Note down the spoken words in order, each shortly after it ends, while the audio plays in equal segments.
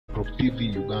Rock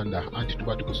TV Uganda anti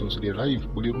tuba tukusunsulira live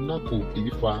buli lunaku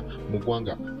ebifa mu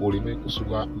ggwanga oleme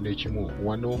kusuba n'ekimu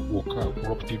wano wokka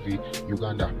Rock TV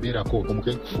Uganda beerako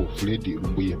omukenkufu Fred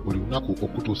Lumbuye buli lunaku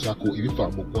okutuusaako ebifa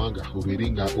mu ggwanga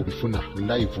obeeringa obifuna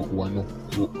live wano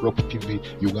ku Rock TV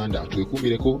Uganda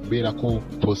twekumireko beerako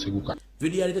toseguka.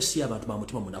 Video yalero si abantu ba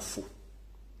mutima munafu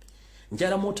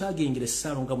njala mutagingire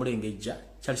Ssalonga Mulengejja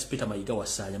Charles Peter Mayiga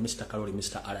Wasanya Mr. Karoli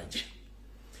Mr. Alaje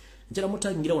njala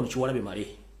mutagingire wano Kiwalabe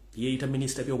Male yeeyita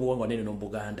minister by'obuwangwa nene no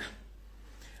Buganda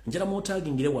njala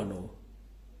mutagingire wano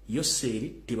Yoseri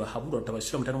Tibahabulwa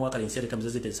tabasira mutano wakale nsere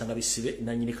tamzazete nsanga bisibe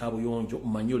na nyini kabuyonjo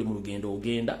manyoli mu lugendo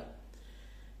ogenda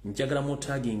njagala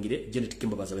mutagingire Janet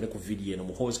Kimbabaza bere ku video eno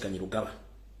muhozi Kanyirugaba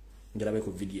njala be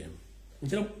ku video eno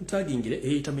njala mutagingire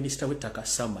yeeyita minister w'ettaka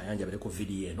Samba yanja bere ku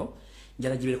video eno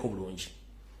njala gibereko bulungi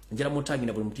njala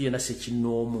mutagingire buli mutiye na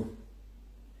sekinomu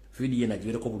video ena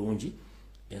gibereko bulungi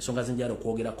ensonga zinjala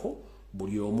okwogerako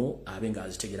buli omu abenga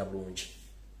azitegera bulungi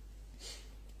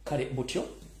kale butyo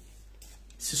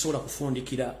sisobola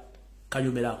kufundikira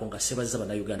kanyumera ako nga sebaza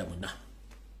bana Uganda mwenna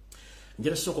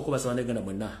njala soko kubaza bana Uganda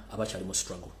mwenna abakyali mu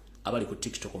struggle abali ku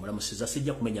TikTok mulamusiza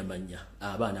sijja kumenya manya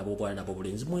abaana ab'obwana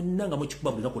n'ab'obulenzi mwenna nga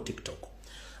mukikuba buli ku TikTok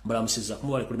mulamusiza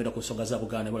kumwali kulimira ku nsonga za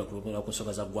Buganda mula kulimira ku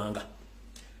nsonga za ggwanga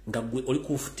nga gwe oli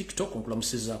ku TikTok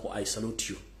nkulamusiza ko I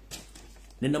salute you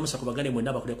nenda musa kubagane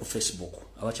mwenna abakulira ku Facebook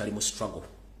abakyali mu struggle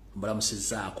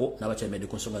mbalamusizaako n'abakyali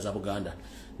ku nsonga za Buganda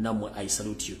namwe I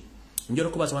salute you njolo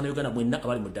kubaza bana Uganda mwenna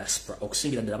abali mu diaspora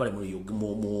okusingira ddala abali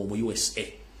mu USA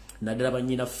naddala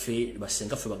banyina ffe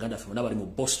basenga ffe Baganda ffe n'abali mu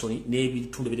Boston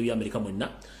n'ebitundu ebyo bya America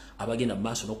mwenna abagenda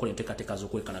maaso n'okola enteekateeka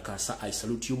z'okwekalakaasa I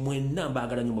salute you mwenna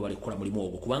mbaagala nnyo mubali kukola mulimu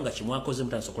ogwo kubanga kimwakoze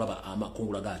mutandise okulaba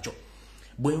amakungula gaakyo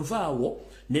bwenvaawo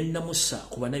nennamusa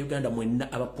ku bana Uganda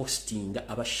mwenna abapostinga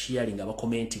abasharinga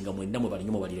abakomentinga mwenna mwe bali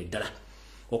nnyo mubalire ddala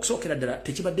okusookera ddala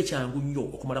tekibadde kyangu nnyo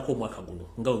okumalako omwaka guno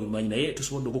nga webimanyi naye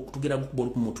tusobodde okutugera gukuba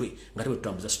olu ku mutwe nga tebe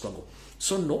tutambuza struggle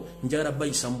so nno njagala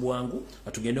bayisa mu bwangu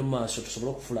batugende mu maaso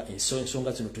tusobole okufula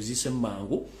ensonga zino tuziise mu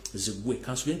mangu ziggwe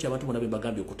kansubire nti abantu bonna be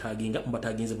bagambye okutaginga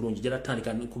mubataginze bulungi njala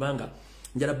tandika kubanga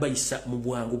njala bayisa mu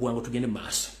bwangu tugende mu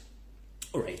maaso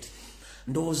alright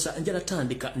ndowooza njala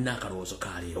tandika n'akalowoozo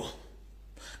ka leero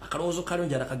akalowoozo ka leero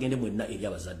njala kagende mwenna eri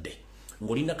abazadde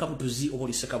ng'olina kabutuzi oba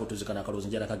olise kabutuzi kana akalowoozo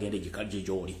njala kagende gye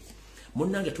gy'oli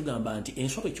munnange tugamba nti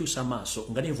enswa bw'ekyusa amaaso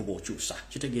nga n'envuba okyusa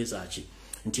kitegeeza ki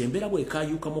nti embeera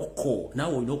bw'ekaayuukamukko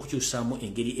naawe olina okukyusaamu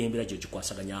engeri embeera gye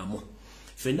gikwasaganyamu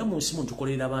ffenna mu nsi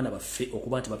tukolerera abaana baffe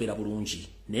okuba nti babeera bulungi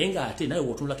naye ng'ate nawe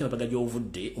w'otunulako emabega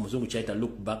gy'ovudde omuzungu kyayita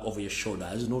look back over your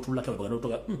shoulders n'otunulako emabega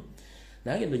n'otoga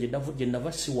nange nno gye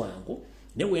nava si wangu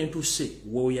ne wentuse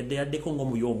weoyaddeyaddeko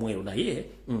ng'omuyo omweru naye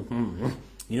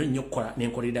nino nnyo okukola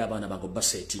n'enkolerera abaana bange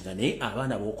basetinga naye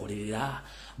abaana b'okolerera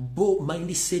bo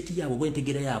mindset yaabwe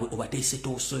bw'entegera yaabwe obateese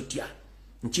toosotya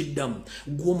nkiddamu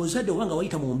gwe omuzadde obanga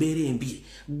wayita mu mbeera embi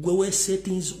gwe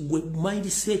wesettings gwe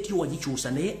mindset yo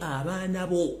wagikyusa naye abaana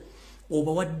bo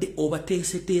obawadde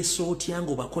obateeseteese otya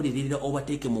nga obakolerera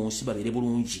obateeke mu nsi babeere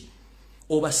bulungi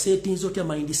obasettings otya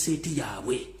mindset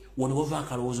yaabwe wano wava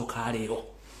akalowoozo ka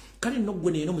leero kale nno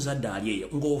gwe neeno muzadde ali eyo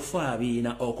ng'ofa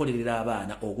abiina okolerera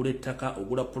abaana ogula ettaka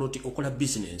ogula ploti okola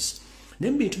business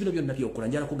n'ebintu bino byonna byokola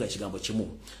njala kuga ekigambo kimu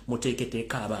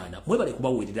muteeketeeka abaana mwebale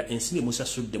kubaweerera ensimbi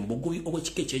musasudde mu bugubi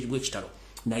obw'ekika eky'ekitalo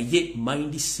naye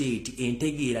mindset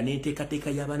entegeera n'enteekateeka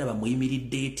y'abaana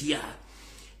bamuyimiridde etya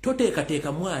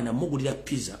toteekateeka mwana mugulira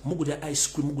pizza mugulira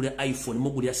ice cream mugulira iphone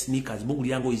mugulira sneakers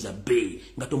mugulira ngoyi za bbeeyi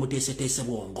nga tomuteeseteese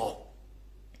bwongo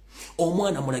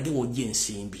omwana mulage wojja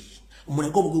ensimbi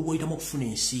mulage obugubi bw'oyitamu okufuna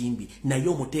ensimbi naye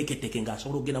omuteeketeeke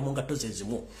ng'asobola okugenda mu ngatto ze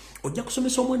zimu ojja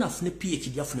kusomesa omwana afune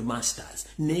PhD afune masters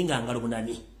naye ng'angalo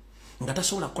bunani nga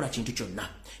tasobola kukola kintu kyonna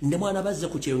ne mwana bazze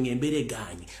ku kyeyo ng'embeera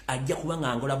egaanyi ajja kuba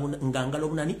ng'angalo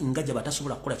bunani nga gyaba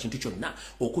tasobola kukola kintu kyonna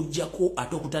okuggyako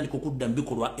ate okutandika okudda mu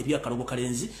bikolwa ebyakalobo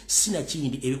kalenzi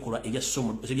sinakindi ebikolwa ebya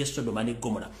Sodoma ne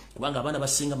Gomora kubanga abaana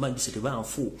basinga mindset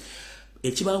banfu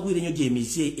ekibangwire nnyo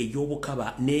gy'emize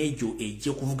egy'obukaba n'egyo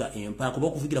egy'okuvuga empa kuba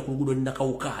okuvugira ku luguudo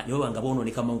nnakawuka ne baba nga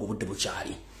boononekamu ng'obudde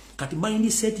bukyali kati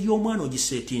mindset y'omwana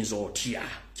ogisetinze otya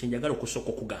kyenjagala okusooka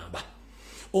okugamba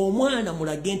omwana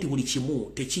mulage nti buli kimu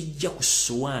tekijja ku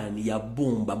ssowaani ya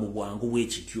bbumba mu bwangu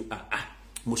bw'ekityo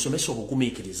musomesa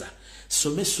obugumiikiriza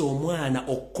somesa omwana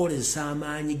okukolesa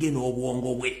amaanyi ge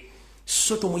n'obwongo bwe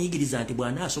so tomuyigiriza nti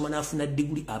bw'anaasoma n'afuna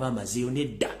diguli aba amazeeyo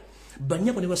nedda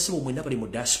banyabo ne basibo mwenna bali mu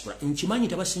diaspora nkimanyi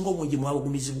nti abasinga obungi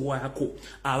mwabugumizibwako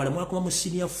abala mwakoma mu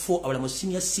senior 4 abala mu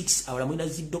senior 6 abala mwina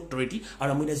zi doctorate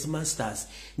abala mwina zi masters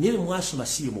naye mwasoma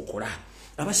si mukola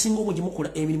abasinga obungi mukola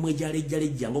emirimu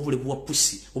egyalejjalejja ng'obulevu bwa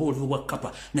pusi oba obulevu bwa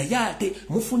kapa naye ate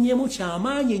mufunyemu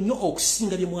kyamaanyi ennyo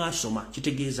okusinga bye mwasoma.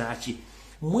 Kitegeeza ki?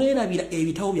 Mwerabira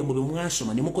ebitabo byammwe bye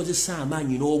mwasoma ne mukozesa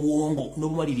amaanyi n'obwongo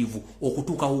n'obumalirivu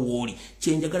okutuukawo wooli.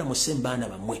 Kyenjagala musembaana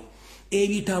bammwe,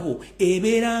 ebitabo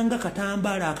ebeeranga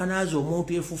katambaala akanaaza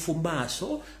omuntu efufu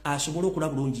maaso asobole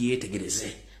okulaba bulungi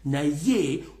yeetegereze.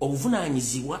 Naye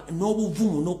obuvunaanyizibwa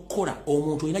n'obuvumu n'okukola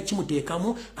omuntu olina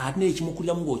kimuteekamu ate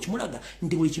n'ekimukuliramu ng'okimulaga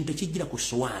nti buli kintu tekijjira ku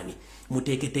ssowaani.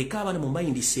 Muteeketeeke abaana mu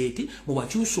mindset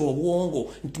mubakyusa obwongo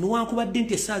nti newankubadde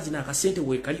nti essaazi n'akasente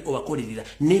weekali obakolerera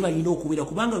ne balina okubeera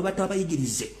kubanga bwe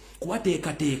batabayigirize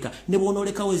kubateekateeka ne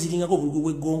bw'onoolekawo eziringako obululu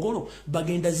bw'eggongolo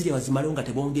bagenda zirya bazimalewo nga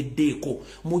tebongeddeeko.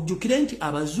 Mujjukire nti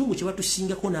abazungu kye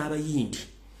batusingako n'abayindi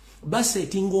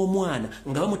basetinga omwana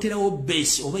nga bamuterawo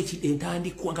base oba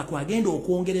entandikwa nga twagenda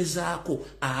okwongerezaako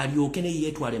alyoke ne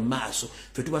yeetwale maaso.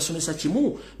 Ffe tubasomesa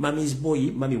kimu, mami's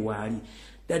boy mami waali,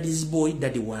 daddy's boy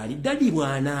daddy waali. Daddy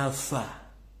bw'anaafa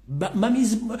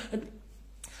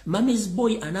mami's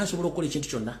boy anaasobola okukola ekintu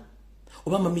kyonna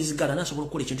oba mami's girl anaasobola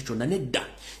okukola ekintu kyonna? Nedda.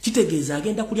 Kitegeeza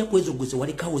agenda kulya kwezo gwe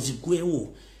walekawo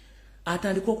ziggwewo,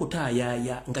 atandika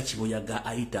okutaayaaya nga kiboyaga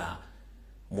ayita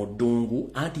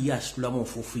Modungu anti yasitulamu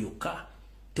nfuufu yokka.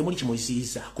 Temuli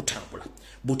kimuziyiza kutambula.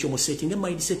 Butyo musetinge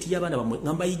mindset y'abaana bamwe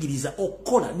nga mbayigiriza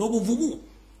okukola n'obuvumu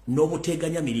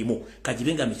n'obuteganya mirimu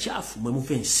kagibenga mikyafu mwe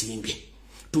muve ensimbi.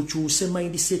 Tukyuse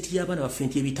mindset y'abaana baffe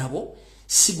nti ebitabo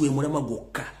si gwe mulama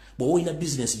gwokka. Bw'oba olina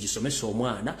bizinesi gisomesa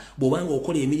omwana, bw'obanga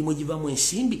okola emirimu givamu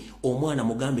ensimbi, omwana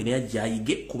mugambe naye ajja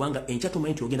ayige kubanga enkya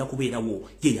tumanyi nti ogenda kubeerawo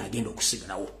ye yagenda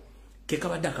okusigalawo. Ke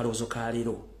kabadde akalowoozo ka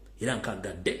leero era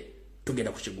nkaggadde.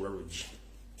 Tugenda kukigula luggi.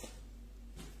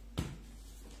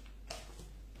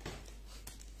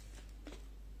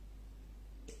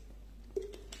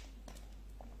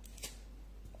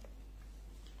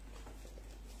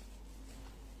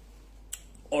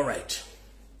 Alright.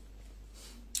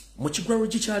 Mukigula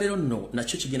luggi kya leero nno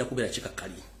nakyo kigenda kubeera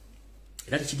kikakkali.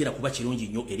 Era tekigenda kuba kirungi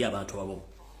nnyo eri abantu abamu.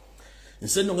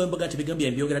 Nze nno nga mbaga nti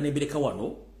bigambo mbyogera n'embireka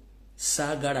wano.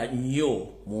 Saagala nnyo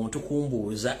muntu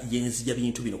kumbuuza yenzija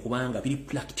bintu bino kubanga biri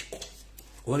practical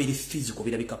oba biri physical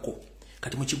birabikako.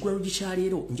 Kati mu kigula luggi kya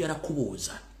leero njala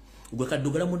kubuuza gwe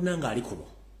kaddugala munnanga ali kuno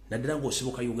naddala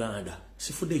ng'osibuka Uganda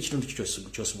sifudde ekitundu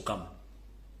ky'osibukamu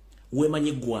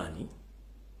weemanyi gwani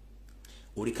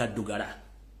oli kaddugala.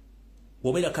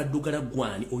 Bw'obeera kaddugala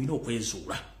gwani olina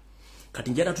okwezuula.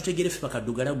 Kati njala tutegere ffe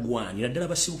bakaddugala gwani naddala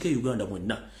basibuka e Uganda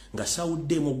mwenna nga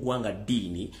sawuddemu ggwanga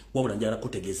ddiini wabula njala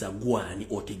kutegeeza gwani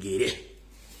otegere.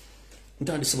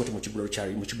 Ntandise bw'oti mu kigula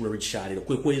luggi kya leero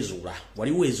kwe kwezuula.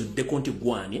 Wali weezuddeko nti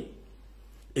gwani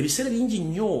ebiseera bingi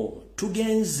nnyo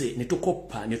tugenze ne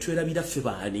tukoppa ne twerabira ffe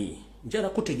baani. Njala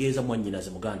kutegeeza mwannyinaze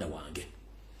muganda wange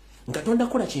nga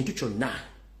tondakola kintu kyonna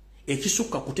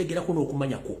ekisukka kutegerako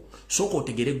n'okumanyako sooka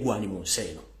otegere gwani mu nsi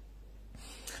eno.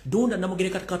 Donda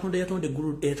namugereka Katonda yatonde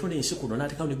ensi kuno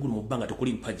n'ateekawo n'eggulu mu bbanga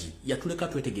tekuli mpagi yatuleka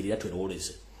twetegerera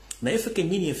twerowooleze. Naye ffe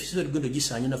kennyini enfisi tugenda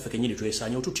gisaanya naffe kennyini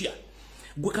twesaanya otutya.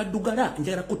 Gwe kaddugala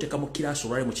njagala kuteeka mu kiraasi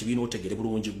olwali mu kibiina otegere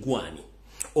bulungi gwani.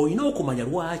 Olina okumanya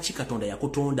lwaki Katonda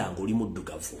yakutonda ng'oli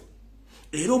muddugavu.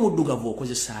 Era omuddugavu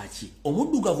okozesa ki?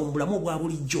 Omuddugavu mu bulamu obwa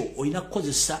bulijjo olina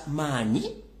kukozesa maanyi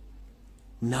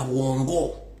na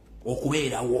bwongo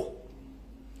okubeerawo.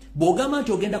 Bw'ogamba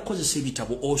nti ogenda kukozesa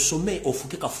ebitabo osome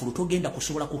ofuke kafulu togenda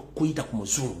kusobola kuyita ku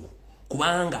muzungu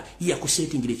kubanga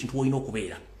yakusetingira ekintu olina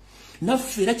okubeera.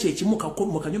 Naffe era kyekimu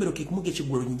mu kanyomero ke kimu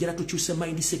gekigula njala tukyuse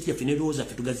mindset yaffe n'ebirowoozo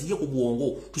ffe tugaziye ku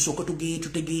bwongo tusooke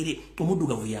tutegeere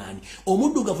omuddugavu yaani.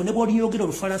 Omuddugavu ne bw'oliyogera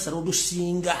Olufalansa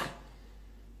n'olusinga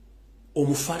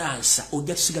Omufalansa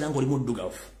ojja tusigala ng'oli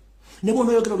muddugavu. Ne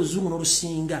bw'onoyogera Oluzungu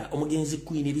n'olusinga omugenzi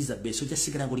Queen Elizabeth ojja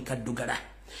tusigala ng'oli kaddugala.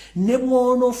 Ne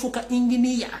bw'onoofuuka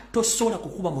inginiya tosobola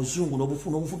kukuba muzungu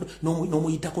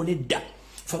n'omuyitako nedda.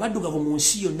 Ffe abaddugavu mu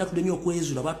nsi yonna tulemye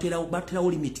okwezuula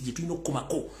baterawo limiti gye tulina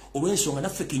okukomako olw'ensonga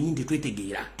naffe kennyini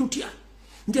tetwetegeera tutya.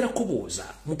 Njala kubuuza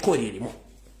mukola erimu.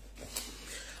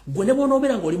 Gwe ne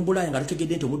bw'onoobeera ng'oli mu Bulaaya nga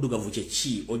tutegedde nti omuddugavu kye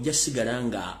ki ojja sigala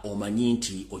nga omanyi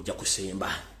nti ojja kusemba.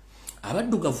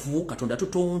 Abaddugavu Katonda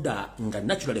tutonda nga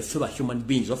naturally ffe ba human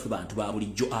beings waffe bantu ba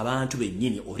bulijjo abantu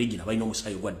bennyini original balina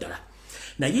omusaayi ogwa ddala.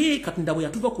 Naye Katonda bwe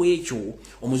yatuva ku ekyo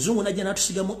omuzungu najja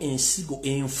n'atusigamu ensigo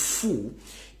enfu.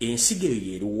 Ensigo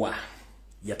eyo yeruwa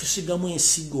yatusigamu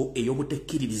ensigo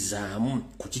ey'obutekkiririzaamu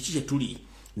ku kiki kye tuli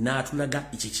n'atulaga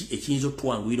ekiki ekiyinza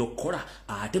otwanguyira okukola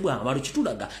ate bw'amala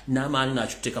kitulaga n'amaani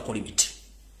n'akituteekako limiti.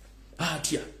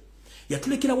 Atya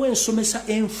yatulekerawo ensomesa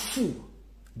enfu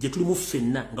gye tulimu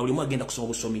ffenna nga buli omu agenda kusoma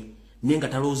obusomi naye nga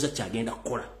talowooza kyagenda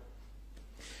kukola.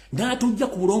 N'atujja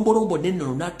ku bulombolombo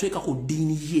n'ennono n'atuteeka ku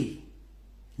ddiini ye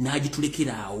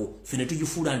n'agitulekerawo fene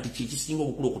tugifuula nti kikisinga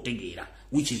obukulu okutegeera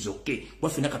which is okay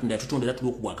waffe Katonda yatutondera tuli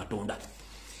okubwa Katonda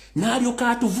n'alyoka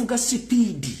atuvuga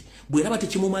sipiidi bweraba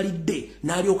tekimumalidde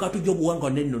n'alyoka atujja obuwangwa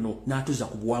n'ennono n'atuza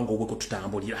ku buwangwa obwe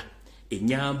kututambulira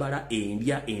ennyambala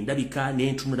endya endabika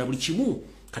n'entunula buli kimu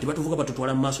kati batuvuga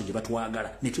batutwala mu maaso gye batwagala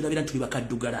ne tulabira nti tuli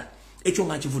bakaddugala ekyo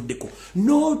nga nkivuddeko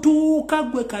n'otuuka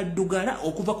gwe kaddugala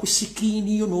okuva ku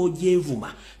sikiini yo n'ogyevuma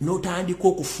n'otandika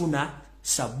okufuna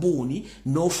sabuni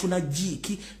n'ofuna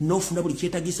jiiki n'ofuna buli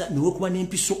kyetagisa niwekuba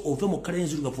n'empiso ove mu kkala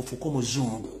enzirugavu ofuuka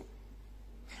omuzungu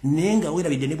naye nga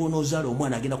weerabidde ne bw'onoozaala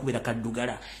omwana agenda kubeera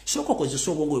kaddugala sooka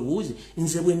okozesa obwongo webuuze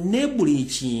nze bwe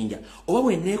neebuliikinga oba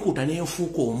bwe neekuuta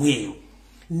n'enfuuka omweru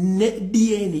ne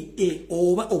DNA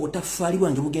oba obutafaali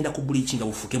bwange bugenda ku buliikinga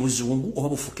bufuuke muzungu oba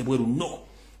bufuuke bweru no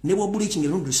ne bw'obuliikinga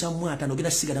erundi lusamu ataano ogenda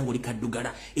sigala ng'oli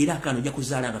kaddugala era akaana ojja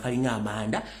kuzaala nga kalinga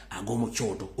amanda ag'omu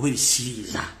kyoto oba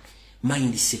ebisiriiza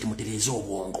mindset mutereeza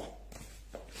obwongo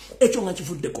ekyo nga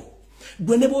kivuddeko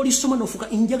gwe ne bw'olisoma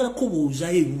n'ofuuka njagala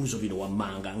kubuuzayo ebibuuzo bino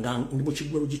wammanga nga ndi mu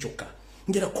kiggwero kyokka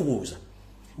njagala kubuuza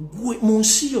gwe mu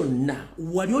nsi yonna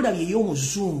wali olabyeyo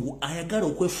omuzungu ayagala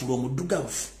okwefuula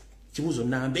omuddugavu kibuuzo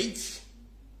namba eki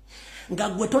nga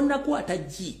gwe tonnakwata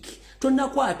jiiki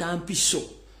tonnakwata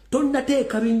mpiso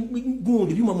tonnateeka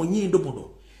gundi bimwa mu nnyindo buno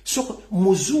so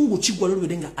muzungu kigwa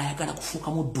lolwere nga ayagala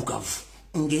kufuuka muddugavu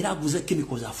ng'era aguze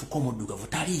chemicals afuuka omuddugavu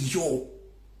taliyo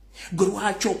gwe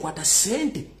lwaki okwata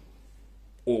ssente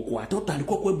okwata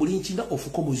otandika okwebulinkinga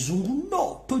ofuuka omuzungu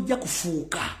no tojja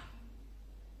kufuuka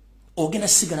ogenda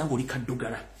sigala ng'oli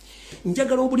kaddugala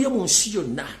njagala obulya mu nsi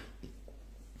yonna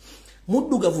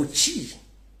muddugavu ki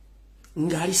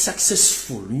ng'ali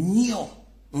successful nnyo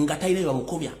nga talina bye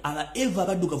bamukomya eva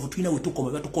abaddugavu tulina we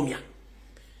tukoma bye batukomya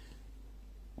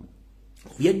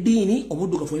mu byeddiini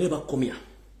omuddugavu olina bye bakukomya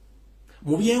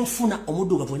mu byenfuna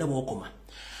omuddugavu olina bw'okoma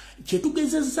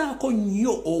kyetugezezzaako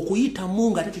nnyo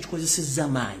okuyitamu nga ate tukikozesezza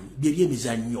maanyi bye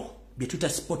byemizannyo bye tuyita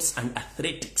sports and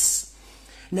athletics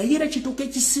naye era kituuka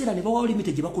ekiseera ne bawawo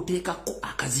limite gye bakuteekako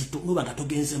akazito noba nga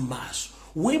togenze mu maaso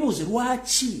weebuuze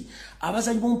lwaki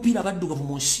abazanyi b'omupiira abaddugavu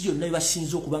mu nsi yonna bye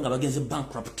basinze okuba nga bagenze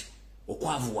bankrupt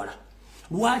okwavuwala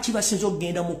lwaki basinze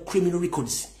okugenda mu criminal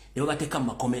records ne babateeka mu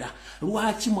makomera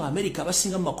lwaki mu America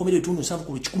basinga mu makomera ebitundu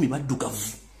 7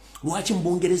 baddugavu lwaki mu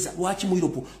Bungereza lwaki mu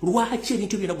Europe lwaki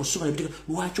ebintu byonna gusoma ne biteeka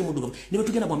lwaki omuddugavu ne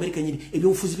batugenda mu America nyini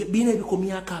ebyobufuzi birina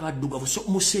ebikomyako abaddugavu so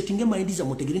musetinge mayindiza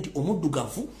mutegere nti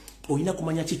omuddugavu olina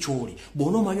kumanya ki kyoli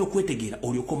bw'onoomanya okwetegeera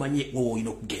olyoka omanye wowe olina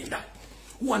okugenda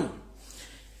one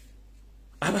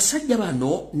abasajja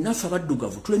bano naffe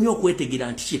abaddugavu tulemye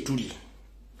okwetegeera nti kyetuli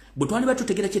bwe twali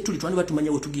batutegeera kyetuli twali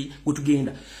batumanya we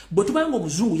tugenda bwe tubanga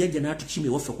omuzungu yajja n'atukima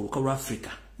ewaffe ku lukalu lwa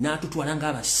Africa n'atutwala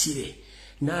ng'abasire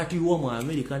n'atuyiwa mu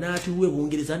America n'atuyiwa e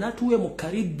Bungereza n'atuyiwa mu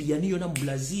Caribbean yonna mu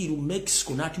Brazil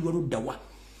Mexico n'atuyiwa luddawa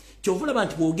kyova olaba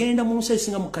nti bw'ogenda mu nsi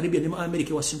esinga mu Caribbean ne mu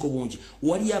America ewasinga obungi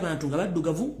waliyo abantu nga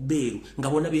baddugavu beeru nga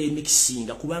bonna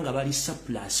beemikisinga kubanga bali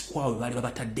surplus kwawe baali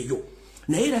babataddeyo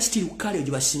naye era still kale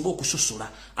gye basinga okusosola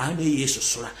ane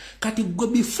yeesosola kati gwe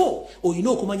before olina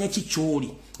okumanya ki kyoli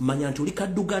manya nti oli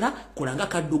kaddugala kolanga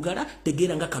kaddugala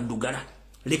tegeera nga kaddugala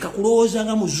leka kulowooza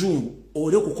nga muzungu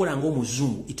oli okukola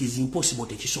ng'omuzungu it is impossible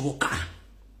tekisoboka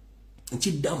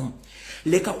nkiddamu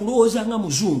leka kulowooza nga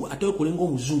muzungu ate okole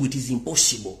ng'omuzungu it is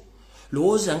impossible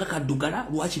lowooza nga kaddugala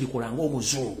lwaki likola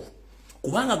ng'omuzungu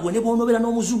kubanga gwe ne bw'onobeera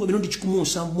n'omuzungu emirundi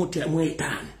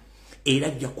 175 era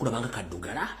ajja kulabanga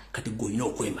kaddugala kati gwe olina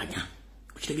okwemanya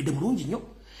okitegedde bulungi nnyo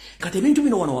kati ebintu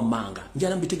bino wano wammanga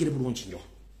njala mbitegere bulungi nnyo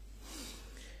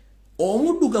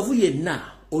omuddugavu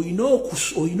yenna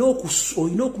olina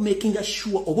okumakinga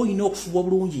sure oba olina okufuba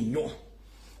bulungi nnyo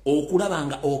okulaba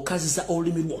nga okazza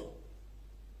olulimi lwo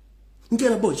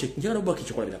njagala bwa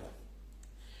kikyokolabirako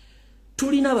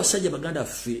tulina abasajja baganda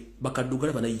ffe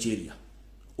bakaddugala ba Nigeria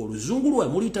oluzungu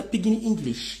lwawe muluyita pidgin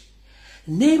English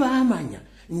ne baamanya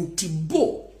nti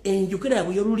bo enjogera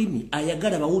yabwe y'olulimi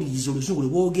ayagala bawuliriza oluzungu lwe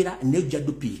boogera nejja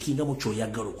dupiikinga mu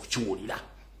kyoyagala okukiwulira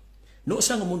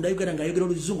n'osanga omuntu ayogera ng'ayogera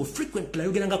oluzungu frequently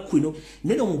ayogera nga kwino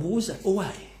naye omubuuza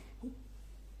owaaye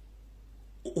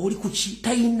oli ku ki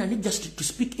tayina ne just to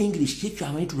speak English kyekyo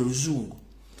amanyi tula oluzungu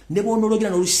ne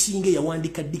bw'onoologera n'olusinga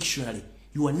eyawandiika dictionary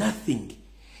you are nothing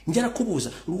njala kubuuza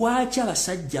lwaki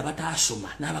abasajja bataasoma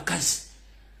n'abakazi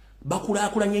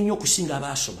bakulaakulanye nnyo okusinga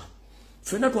abaasoma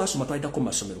ffenna twasoma twalitako mu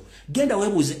masomero genda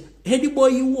weebuuze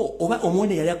headboy wo oba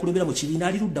omwene yali akulembera mu kibiina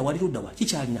ali luddawa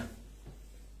kikyalina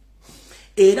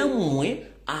era mmwe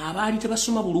abaali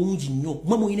tebasoma bulungi nnyo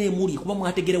mmwe muyina emuli kuba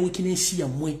mwategera weakness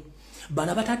yammwe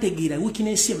bana batategeera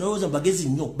weakness ye nalowooza bagezi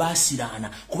nnyo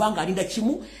basiraana kubanga alinda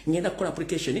kimu ngenda kukola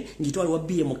application ngitwale wa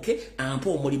BMK ampa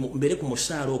omulimu mbere ku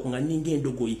musaala okwo nga ninga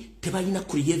endogoyi tebalina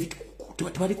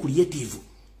tebali creative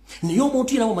niyo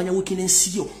omuntu era omanya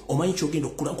weakness yo omanyi kyogenda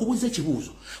okukula nkubuuza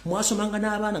ekibuuzo mwasomanga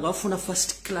n'abaana nga bafuna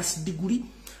first class degree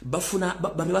bafuna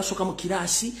babe basooka mu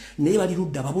kiraasi naye bali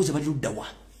ludda babuuze bali ludda wa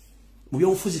mu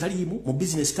byobufuzi taliimu mu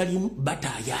business taliimu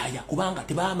bataayaaya kubanga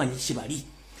tebamanyi kibali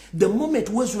the moment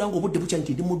wezulanga obudde bukya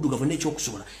nti ndi muddugavu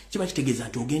n'ekyokusobola kiba kitegeeza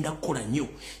nti ogenda kukola nnyo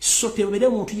so tebere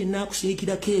omuntu yenna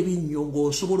akusirikirako ebinnyo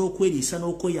ng'osobola okweriisa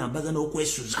n'okweyambaza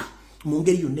n'okwesuza mu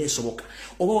ngeri yonna esoboka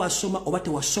oba wasoma oba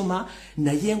tewasoma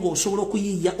naye ng'osobola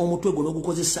okuyiiya omutwe gwo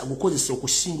n'ogukozesa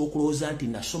okusinga okulowooza nti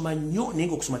nasoma nnyo naye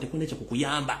ng'okusoma tekulina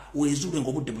kyakukuyamba weezuule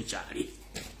ng'obudde bukyali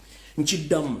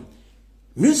nkiddamu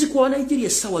music wa Nigeria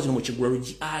essaawa zino mu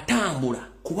kigulalugi atambula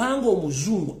kubanga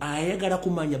omuzungu ayagala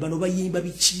kumanya bano bayimba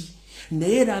biki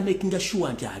naye era making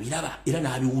sure nti abiraba era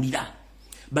n'abiwulira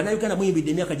bannayuganda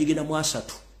muyimbidde emyaka gigenda mu 3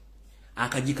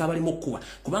 akajika bali mukuba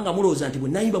kubanga mulowooza nti bwe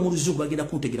nayimba mu luzungu bagenda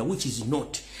kuntegera which is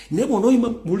not naye bw'onoyimba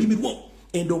mu lulimi lwo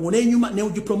endongo n'enyuma ne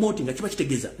ogipromoting nga kiba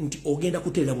kitegeeza nti ogenda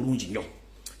kuteera bulungi nnyo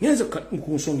ngenze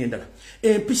ku nsonga endala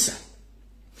empisa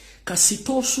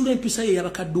kasita osula empisa ye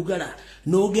yabakaddugala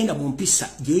n'ogenda mu mpisa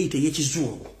gyeyite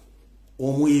y'ekizungu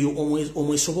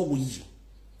omwesoboguyi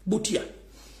butya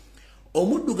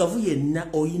omuddugavu yenna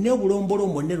oyina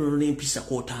obulombolombo nnerono n'empisa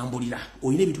kw'otambulira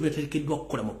oyina ebintu byaterekeddwa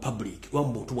kukola mu public oba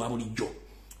mu buntu bwa bulijjo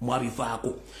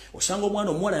mwabivaako osanga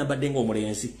omwana omuwala yambadde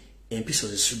ng'omulenzi empiso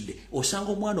zisudde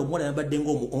osanga omwana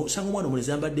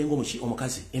omulenzi yambadde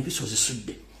ng'omukazi empiso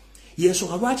zisudde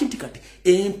yensonga lwaki nti kati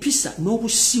empisa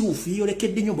n'obusirufu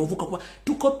yeyolekedde nnyo bavuka kuba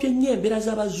tukopye nnyo embeera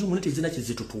z'abazungu ne tezina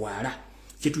kyezitutwala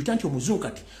kyetuyita nti omuzungu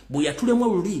kati bwe yatulemu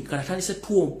oluli kalatandise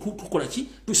tukola ki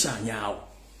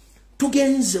tusaanyaawo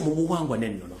tugenze mu buwangwa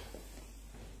n'ennono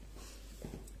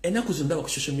ennaku zino ndaba ku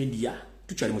social media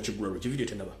tukyali mu kigulalo kividiyo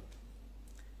tenaba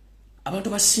abantu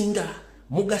basinga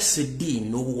mugasa eddiini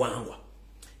n'obuwangwa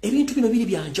ebintu bino biri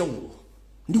byanjawulo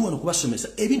ndi wano kubasomesa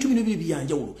ebintu bino biri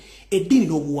byanjawulo eddiini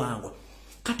n'obuwangwa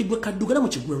kati gwe kaddugala mu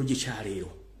kigulalo gye kyaleero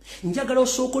njagala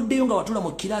osookoddeyo nga watula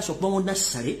mu kiraasi okuva mu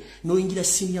nassale n'oyingira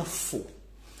senior 4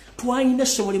 twalina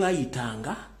essomo lye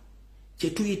bayitanga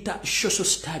kyetuyita social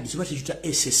studies oba kyetuyita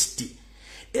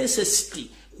SST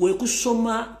kwe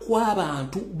kusoma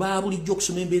kw'abantu ba bulijjo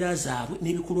okusoma embeera zaabwe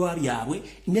n'ebikolwa byabwe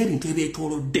n'ebintu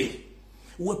ebyetoolodde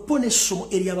weppona essomo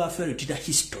ery'abafeero lyetuyita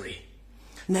history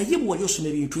naye bwe wali osoma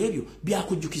ebintu ebyo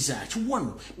byakujjukiza ki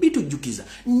wano bitujjukiza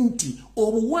nti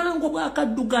obuwangwa bwa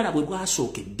kaddugala bwe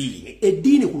bwasooka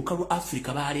eddiini ku lukalu lwa Africa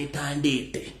baleeta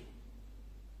ndeete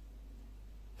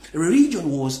religion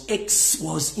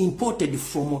was imported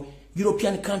from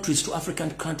European countries to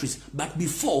African countries, but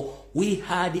before we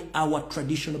had our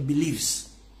traditional beliefs.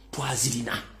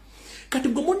 Twazirina. Kati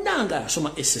gwe munnanga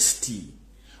asoma SST.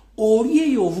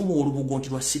 Oliyeyo ovumu olubugo nti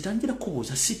lwa sitaani njira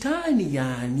kubuuza sitaani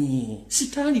yaani?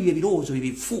 Sitaani bye birowoozo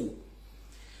ebifu.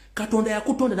 Katonda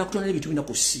yakutonda n'akutonda n'ebintu bina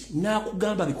ku si.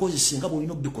 N'akugamba bikozese nga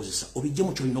bw'olina okubikozesa obiggye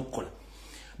ky'olina okukola.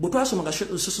 Bwe twasomanga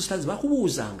social studies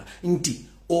bakubuuzanga nti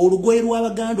olugoye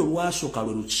lw'Abaganda olwasooka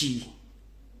lwe luki?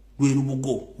 Lwe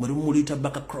lubugo mwe lumuliyita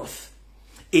baka cloth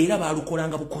era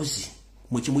baalukolanga bukozi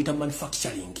mwe kimuyita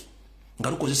manufacturing nga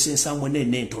lukozesa ensango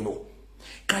ennene entono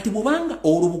kati bw'obanga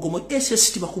olubugo mu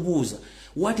SST bakubuuza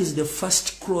what is the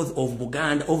first cloth of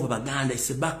Baganda is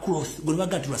a back cloth gwe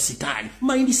baga nti lwa sitaani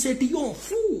mindset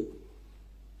yonfu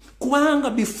kubanga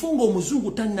bifunga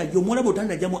omuzungu tannajja omwalabu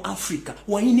tannajja mu Africa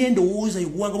wayina endowooza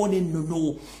y'obuwanga bwo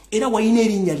n'ennono era wayina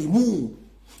erinnya limu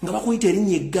nga bakuyita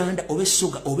erinnya egganda oba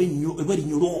essoga oba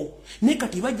erinnyolo naye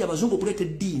kati bajja abazungu okuleeta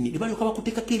eddiini ne balyoka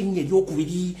bakuteekako erinnya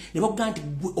eryokubiri ne bakugaa nti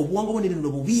obuwangwa bwo n'ennono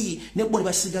bubi ne bo ne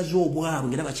basigaza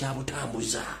obwabwe ngera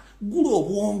bakyabutambuza gula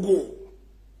obwongo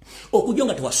okujja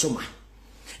nga tewasoma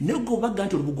naye gwe baga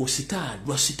nti olubugo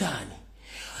lwa sitaani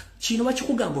kino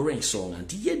bakikugamba olw'ensonga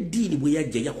nti ye eddiini bwe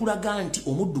yajja yakulaga nti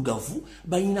omuddugavu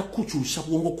balina kukyusa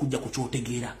bwongo okujja ku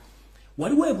kyotegeera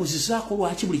wali weebuuzizaako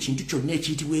lwaki buli kintu kyonna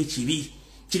ekiyitibwa ekibi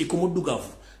kiri ku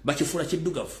muddugavu bakifuula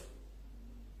kiddugavu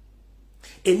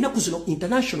ennaku zino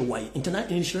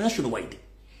international wide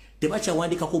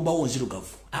tebakyawandiika ku mbawo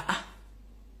nzirugavu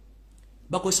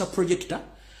bakozesa projector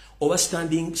oba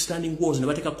standing walls ne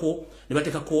bateekako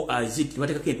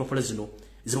empapula zino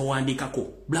zibawandiikako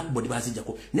blackboard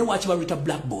bazijjako naye waki baluyita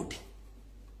blackboard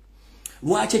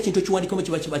lwaki ekintu ekiwandiikamu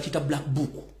kiba kiyita black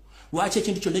book lwaki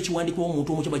ekintu kyonna ekiwandiikibwa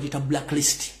omuntu omu kiba kiyita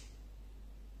blacklist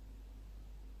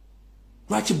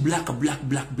lwaki black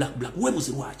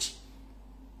webuze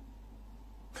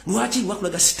lwaki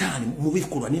bakulaga sitaani mu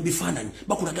bikolwa n'ebifaananyi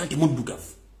bakulaga nti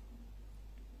muddugavu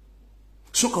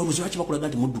soka oluzi lwaki bakulaga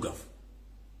nti muddugavu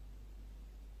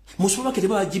musupermarket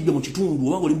bajibbe mu kitundu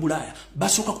oba oli mbulaya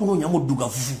basoka kunoonya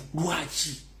muddugavu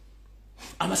lwaki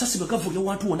amasasi bagavuga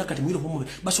wantu wonna kati mwiro pomwe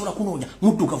basobola kunoonya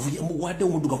muddugavu wadde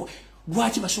muddugavu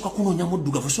lwaki basoka kunoonya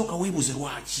muddugavu soka weebuze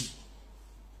lwaki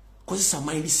kozesa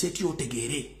mindset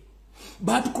yotegeere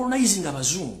but colonizing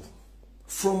abazungu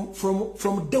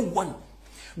from day one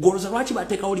goloza lwaki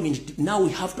bateekawo limit now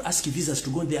we have to ask visas to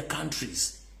go in their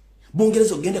countries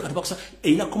bungereza ogenda kati bakusa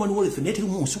ina commonwealth neteri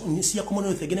munsi nsi ya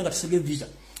commonwealth egenda katasege visa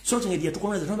so tengeri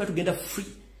yatukolonize tunabe tugenda free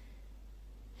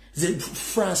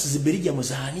France zibelija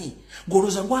muzani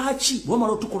goloza lwaki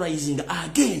wamalo tucolonizing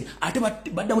again ate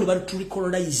baddamu bali to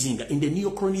recolonizing in the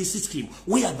neo-colonial system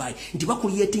whereby nti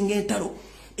bakuliyetinga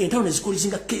entalo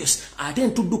nezikolizinga case ate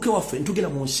ntudduke waffe ntugenda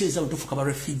mu nsi ezaabwe tufuuka ba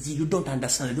refugee. You don't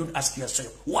understand, you don't ask yourself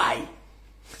why.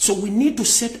 So we need to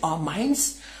set our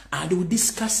minds and we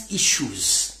discuss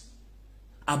issues.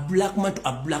 A black man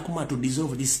to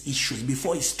dissolve these issues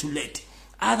before it's too late.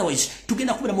 Otherwise,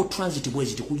 tugenda kubera mu transit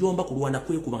bweziti kuyomba kulwana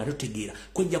kwekuba nga totegeera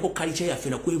kwejjako culture yaffe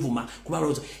na kwevuma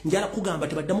kubaloza njala kugamba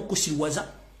tebaddamu kusirwaza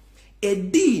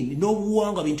eddiini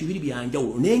n'obuwangwa bintu biri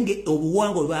byanjawulo nenge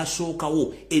obuwangwa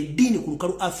bwasookawo eddiini ku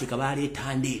lukalu Africa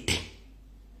baleeta ndeete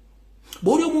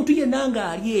bw'oli omuntu yenna nga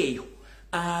ali eyo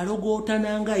alogoota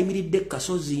nanga ayimiridde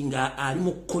kasozi nga ali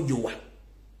mu kukojowa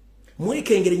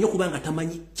mwekengere nnyo kubanga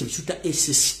tamanyi kyebisuta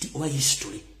SST oba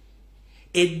history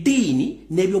eddiini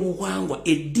n'ebyobuwangwa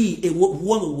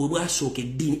obuwangwa bwe bwasooka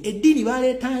eddiini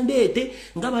baleeta ndeete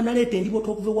nga banaleeta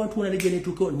endiboota okuva ewantu wona nejja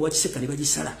netuukewo niwakiseka ne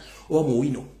bagisala oba mu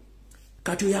wino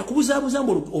kati oyo akubuzaabuza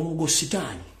mbu olugo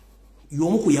sitaani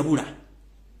y'omu kuyabula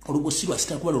olugo si lwa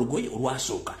sitaani kuba olugoye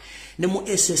olwasooka ne mu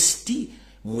SST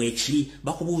mwekiri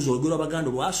bakubuuza olugero abaganda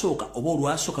olwasooka oba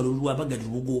olwasooka lwabagadi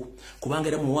lubugo kubanga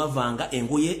era muwavanga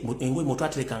engoye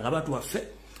mwetwaterekanga abantu baffe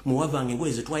muwavanga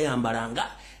engoye zetwayambalanga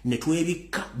ne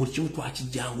twebikka buli kimu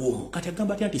twakijjanga omwo kati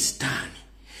agamba atya nti sitaani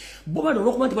bo bano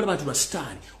olwokuba nti bali bantu ba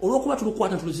sitaani olwokuba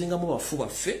tulukwata ntuluzingamu bafu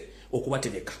baffe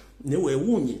okubatereka ne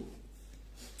weewuunye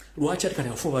lwaki ati kati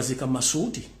abafu baziika mu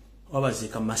masuuti oba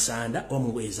baziika mu masanda oba mu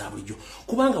ngoye eza bulijjo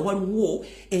kubanga waliwo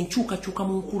enkyukakyuka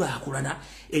mu nkulaakulana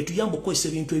etuyamba okukozesa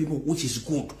ebintu ebimu which is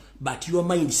good but your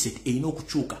mindset erina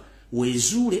okukyuka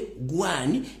weezuule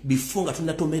gwani before nga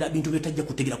tunatomera bintu byotajja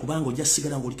kutegera kubanga ojja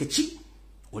sigala ng'olike ki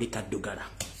oli kaddogala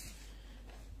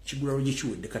kigula lwo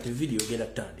gikiwedde kati video genda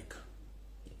tutandika.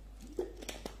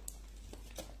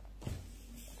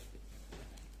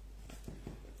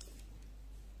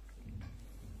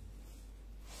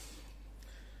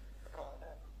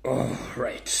 All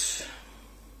right.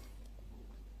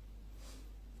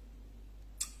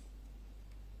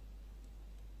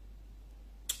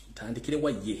 Tandikire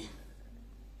waye.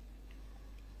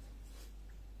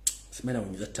 Simena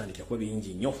wenyiza tandikira kwa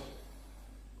bingi nnyo.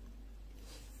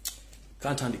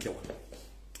 Kantandike wa.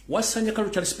 Wasanya kalu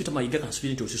Charles Peter Mayiga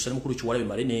kansubiri nti osisale mukulu kiwalabe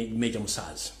male ne Meja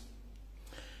Musazi.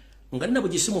 Ngani nabo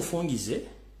gisimu fungize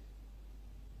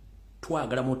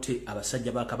twagala mote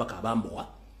abasajja ba Kabaka abambowa.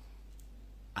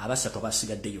 Abasatu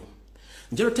abasigaddeyo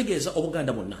njero tegeeza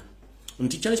obuganda bonna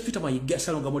nti Charles Peter Mayiga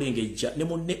salonga mulengejja ne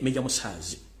munne Meja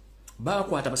Musazi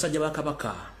bakwata abasajja ba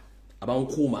Kabaka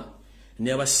abankuuma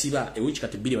ne abasiba ewiki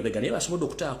kati bbiri mabega ne basobodde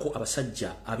okutaako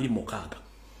abasajja 26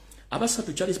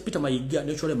 abasatu Charles Peter Mayiga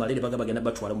ne Chole Malere bagenda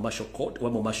batwala mu Marshal Court oba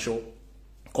mu Marshal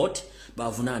Court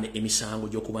bavunaane emisango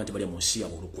gy'okuba nti bali mu nsi ya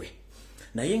bulukwe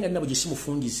naye nga nabo gisimu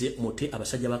fungize mote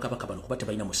abasajja ba Kabaka bano kuba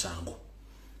tebalina musango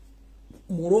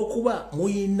mulokuba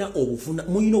muyina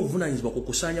obuvunanyizibwa ku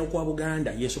kusanya kwa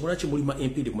Buganda yesobola ki mulima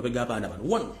MP ku mabega abaana bano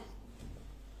 1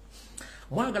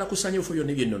 mwagala kusanya ebifo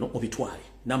byonna ebyennono obitwale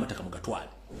n'amataka mugatwale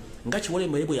nga Kiwole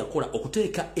Mwerebo yakola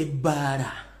okuteeka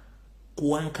ebbaala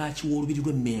ku wankaaki w'olubiri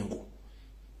lw'Emmengo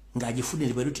ng'agifudde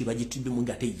ne baluti bagitibbe mu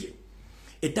ngatejje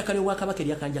ettaka ly'Obwakabaka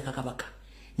eryakanja Kakabaka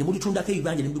ne mulitundako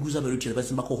ebibanja ne mubiguza baluti ne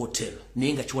bazimbako hotel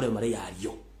naye nga Kiwole Male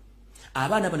yaliyo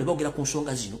abaana bano boogera ku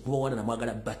nsonga zino kuba wana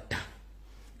namwagala batta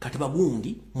kati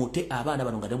bagundi mute abaana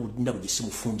bano nga ndabo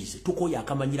gisimu fungize tukoya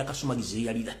akamanyira kasumagize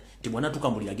yalira nti bwana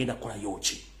tukambulira agenda kola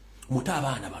yoki mute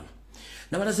abaana bano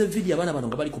nabalaze video abaana bano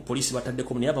nga bali ku police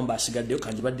bataddeko ne abamba asigaddeyo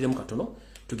kanji baddire mu katono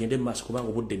tugende mu maaso kubanga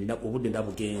obudde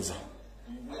ndabugenza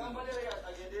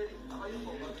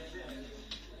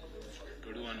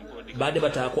baade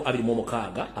bataako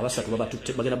 26 abasatu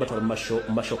babatutte bagenda batwala mu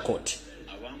Marshal Court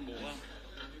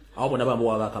abo bona bambo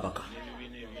wa Kabaka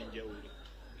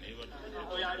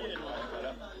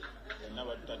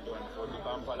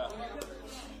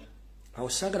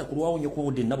awusagala kulwawo nnyo kuba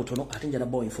budde nabo tono ate njala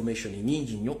bawo information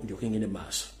nyingi nnyo ndyoke ngende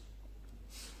maaso.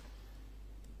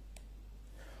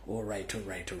 All right.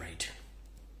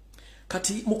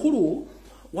 Kati mukulu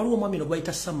waliwo omwami no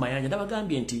bayita Samayanja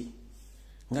nabagambye nti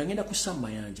nga ngenda ku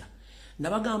Samayanja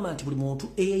nabagamba nti buli muntu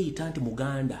eyeyita nti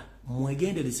Muganda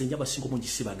mwegendereze njaba singo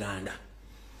mungisi baganda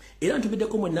era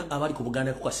ntubiddeko mwenna abali ku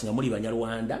Buganda ko kasinga muli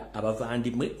Banyarwanda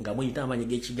abavandimwe nga muyita amanye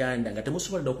g'Ekiganda nga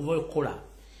temusobola okuvayo okukola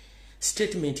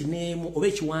statement name oba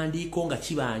ekiwandiiko nga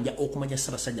kibanja okumanya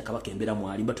Ssaabasajja Kabaka embeera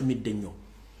mwali batumidde nnyo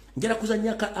njala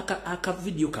kuzanya aka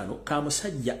video kano ka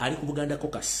musajja ali ku Buganda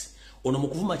Caucus ono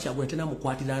mukuvuma kyagwe tena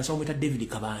mukwatira nsa omwita David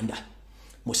Kabanda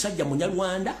musajja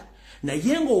Munyarwanda na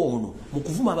yengo ono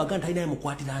mukuvuma Abaganda alina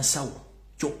mukwatira nsawo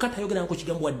kyokka tayogera nko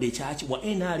kigambo wadde ekyachi wa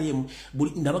NRM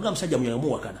ndabaga musajja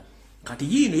Munyamu wakana kati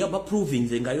yino yaba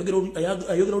proving nga ayogera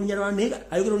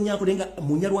Lunyarwanda ayogera Lunyakulenga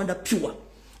Munyarwanda pure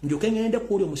ndio kengende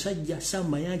kuli omusajja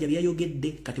Samayanja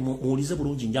byayogedde kati muulize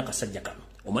bulungi njaka sajja kano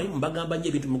omanyi mbagamba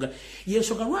nje bintu muga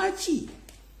yensonga lwaki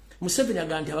Museveni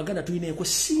aganti Abaganda tulina enko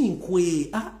sinkwe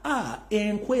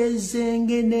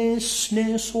enkwezenge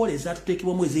n'ensole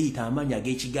zatuteekebwa mwezi eyita amanya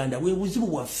ag'Ekiganda bwe buzibu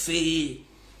bwaffe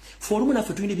forumu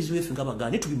naffe tulina ebizibu effe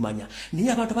ng'Abaganda tubimanya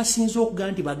naye abantu abasinze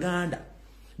okuga nti Baganda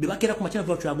bebakera ku makyana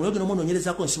vatu yagwe yogeno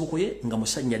mononyerezako nsibuko ye nga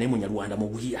musajja naye Munyarwanda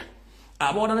mugwira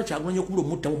abawalana kyagulanye okubula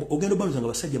omutta ogendo baluza nga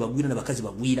basajja bagwira n'abakazi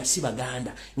bagwira si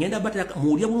Baganda ngenda bataka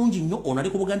muulya bulungi nnyo ono ali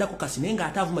ku Buganda Caucus naye nga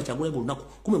ataavuma kyagulanye buli lunaku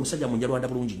kume musajja Munyarwanda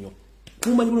bulungi nnyo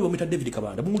kumanyi buli bamuyita David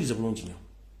Kabanda bumuulize bulungi nnyo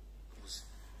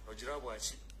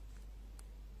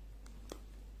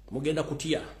mugenda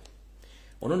kutya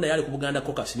ono naye ali ku Buganda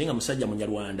Caucus naye nga musajja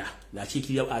Munyarwanda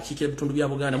akiikira bitundu bya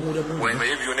Buganda muulya bulungi wema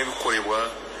byonna bikolebwa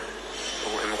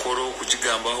emikolo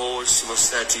kukigambaho civil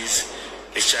societies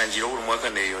ekyanjira buli mwaka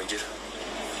neeyongera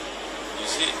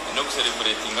no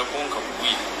kucelebrating konka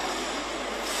kugwira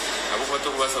abukwata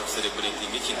okubasa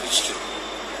kucelebrating ekintu ekikiro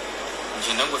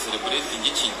nje nango celebrating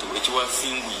ekintu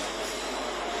ekiwasingwire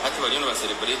ati balino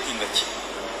bacelebrating ki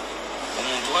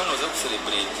omuntu wano oza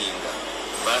kucelebrating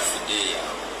birthday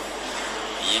yawe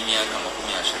y'emyaka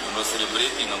 30 no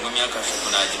celebrating ngo emyaka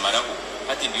 30 nagimarako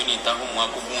ati ndiyo nitaho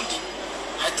mwaka gundi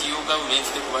ati yo government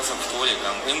tekubasa kutoleka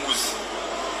enguzi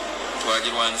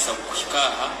twagirwanisa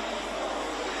kushikaha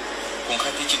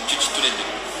konkati kintu kitulende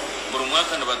buri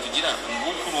mwaka nabatugira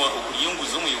ngukurwa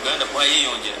okuliyunguzo mu Uganda kwa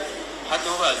yeyongera hata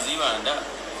bazibanda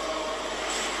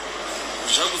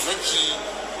kujaguza ki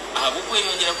abo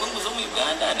kweyongera kwenguzo mu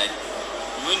Uganda na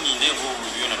yo ninde ngo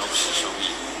byona no kushisha bwi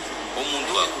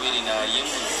omuntu akubere na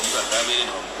yenguzi bakabere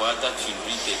no kwata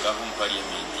twiteka ho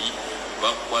parliament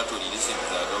bakwata lise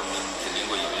za government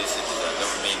lengo yibese za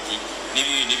government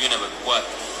nibyo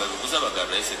nabakwata baguza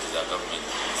bagarra lise za government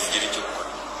sigiri cyo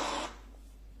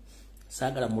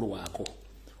sagala muru wako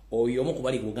oyo omu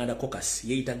kubali ku Buganda Caucus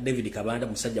yeita David Kabanda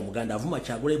musajja Muganda avuma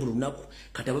kyagule buli lunaku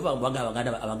kati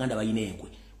Abaganda bayina enkwe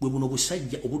bwe buno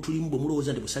busajja obutulimu bwe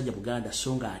mulowooza ndi busajja Buganda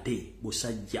songa ate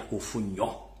busajja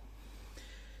ofunyo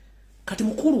kati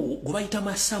mukulu gubayita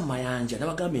Samayanja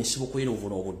nabagamba ensibo kwera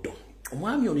ovuno obuddo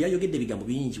omwami ono yayogedde ebigambo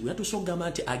bingi yatusogama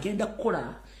nti agenda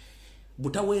kukola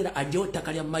butaweera ajjo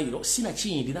ttaka lya mayiro sina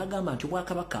kindi nagamba nti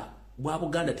Obwakabaka bwa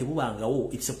Buganda tebubangawo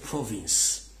it's a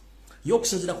province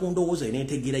yokusinzira ku ndowooza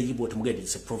enentegeera yibo temugende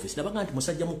it's a province nabaga nti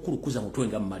musajja mukulu kuza mutwe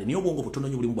nga mmale niyo obwongo butono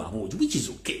nnyo bulimu bwabwojo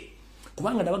bikizuke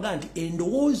kubanga nabaga nti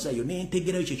endowooza yo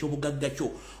n'entegeerayo ky'ekyobugagga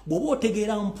kyo bw'oba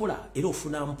otegeera mpola era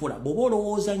ofuna mpola bw'oba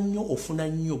olowooza nnyo ofuna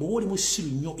nnyo bw'oba oli musiru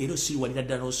nnyo era osiriwalira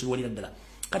ddala n'osiriwalira ddala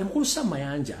kati mukulu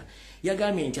Samayanja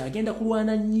yagambye nti agenda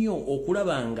kulwana nnyo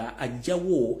okulaba nga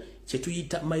ajjawo kye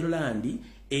tuyita Maryland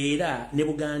era ne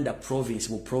Buganda province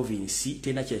mu province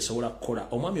tena kyesobola kukola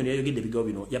omwami ono yayogedde ebigambo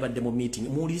bino yabadde mu meeting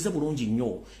muwulirize bulungi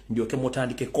nnyo ndyoke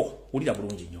mutandikeko wulira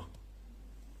bulungi nnyo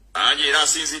anje era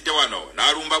asinzidde wano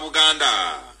n'alumba Buganda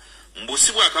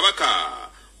mbusi bwa Kabaka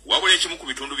wabula ekimu ku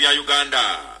bitundu bya Uganda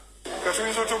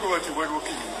katuyinza otugoba ti waliwo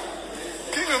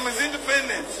kingdom is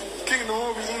independent kingdom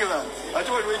of England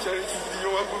ate waliwo ekyalo ekiriyo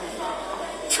waggulu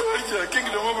kiwali kirala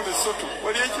kingdom of Lesotho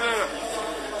wali ekirala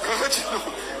kakatino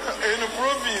in a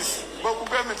province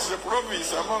bakugamba nti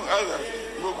province among others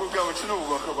ngokugamba kino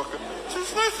Obwakabaka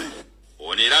it's nothing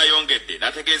ono era ayongedde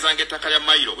n'ategeeza ng'ettaka lya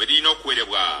mayiro bwe lirina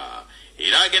okuwerebwa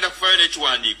era agenda kufayo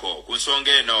n'ekiwandiiko ku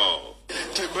nsonga eno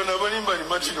bano abalimba ni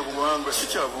matino buwangwa si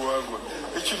kyabuwangwa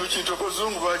ekintu kintu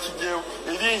abazungu bakijjeewo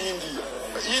eri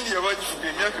India bagifuga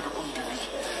emyaka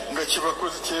 200 nga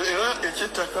kibakoze era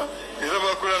ekyettaka era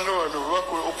bakolanga wano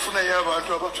okufunayo abantu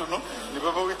abatono ne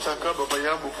babawa ettaka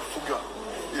babayamba okufuga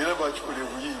era bakikola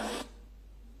obuyingi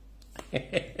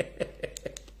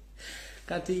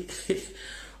kati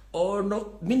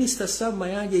ono Minister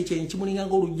Samayanja ekyenyi kimulinga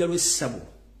ng'olujja lw'essabu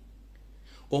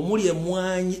omuli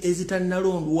emwanyi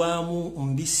ezitanalondwamu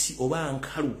mbisi oba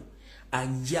nkalu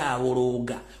ajja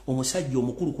abologa omusajja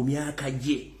omukulu ku myaka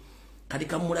gye kati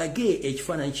kamulage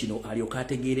ekifaananyi kino alyoka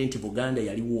ategeere nti Buganda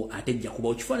yaliwo atejja kuba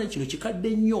ekifaananyi kino kikadde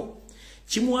nnyo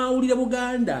kimwawulira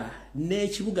Buganda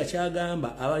n'ekibuga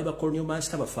kyagamba abali ba colonial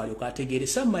master bafe alyoka ategeere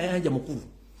Ssamayanja mukulu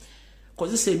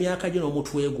kozesa emyaka gyo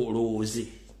n'omutwe gwo olowooze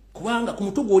kubanga ku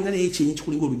mutwe gwolina naye ekyenyi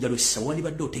kikulinga olujja lw'essisa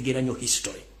wandibadde otegeera nnyo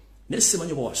history naye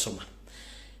simanyi oba wasoma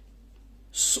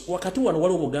wakati wano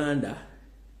waliwo Buganda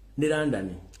ne London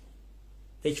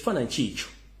ekifaananyi kiikyo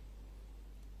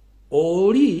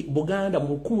oli Buganda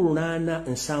mu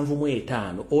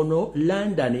 1875 ono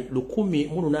London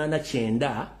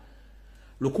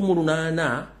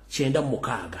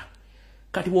 1896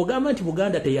 kati bw'ogamba nti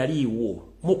Buganda teyaliiwo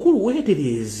mukulu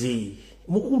weetereze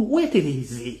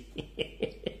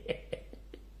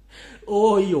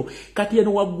oyo kati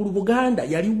eno waggulu Buganda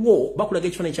yaliwo bakulaga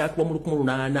ekifaananyi kyakuba mu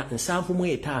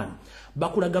 1875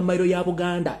 bakulaga mayiro ya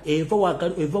Buganda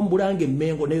eva mu Bulange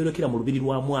Mmengo n'eyolekera mu lubiri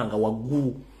lwa Mwanga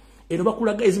waggulu eno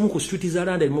bakulaga ezimu ku street za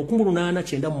London mu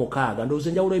 1896 ndowooza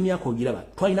enjawulo emyaka ogiraba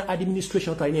twalina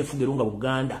administration twalina enfugero nga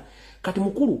Buganda kati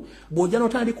mukulu bw'ojja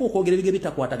n'otandika okwogera ebige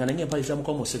bitakwatagana ng'empale za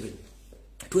Mukama Museveni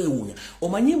twewuunya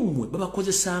omanyi mmwe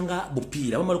babakozesanga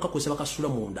bupiira bamala okakozesa bakasula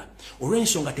munda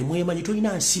olw'ensonga temwemanyi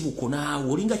tolina nsibuko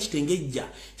naawe olinga kitengejja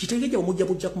omujja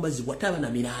bujja kumazibwa taba na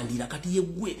mirandira kati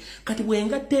yeggwe kati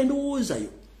bwengatta endowoozayo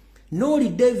Noli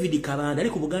David Kabanda ali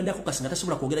ku Buganda ko kasinga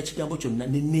tasobola kwogera kigambo kyonna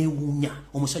neewuunya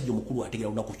omusajja omukulu ategera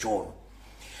lunaku kyolo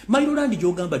Mailolandi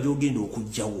gy'ogamba gy'ogenda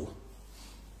okujjawo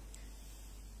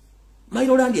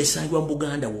Mailolandi esangibwa mu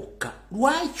Buganda wokka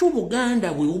lwaki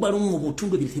Buganda bwe bubalumu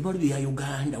obutundu ebitebali bya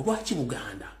Uganda lwaki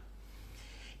Buganda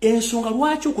ensonga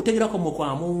lwaki okutegerako mu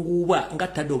kwa Munguba nga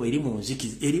taddo eri mu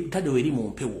nzikizi taddo eri mu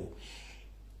mpewo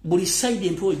buli side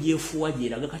empewo gyefuwa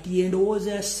gyeraga kati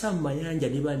yendowooza ya Ssamayanja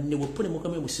ne banne bwepone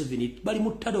Mukama Museveni bali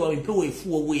mu taddo wa empewo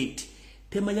efuwa weti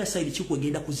temanya side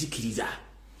kikwegenda kuzikiriza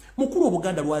mukulu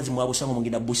Buganda lwazi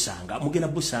mwabusanga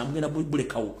mugenda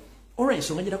bulekawo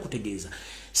olw'ensonga njera kutegeeza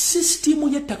sisitimu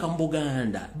y'ettaka mu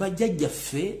Buganda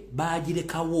bajjajjaffe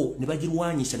baagirekawo ne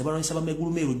bagirwanyisa ne balwanyisa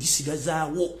bamegulumeero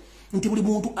gisigazaawo nti buli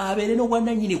muntu abeere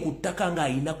n'obwannannyini ku ttaka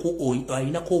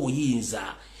ng'ayinako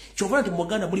obuyinza kyova nti mu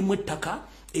Buganda mulimu ettaka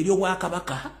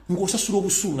ery'obwakabaka ng'osasula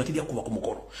obusuulu nga teryakuba ku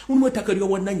mukono mulimu ettaka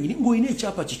ery'obwannannyini ng'olina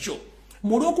ekyapa kikyo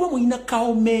mulw'okuba mulina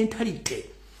cow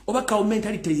mentality oba cow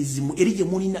mentalism eri gye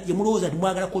mulowooza nti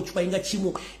mwagala kokyupayinga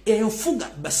kimu enfuga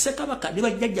bassekabaka ne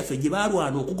bajjajjaffe gye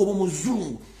baalwana okugoba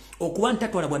omuzungu okuba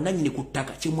ntatwala bwannannyini ku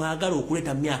ttaka kyemwagala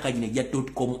okuleeta mu myaka gino egya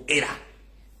 .com era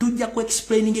tujja ku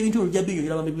explaining ebintu bino bijja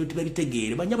binyonyola bamibintu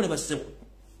babitegeere banyabule bassebo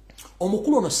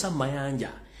omukulu ono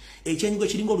Ssamayanja ekyenyigo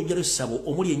kiringa olujja lw'essabo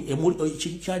omuli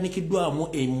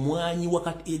kyanikiddwamu emwanyi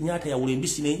wakati enyaata yawula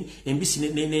embisi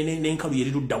n'enkalu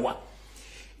yeri luddawa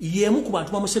yemu ku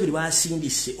bantu ba Museveni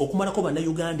basindise okumalako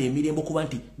bannayuganda emirembe okuba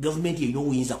nti gavumenti erina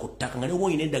obuyinza ku ttaka nga ne oba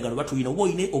olina eddagalo batulina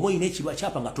oba olina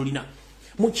ekyapa nga tulina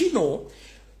mu kino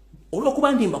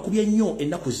olw'okuba ndi mbakubye nnyo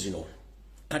ennaku zino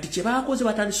kati kye baakoze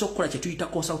batandise okukola kye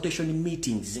tuyita consultation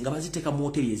meetings nga baziteeka mu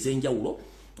hoteri ez'enjawulo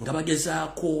nga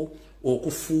bagezaako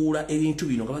okufuula ebintu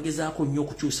bino nga bagezaako nnyo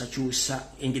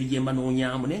okukyusakyusa engeri gye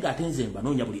mbanoonyaamu naye ng'ate nze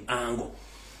mbanoonya buli ango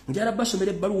njala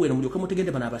basomera ebbaluwa eno mulyoke mutegende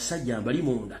bano abasajja mbali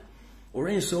munda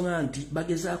olw'ensonga nti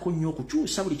bagezaako nnyo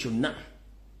okukyusa buli kyonna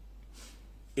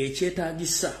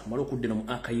ekyetaagisa mala okudde no mu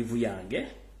archive yange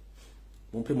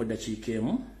mumpemu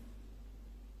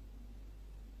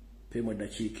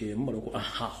eddakiika emu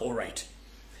alright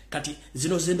kati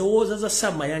zino zendowooza za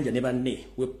Ssamayanja ne banne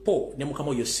wepo ne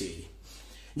Mukama Yoseeri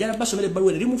njala basomera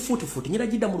ebbaluwa eri mu fuutifuuti nyira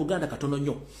gidda mu Luganda katono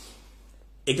nnyo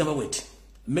egamba bweti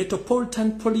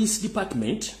Metropolitan Police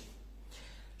Department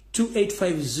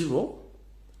 2850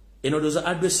 enodoza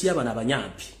address y'abana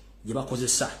abanyampi gye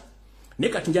bakozesa ne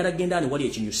kati njala genda wali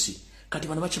ekinyusi kati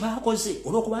bano baki bakoze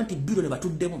olw'okuba nti biro ne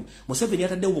batuddemu Museveni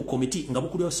yataddewo bu komiti nga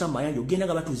bukulira Ssamayanja ogenda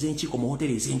nga batuuza enkiiko mu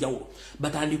hoteri ez'enjawulo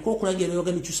batandika okulaga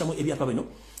ebyogenda nkyusamu ebyapa bino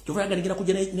kyokolaga nigenda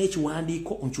kujja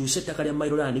n'ekiwandiiko nkyuse ettaka lya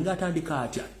Mailolandi ng'atandika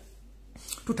atya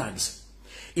tutandise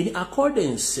in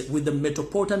accordance with the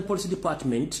Metropolitan Police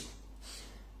Department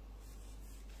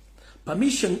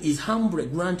permission is humbly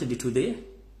granted to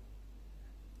the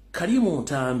Karimu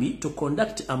Ntambi to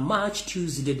conduct a march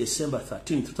Tuesday, December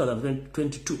 13,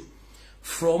 2022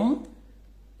 from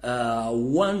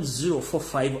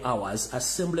 1045 hours,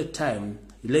 assembly time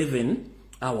 11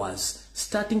 hours,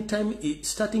 starting time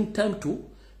to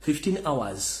 15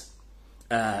 hours,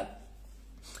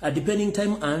 depending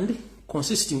time and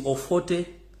consisting of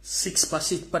 46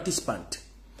 participants,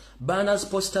 banners,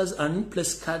 posters and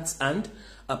placards and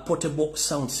a portable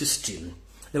sound system.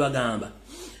 Nebagamba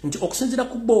nti okusinzira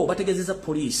ku bo bategezeza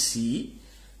poliisi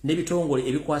n'ebitongole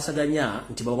ebikwasaganya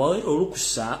nti babawe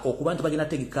olukusa okuba nti bagenda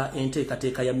tegeka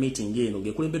enteekateeka ya meeting eno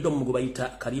ng'ekulembeddwa mu gwe bayita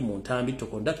Kalimu Ntambi to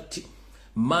conduct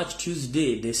March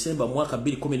Tuesday December mwaka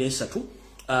 2013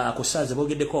 ku ssaazi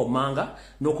boogeddeko omanga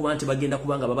n'okuba nti bagenda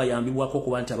kubanga babayambibwako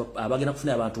okuba nti bagenda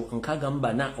kufuna abantu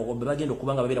 64 bagenda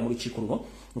okuba nga babeera mu lukiiko luno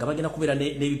nga bagenda kubeera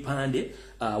n'ebipande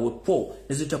wepo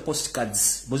neziyita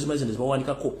postcards muzimazi ne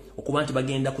zibawanikako okuba nti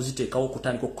bagenda kuziteekawo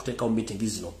okutandika okuteekawo meeting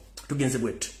zino tugenze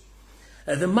bwetu.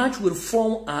 The march will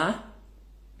form a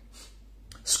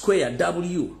square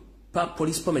W per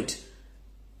police permit.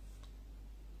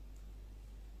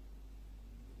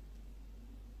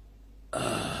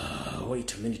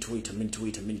 Wait a minute.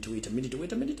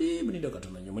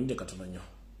 Munide katonanyo.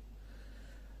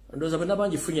 Ndoza bana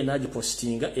banji funye naji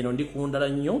postinga eno ndi kuundala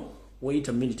nnyo. Wait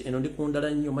a minute, eno ndi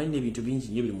kuundala nnyo. Mine ebintu bingi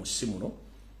nnyo biri mu simu no.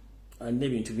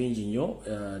 N'ebintu bingi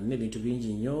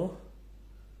nnyo.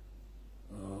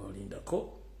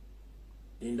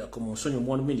 Lindako musonyo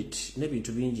 1 minute.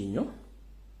 N'ebintu bingi nnyo.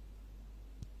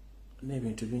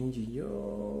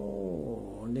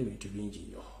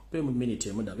 Pe mu minute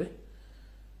emudabe.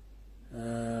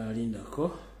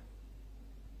 Lindako.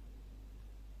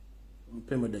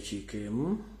 Mpema dakiika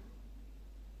emu.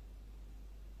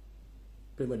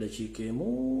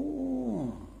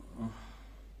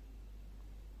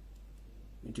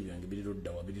 Bintu byange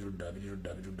birirudda.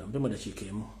 Mpema dakiika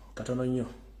emu. Katono nnyo.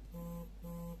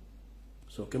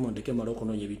 So kemondeke mala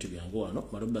okunoonya ebintu byange wano.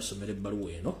 Mala basomera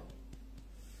ebbaluwa eno.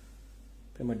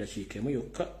 Mpema dakiika emu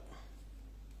yokka.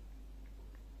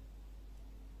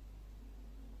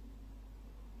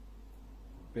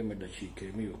 Pema dakiika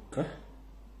emu yokka.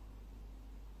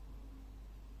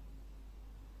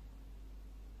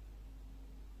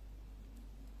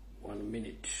 One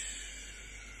minute.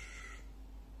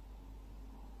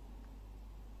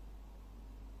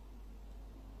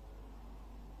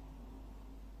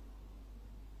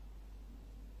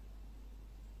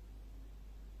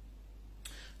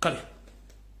 Kale.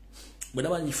 Bwe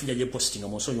naba njifunja gye postinga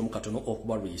mu nsonyi omukatono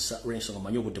okubalwisa lw'ensonga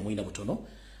manyi obudde muyina butono.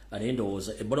 Ane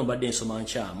ndowooza ebbaluwa mbadde nsoma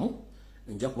nkyamu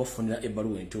nja kubafunira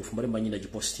ebbaluwa entuufu mbale manyina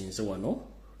gipostinze wano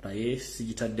naye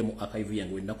sigitadde mu archive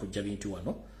yange wenna kujja bintu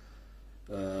wano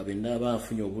benna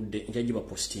banfunye obudde nja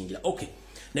gibapostingira. Okay,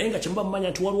 naye nga kyemba mmanya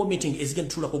nti waliwo meeting ezigenda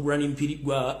tutula ku Grand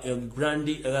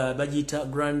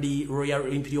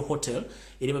Royal Imperial Hotel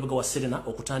eri mabega wa Serena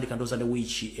okutandika ndowooza ne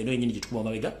wiiki eno yennyini gyetukuma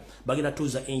mabega bagenda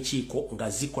tuuza enkiiko nga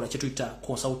zikola kye tuyita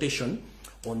consultation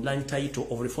on land title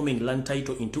of reforming land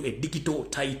title into a digital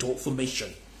title formation.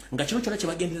 Nga kino kyona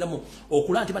kyebagenderamu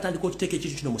okulaba nti batandika okiteeka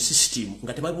ekintu kino mu system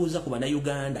nga tebabuuza ku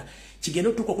bannayuganda kigenda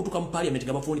okutuuka mu parliament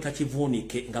nga bavuunika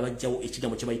kivuunike nga bajjawo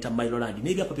ekigambo kye bayita Mailoland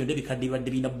n'ebyapa byonna ebikadde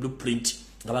bibadde birina blueprint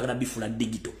nga bagenda bifula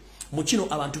digital. Mu kino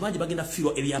abantu bangi bagenda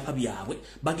fiirwa ebyapa byabwe,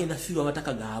 bagenda fiirwa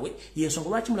amataka gaabwe. Y'ensonga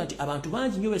lwaki mula nti abantu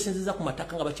bangi nnyo beesenzeza ku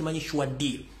mataka nga bakimanyi sure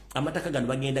deal. Amataka gano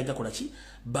bagenda gakola ki?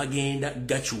 Bagenda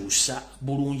gakyusa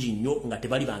bulungi nnyo nga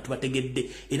tebali bantu bategedde.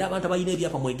 Era abantu abalina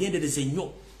ebyapa mwegendereze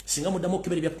nnyo. Singa muddamu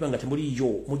okukebera ebyapa nga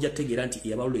temuliyo mujja kutegeera nti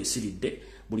eyabalulu esiridde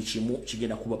buli kimu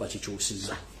kigenda kuba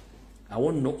bakikyusiza.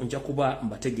 Awo nno nja kuba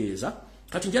mbategeeza.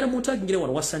 Kati njala muntagingire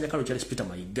wano wasanja kalo Charles Peter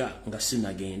Mayiga nga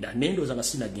sinagenda. Nendooza nga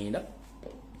sinagenda.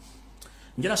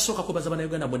 Njala soka ko bazabana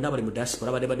Uganda bonna bali mu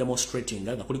diaspora bade demonstrating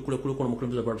nga kuli kono mu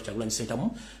kulumbuza Barbara Kyagulanyi Center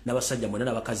mu n'abasajja mwana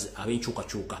n'abakazi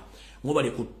ab'enkyukakyuka ngo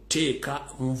bali kuteeka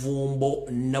nvumbo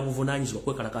na buvunanyizibwa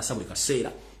kwekalakasa buli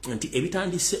kaseera nti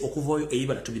ebitandise okuvaayo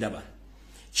ebibala tubiraba.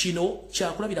 Kino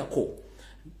kyakulabirako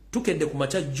tukedde ku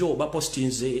matajjo ba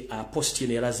postinze post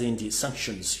ene yalaze nti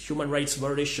sanctions human rights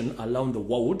violation around the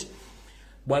world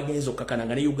bwagenza okukakana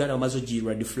nga ne Uganda bamaze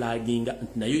ogirwa deflagging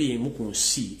nayo yemu ku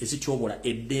nsi ezityobola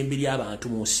eddembe ly'abantu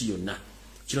mu nsi yonna.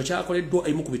 Kino kyakoleddwa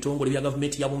emu ku bitongole bya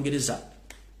gavumenti ya Bungereza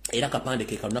era kapande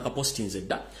ke kalunaka postinze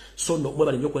dda so no mwe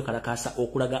bali nnyo kwekalakaasa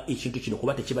okulaga ekintu kino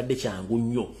kuba tekibadde kyangu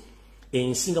nnyo.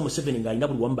 Ensinga Museveni nga alina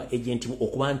buli wamba agent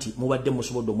okuba nti mubadde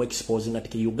musobodde omu exposing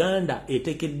ati Uganda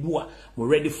eteekeddwa mu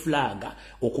red flag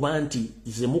okuba nti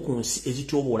zemu ku nsi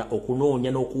ezityobola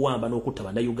okunoonya n'okuwamba n'okutta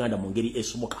bannayuganda mu ngeri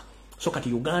esoboka. So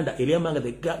kati Uganda eri among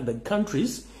the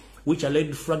countries which are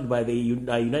led flagged by the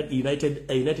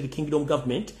United Kingdom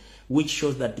government, which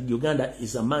shows that Uganda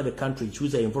is among the countries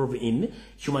which are involved in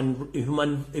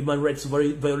human rights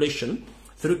violation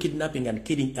through kidnapping and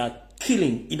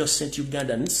killing innocent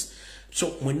Ugandans.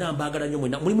 So mwena mbagala nyo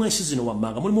mwena mulimu ensi zino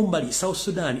wammanga mulimu mbali South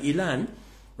Sudan, Iran,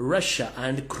 Russia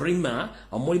and Crimea,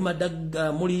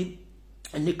 muli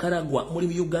Nicaragua,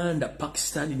 mulimu Uganda,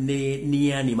 Pakistan ne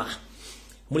Myanmar.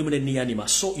 mulimu n'enniyanima.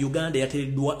 So Uganda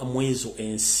yateereddwa mwezo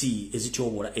ensi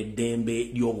ezityobola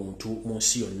eddembe ly'obuntu mu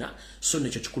nsi yonna. So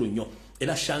nekyo kikulu nnyo.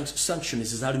 Era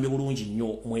sanctions zaalumye bulungi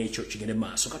nnyo mu ekyo kigende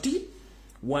maaso. Kati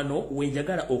wano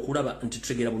wenjagala okulaba nti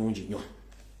tutegeera bulungi nnyo.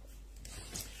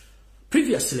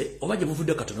 Previously, obaje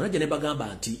muvudde katono najja ne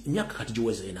bagamba nti myaka kati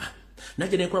giweze ena.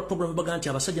 Najja ne nkola program baga nti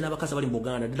abasajja n'abakazi bali mu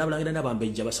Buganda ndabalangira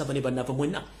n'abambejja basava ne bannava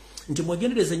mwenna nti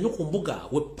mwegendereze nnyo ku mbuga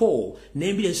wepo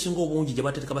n'embiri ezisinga obungi gye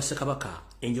bateeka Bassekabaka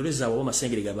enjole zaabwe oba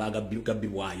amasengere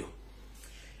gabbibwayo.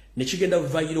 Ne kigenda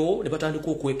vairo ne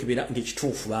batandika okwekebera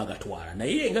ng'ekituufu baagatwala.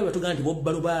 Naye nga batugamba nti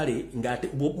bobbalubaale ng'ate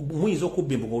muyinza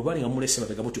okubba embuga olubaale nga mulese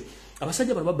mabega butyo.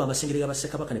 Abasajja bano babba amasengere ga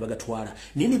Bassekabaka ne bagatwala.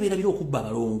 Naye ne beerabira okubba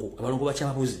abalongo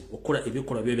bakyababuzi okukola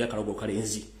ebikolwa by'ebyakalogo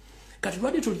kalenzi. Kati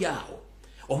lwadde tuli awo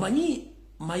omanyi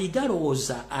Mayiga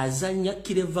alowooza azanya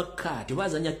kireva kati oba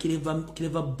azanya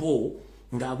kireva bo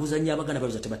ng'aguzanya Abaganda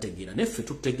baluza tebategeera. Neffe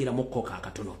tutegeera mu kkoka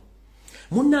akatono.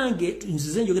 Munnange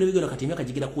nzize njogera bigona kati emyaka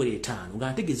gigera kuwera 5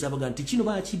 nga ntegeeza Abaganda nti kino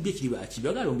baakibye kiri baakibye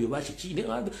agalombye baakikine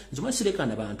nzoma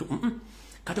sirekana bantu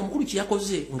kati omukulu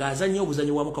kiyakoze ng'azanya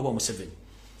obuzanyo wa mukaba wa Museveni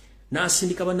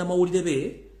n'asindika bannamawulire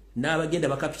be n'abagenda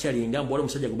bakapitalinga mbwala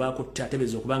omusajja gwe baakutte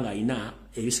atebeeza okuba nga alina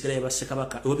ebisigala bya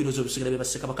Bassekabaka oba ebirozo ebisigala bya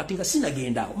Bassekabaka kati nga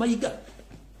sinagenda awo Mayiga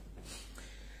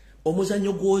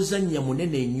omuzanyo gw'ozannya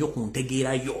munene nnyo ku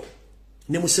ntegeerayo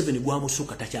ne Museveni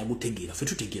gwamusuka takyagutegeera ffe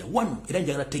tutegeera wano era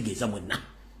njagala tegeeza mwenna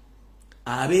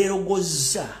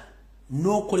abeerogozza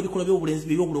n'okola ebikolwa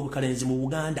by'obulogokalenzi mu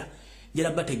Buganda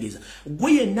njala bategeeza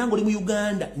gwe yenna ng'oli mu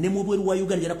Uganda ne mu bweru wa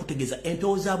Uganda njala kutegeeza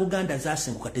empewo za Buganda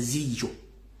zaasenguka teziiyo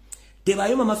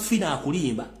tebayoma mafina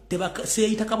akulimba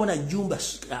seeyita kabona jjumba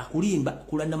akulimba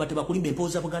kulannama tebakulimba empewo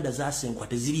za Buganda zaasenguka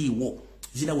teziriiwo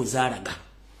zinawe zaalaga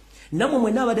namwe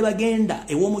mwenna abadde bagenda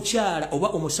ew'omukyala oba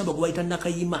omusamba gwe bayita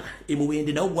Nakayima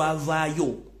emuwende nawo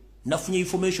gwavaayo nafunye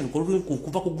information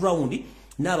kuva ku ground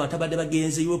n'abantu abadde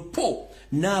bagenzeyo po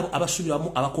n'abo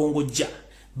abasubiramu abakongojja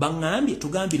baŋŋambye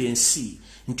tugambire ensi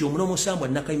nti omuno omusambwa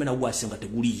Nakayima nawo gwasenga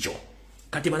teguliyo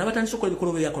kati bana batandise okukola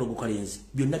ebikolwa by'akalogo kalenzi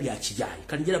byonna byakijaayi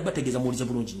kati njala bategeeza muwulize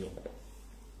bulungi nnyo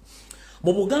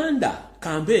mu Buganda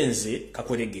kambenze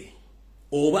kakwerege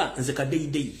oba nze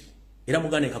kaddeyideyi era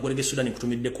Muganda kakwerege Sudan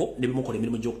nkutumiddeko ne bimukola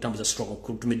emirimu gy'okutambuza strong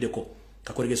nkutumiddeko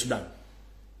kakwerege Sudan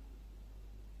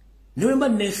newe mba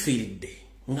neefiiridde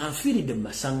nga nfiiridde mu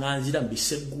masaŋŋanzira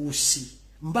mbisegguusi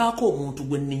mbaako omuntu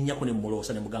gwe nninnyako ne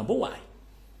mmuloosa ne mugamba waayi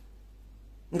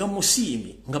nga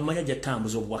musiimi nga mmanya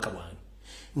gy'attambuza obubaka bwange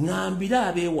ngambire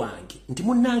abeewange nti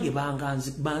munnange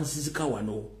banzizika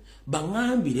wano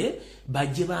baŋŋambire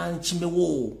bajje bankimewo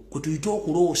kwe tuyite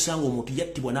okuloosa ng'omuntu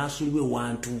yattibwa n'asuulibwa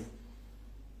ewantu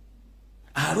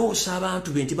aloosa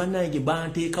abantu be nti bannange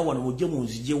banteeka wano mujje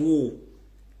munzijewo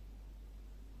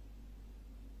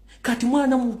kati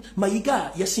mwana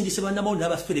Mayiga yasindise bannamawulire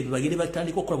n'abafere be bagende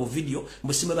batandika okukola bu video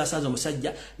musime basaza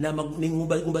omusajja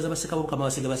n'engumba z'Abassekabaka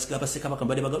Bassekabaka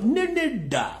mbadde baga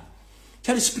nedda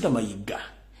Charles Peter Mayiga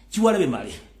Kiwalabe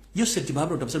Male Yosef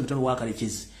Babro tabasaba mitono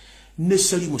wakalekezi ne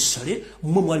Salimu Sale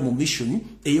mwe mwali mu mission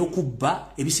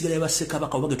ey'okubba ebisigala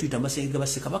by'Abassekabaka oba getuyita amasenge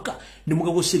g'Abassekabaka ne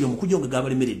mugabo sebyo mu kujonga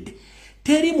gabalemeredde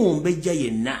teri mu mbejja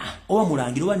yenna oba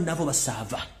mulangira oba navo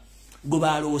basava gwe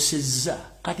baloosezza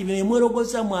kati bye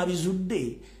mwerogoza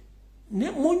mwabizudde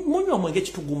ne munywa mwenge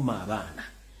kitugumma abaana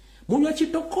munywa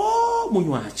kitoko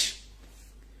munywaki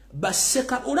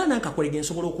Basseka olana nkakolege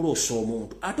nsobola okuloosa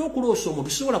omuntu ate okuloosa omuntu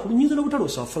sobola kunyinza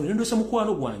n'obutaloosa family nendoosa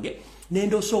mukwano gwange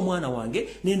nendoosa omwana wange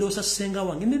nendoosa ssenga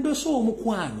wange nendoosa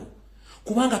omukwano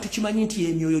kubanga tukimanyi nti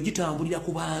emyoyo gitambulira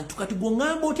ku bantu kati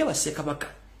gw'oŋŋamba otya Bassekabaka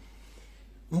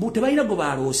mbu tebalina gwe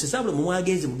balooseza buli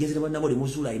mumwagenzi mugenzi ne bannamawulire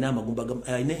muzuula alina amagumba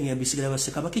alina ebisigala bya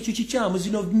Bassekabaka ekyo kikyamu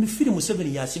zino firimu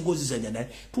Museveni yasinga ozizanya naye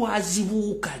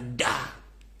twazibuuka dda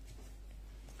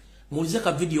mulize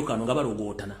ka video kano nga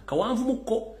balogootana kawanvu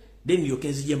mukko then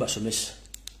yokenzi jemba somesa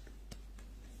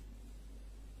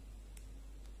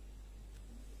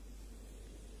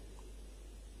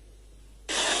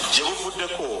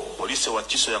jebuvuddeko poliisi wa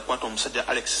Kiso yakwata omusajja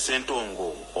Alex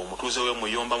Sentongo omutuuze we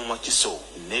Muyomba mu Kiso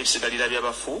n'ebisigalira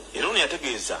by'abafu era ono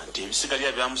yategeeza nti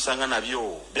ebisigalira byamusanga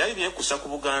nabyo byali byekusa ku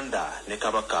Buganda ne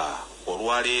Kabaka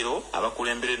olwaleero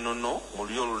abakulembera ennono mu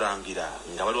lyo olulangira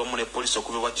nga bali wamu ne poliisi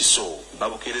okubibwa Kiso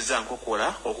babukeereza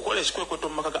nkokola okukola ekikwekweto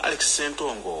mu maka ga Alex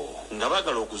Sentongo nga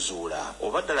baagala okuzuula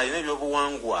oba ddala alina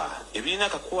ebyobuwangwa ebirina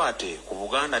akakwate ku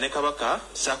Buganda ne Kabaka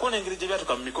saako n'engeri gye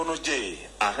byatuka mu mikono gye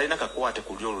atalina akakwate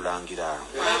ku lyo olulangira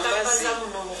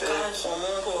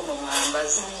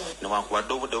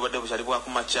newankubadde obudde bubadde bukyali bwa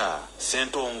kumakya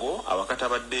Sentongo awakati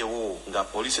abaddeewo nga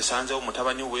poliisi esanzeewo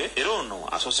mutabani we era ono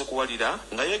asoose kuwalira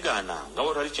nga yeegaana nga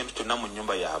watali kintu kyonna mu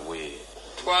nnyumba yaabwe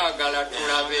twagala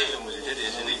tulabe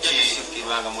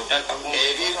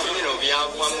ebintu bino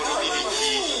byagwa mu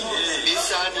lubiriki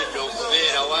bisaanidde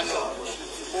okubeera wano.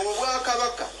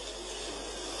 Obwakabaka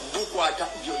bukwata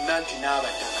byonna nti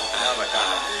n'abataka.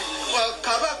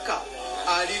 Kabaka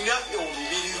alina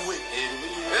olubiri lwe,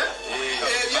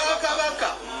 ebyakabaka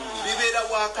bibeera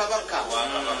bwakabaka,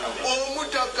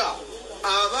 omutaka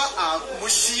aba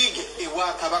musiige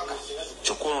ewakabaka.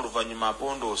 Kyokka oluvannyuma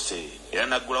apondoose era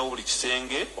naggulawo buli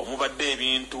kisenge omubadde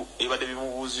ebintu ebadde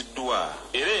bimubuuziddwa.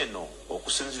 Era eno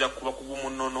okusinziira ku bakugu mu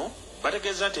nnono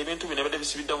bategeeza nti ebintu bino ebadde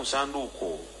bisibiddwa mu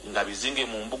sanduuko nga bizinge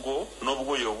mu mbugo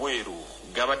n'obugoye obweru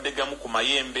gabadde gamu ku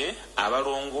mayembe,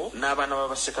 abalongo n'abaana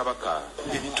b'Abassekabaka.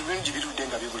 Ebintu bingi birudde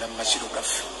nga bibula mu masiro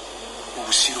gaffe mu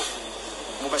Busiro.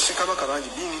 Mu Bassekabaka bangi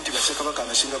bingi nti Bassekabaka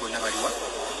abasinga bonna baliwa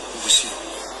mu Busiro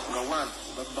nga wano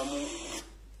babbamu.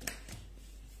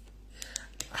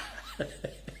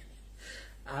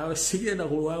 Awo sigenda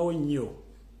kulwawo nnyo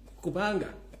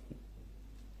kubanga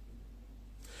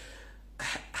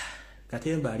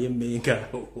Katemba ali emmenga.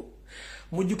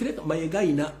 Mujjukire Mayiga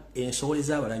ayina ensowole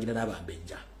z'abalangira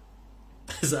n'abambejja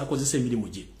zakozesa emirimu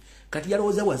gye. Kati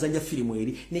yalowooza wazanya firimu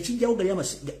eri nekijjawo gali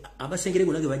amasengere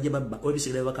gonna ge bajja babba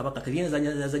obisigala bakabaka kati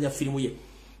yazanya firimu ye.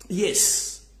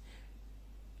 Yes,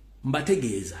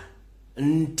 mbategeeza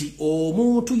nti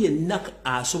omuntu yenna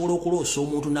asobola okuloosa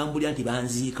omuntu n'ambulira nti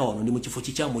banziika wano ndi mu kifo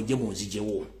kikyamujje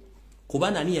munzijewo.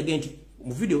 Kubanga ani yagenda nti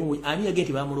mu video ani yagenda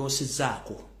nti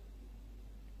bamuloosezzaako.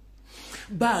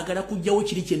 Baagala kujjawo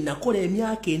kiri kye nakola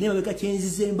emyaka ene mabega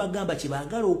kyenzize mbagamba kye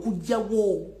baagala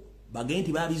okujjawo. Bagenda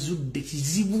nti babizudde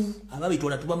kizibu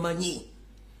ababitwala tubamanyi.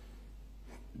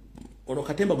 Ono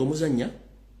Katemba gwe muzannya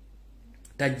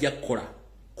tajja kukola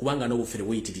kubanga n'obufere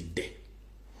buyitiridde.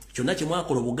 Kyonna kye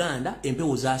mwakola Buganda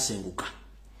empewo zaasenguka.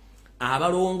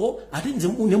 Abalongo ate nze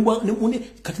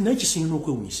kati naye kisinga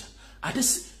n'okwewunyisa. Ate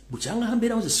bukyanga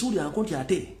mbeerawo ze siwulirako nti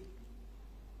ate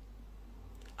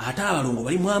abalongo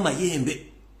balimu amayembe.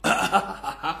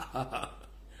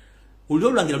 Olulyo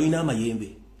olulangira lulina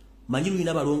amayembe. Manyi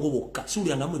lulina balongo bokka.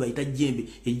 Siwuliranga mmwe bayita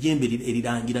ejjembe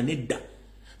erirangira nedda.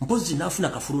 Mpozi naafuna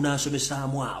kafulu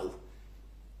n'asomesaamu awo.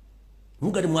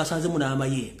 Mugade mwasanzemu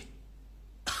n'amayembe.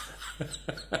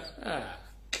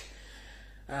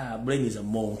 Brain is a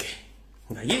monkey.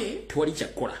 Naye tewali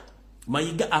kyakola.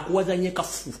 Mayiga akuwazanye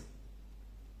kafu.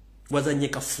 Wazanye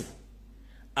kafu.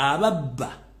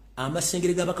 Ababba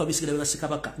amasengere gabaka bisigala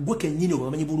Bassekabaka gwe kennyini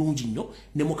obamanyi bulungi nnyo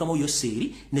ne Mukama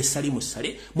Yoseeri ne Salimu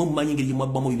Sale mu mmanyi ngeri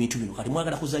mwabbamu ebintu bino. Kati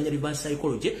mwagala kuzanya reverse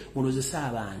psychology mulozesa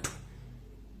abantu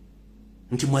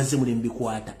nti mwazze muli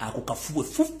mbikwata ako kafuwe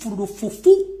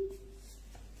fufu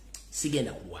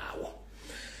sigenda kulwawo.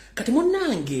 Kati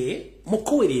munnange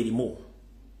mukowere erimu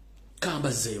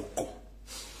kambazeeko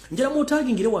njala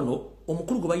mutagingire wano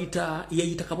omukulu gwe bayita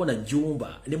yayita Kabona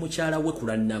Jumba ne mukyala we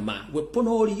Kulannama we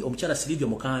Ponoli omukyala Silivia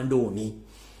Mukandooni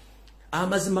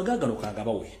amazima gagano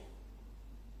kagabawe.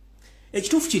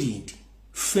 Ekituufu kiri nti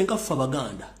ffe nga ffe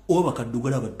Abaganda oba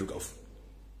bakaddugala abaddugavu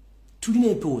tulina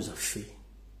empewo zaffe,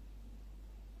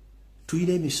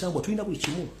 tulina emisambwa, tulina buli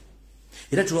kimu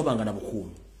era tulabanga na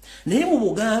bukuumi. Naye mu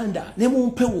Buganda ne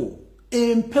mu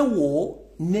empewo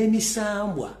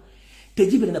n'emisambwa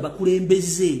tejibere na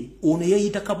bakulembeze. Ono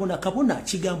yayita Kabona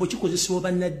kigambo kikozesebwa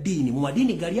bannaddiini mu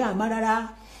maddiini gali amalala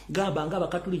gamba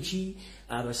Abakatoliki,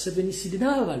 Abasevenisi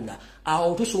n'abalala.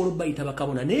 Awo tosobola bayita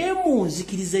bakabona. Naye mu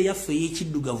nzikirize yaffe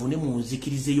y'ekiddugavu ne mu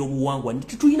nzikirize y'obuwangwa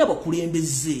tulina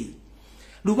bakulembeze.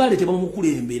 Lubale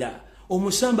tebamukulembera,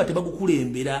 omusamba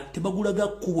tebagukulembera, tebagulaga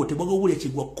kkubo, tebagawulya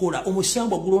kigwa kukola.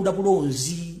 Omusamba gulonda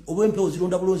bulonzi, oba empewo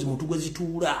zilonda bulonzi muntu gwe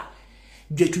zituula.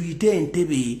 Gye tuyite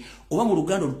entebe oba mu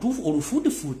Luganda olutuufu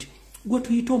olufuutifuuti gwe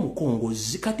tuyite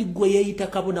omukongozi. Kati gwe yeeyita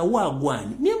Kabona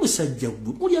waagwani naye musajja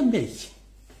gwe mulya mmere ki?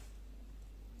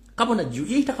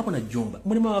 Yeeyita Kabona Jumba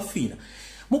mulimu abafiina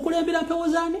mukulembera mpewo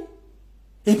zaani?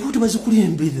 Empewo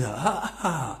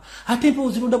tebazikulembera. Ate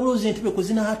empewo zilonda bulonzi entebe kwe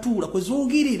zinaatuula kwe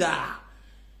zoogirira.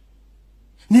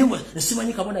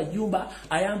 Nsimanyi Kabona Jumba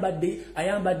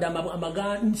ayambadde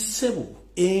amagansebu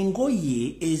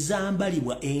engoye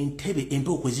ezambalibwa entebe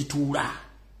empewo kwe zituula.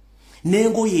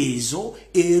 N'engoye ezo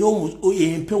era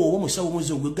empewo oba omusawo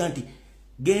omuzi ogwegga nti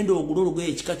genda ogula olugoye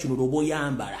ekika kino lwoba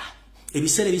oyambala.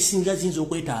 Ebiseera ebisinga ziyinza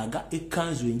okwetaaga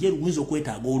ekkanzu enjeru, guyinza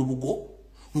okwetaaga olubugo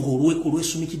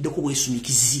ng'olwesumikiddeko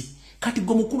bwesumikizi. Kati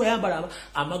gwe mukulu ayambala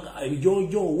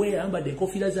ebijojo we ayambadde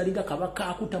enkofiira zalinga kabaka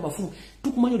akuta amafumu.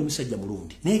 Tukumanyi oli musajja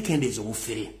mulungi naye kendeeza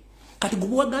obufere. Kati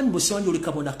gwe wagambye Museveni oli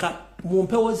Kabona mu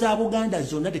mpewo za Buganda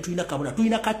zonna tetulina Kabona,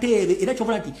 tulina Kateebe. Era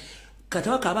kyobala nti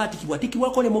Kabaka aba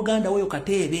atikibwako ne muganda weyo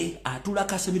Kateebe atula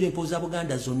kasemiro empewo za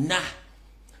Buganda zonna.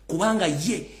 kubanga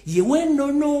ye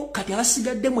wenono kati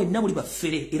abasigadde mwenna muli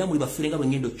baffere era muli baffere nga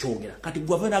bwengendo kyogera kati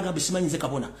gwavana agamba simanyize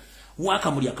kabona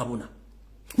waka muli akabona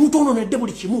mutono nedde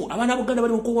buli kimu abaana Buganda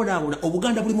bali mu kubonaabona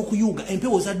Obuganda buli mu kuyuga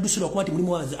empewo zaddusirwa kuba nti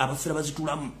mulimu abaffere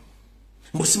bazitulamu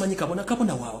mbosimanyi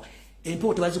kabona waawa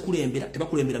empewo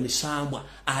tebakulembera misambwa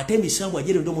ate emisambwa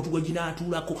jere ndo omuntu gwe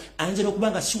ginaatuulako ayinza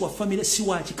n'okubanga si wa famire si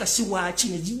wa kika si wa ki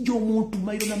ne zijja omuntu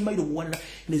mayiro na mayiro buwanana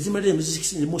ne zimalira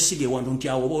musiga ewantu nti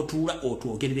awo oba otuula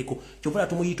otwogerereko kyova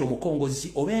tumuyita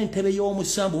omukongozi oba entebe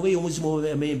y'omusambwa oba ey'omuzimu oba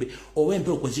emembe oba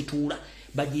empewo kwe zituula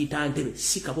bagiyita ntebe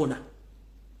si kabona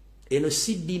eno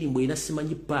si ddiini mbwe ina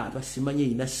simanyi paapa simanyi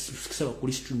ina saba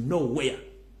kristu nowhere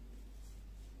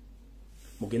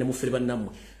mugende mufere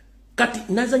bannammwe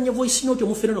kati nazanya voice note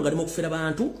omufere no galimo kufera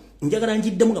bantu njagala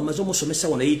njiddemu nga mazo musomesa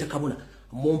wona yita kabona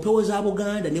mu mpewo za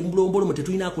Buganda ne mbulombolo mu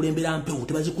tetulina akulembera mpewo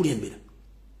tebazikulembera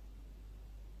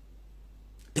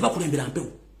tebakulembera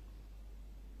mpewo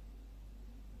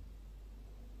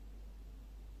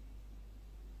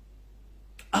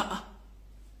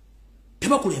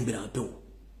tebakulembera mpewo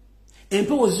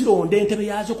empewo zironde entebe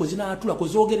yazo ko zinaatula ko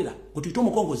zogerera kutuyita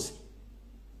omukongozi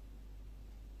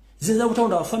zinza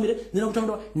kutawunda wa family zinza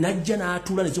kutawunda najja na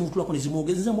atula ne zimutulako ne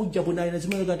zimwogeza mujja bwe naye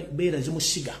zimwega beera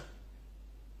zimusiga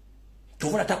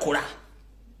tovola takola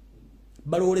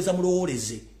balowoleza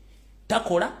mulowoleze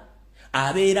takola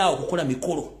abeera okukola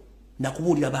mikolo na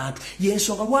kubuulira abantu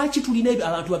yensonga lwaki tulina ebyo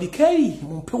abantu babikeyi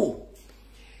mu mpewo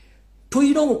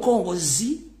tuyina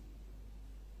omukongozi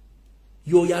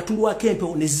yoyo atulwako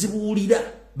empewo ne zibuulira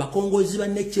bakongozi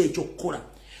banne kyekyo kukola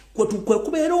kwe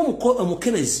kubeera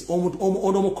omukebezi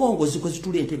ono omukongozi kwe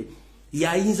zitula entebe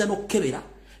yayinza n'okukebera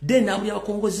then abuli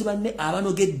abakongozi banne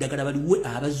abanoga eddagala baliwe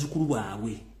abazzukulu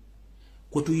baabwe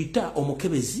kwe tuyita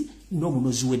omukebezi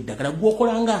n'omunozi w'eddagala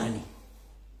gwokolangaani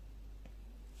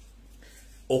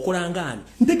okolangaani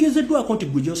ntegeezeddwako nti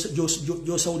gwe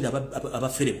gyosawulira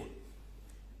abaferebo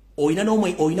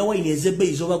olina wayini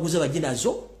ez'ebbeeyi z'obaguze bajje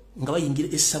nazo nga bayingira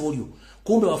essabo lyo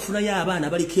kumbe wafunayo abaana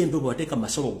baliko empewo bateeka mu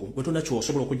masalo go gwe tonna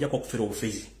kyosobola okuggyako okufera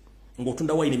obufezi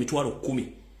ng'otunda wayini emitwalo 10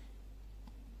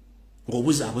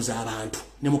 ng'obuzaabuza abantu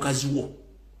ne mukazi wo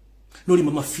n'oli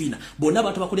mu mafiina bonna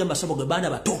abantu bakulira mu masabo ge baana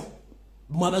bato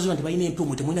mwabaziba nti balina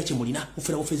empewo temulina kye mulina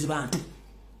mufera bufezi bantu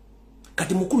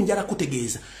kati mukulu njala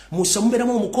kutegeeza musa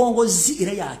mubeeramu omukongozi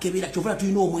era yakebera kyova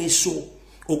tulina omweso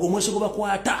ogwo omweso gwe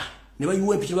bakwata ne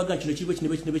bayiwa empiki baga kino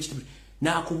kiribe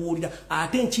nakubuulira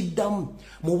ate nkiddamu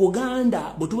mu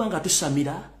Buganda bwe tuba nga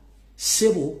tusamira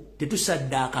sebo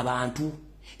tetusaddaaka abantu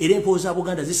era empewo za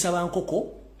Buganda zisaba nkoko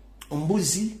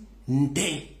mbuzi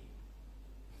nte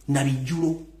na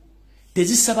bijjulo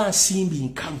tezisaba nsimbi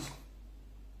nkalu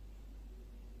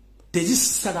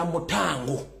tezisala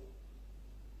mutango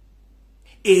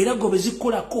era gobe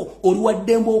zikolako oli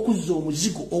waddembe okuzza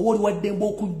omuzigo oba oli waddembe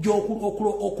okujja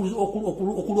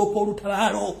okulopa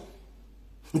olutabaalo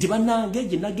nti bannange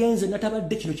gye nagenze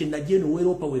natabadde kino kye najja eno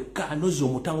weeropa wekka anoza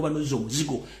omutango banoza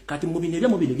omuzigo kati mu bino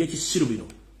ebyekisiru bino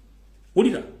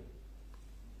wulira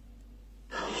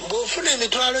bw'ofuna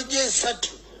emitwalo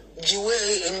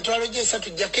gy'esatu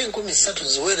jjako 13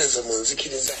 ziweereze mu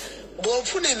nzikiriza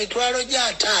bw'ofuna emitwalo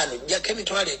gy'ataano jjako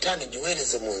emitwalo 5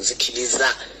 giweereze mu nzikiriza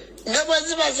ne bwe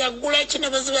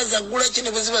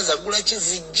ziba zaggula ki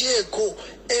zijjeeko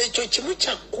ekyo kimu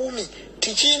kya 10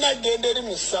 tikirina genda eri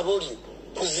mu ssabo lyo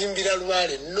kuzimbira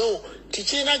Lubaale no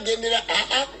tikirina gendera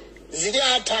ziri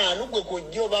 5 gwe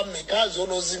kujja oba mmeka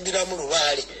z'onoozimbiramu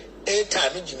Lubaale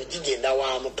 5 gino gigenda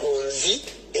wa mutonzi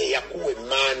eyakuwa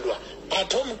emmandwa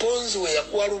ate omutonzi we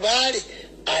yakuwa Lubaale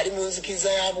ali mu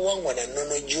nzikiriza ya buwangwa na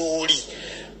nnono gy'oli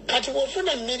kati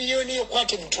bw'ofuna miliyoni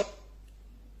ekwata emitwalo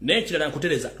n'ekirala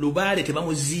nkutereza Lubaale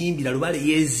tebamuzimbira Lubaale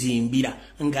yeezimbira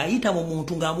ng'ayita mu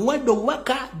muntu ng'amuwadde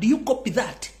obubaka do you copy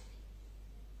that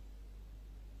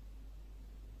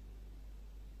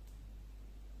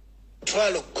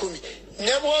twalo 10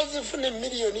 ne bw'ozifuna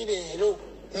miliyoni leero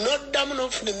noddamu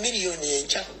n'ofuna miliyoni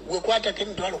enkya gwe kwatako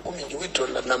emitwalo 10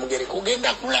 giwetonda namugere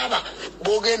kugenda kulaba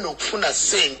bw'ogenda okufuna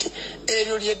ssente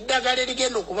eryo lyeddagala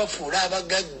erigenda okubafuula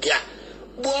abagagga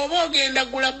bw'oba ogenda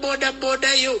gula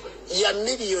boda yo ya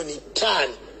miliyoni 5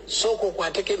 sooka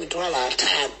okwateko emitwalo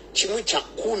 5 kimu kya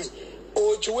 10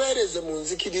 okiweereze mu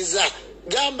nzikiriza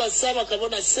gamba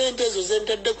Ssaabakabona ssente ezo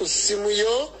zentadde ku ssimu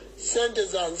yo sente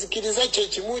za nzikiriza kye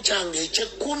kimu kyange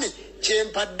eky'ekkumi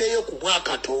kyempaddeyo ku bwa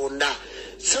Katonda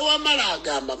Sewamala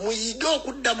agamba muyige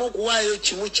okuddamu okuwaayo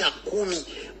kimu kya 10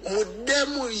 mudde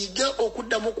muyige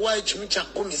okuddamu okuwaayo kimu kya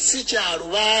 10 si kya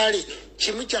Lubaale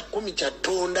kimu kya 10 kya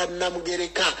Tonda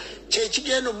Namugereka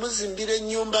kyekigenda omuzimbira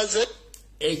ennyumba ze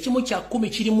ekimu kya 10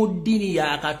 kiri mu ddiini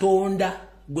ya Katonda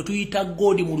gwe tuyita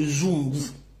God mu Luzungu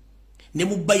ne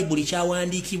mu Bible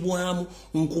kyawandiikibwamu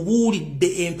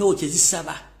nkubuulidde empewo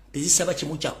tezisaba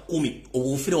kimu kya 10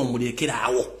 obufire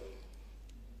omulekerawo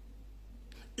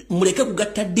muleke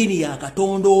kugatta dini ya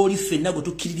Katonda oli ffenna gwe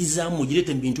tukkiririzaamu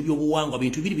mugirete mu bintu by'obuwangwa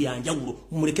bintu biri byanjawulo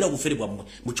mulekera obufere bwammwe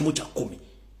mu kimu kya 10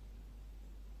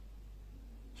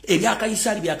 ebya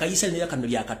Kaisari nebya kano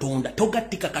bya Katonda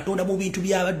togattika Katonda mu bintu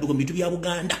by'abaddu mu bintu bya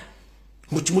Buganda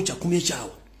mu kimu kya 10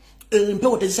 ekyawo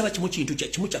empewo tezisaba kimu kintu kya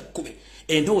kimu kya 10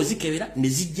 empewo zikebera ne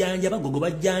zijjanjaba gogo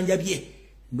bajjanjabye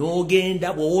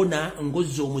n'ogenda bw'ona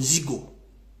ngozza omuzigo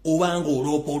obanga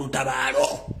oloopa olutabaalo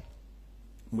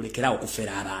mulekerawo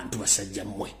okufera abantu basajja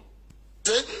mmwe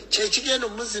kyekigenda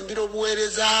omuzimbira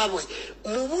obuweereza bwe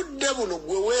mu budde buno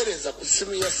gwe weereza ku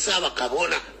ssimu ya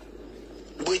Ssaabakabona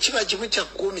bwe kiba kimu kya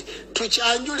 10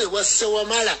 tukyanjule wasse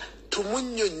wamala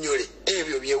tumunnyonnyole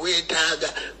ebyo bye weetaaga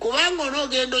kubanga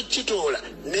onoogenda okkitoola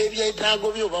n'ebyetaago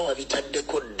byo oba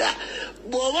wabitaddeko dda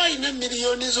bw'oba olina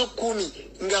miliyoni zo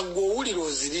 10 nga gwe owulira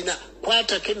ozirina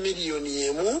kwatako miliyoni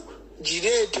emu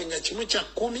gireete nga kimu kya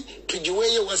 10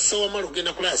 tugiweeyo wa Ssewamala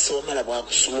ogenda kulaba Ssewamala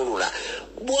bwakusumulula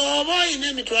bw'oba olina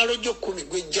emitwalo gyo 10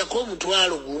 gwejjako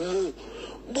omutwalo gumu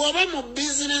bw'oba mu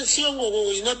bizinensi yo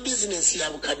ng'olina bizinensi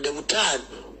ya bukadde 5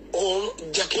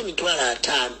 ojjako emitwalo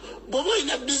 5 bw'oba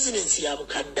olina bizinensi ya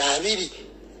bukadde 2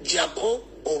 jjako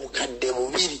obukadde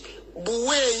 2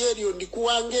 buweeyo eryo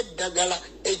ndikuwanga eddagala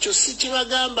ekyo si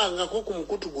kibagambangako ku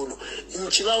mukutu guno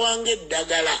nkibawanga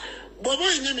eddagala bw'oba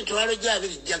olina emitwalo gya 2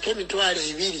 jjako emitwalo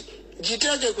 2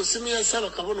 giteege ku ssimu ya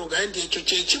Ssaabakabona ogaye nti ekyo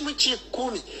kye kimu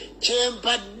ky'ekkumi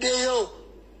kyempaddeyo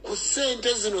ku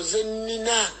ssente zino ze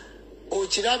nnina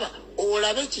okiraba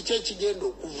olabe kiki ekigenda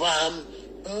okuvaamu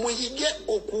muyige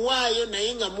okuwaayo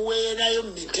naye nga muweerayo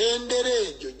mu mitendera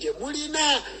egyo gye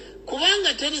mulina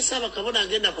kubanga teri Ssaabakabona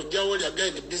agenda kujjawo oli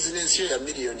agaye nti bizinensi yo ya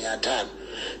miliyoni 5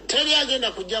 teri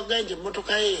agenda kujja kugaye nti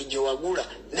emmotoka yeeyo gye wagula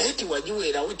naye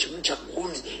tiwagiweerawo kimu kya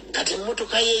 10 kati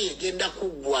emmotoka yeeyo egenda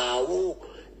kuggwaawo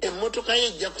emmotoka ye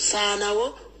ejja kusaanawo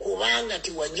kubanga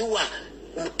tiwagiwa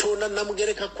Mutonda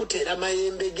Namugereka kuteera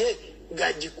mayembe ge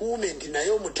gagikuume nti naye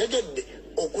omutegedde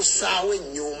okussaawo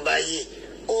ennyumba ye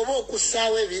oba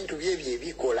okussaawo ebintu bye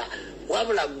byebikola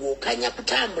wabula gw'okanya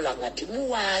kutambula nga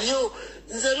timuwaayo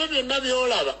nze ebyo byonna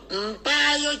byolaba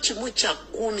mpaayo kimu kya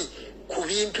 10 ku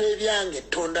bintu ebyange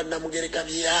Tonda Namugereka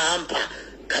byampa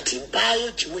kati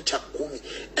mpaayo kimu kya 10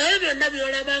 ebyo byonna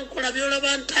byolaba nkola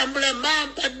byolaba ntambula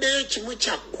mpaddeyo kimu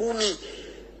kya 10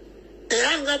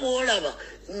 era nga bwolaba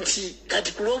nti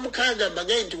kati ku lw'omukaaga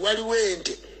mbagaye nti waliwo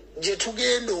ente gye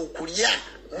tugenda okulya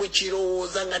mu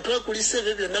kirowooza nga twekulisa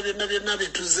ebyo byonna bye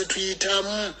tuzze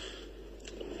tuyitamu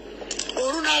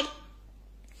oluna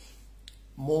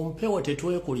mu mpewo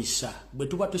tetwekulisa bwe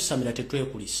tuba tusamira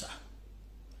tetwekulisa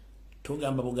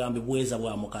tugamba bugambe bweza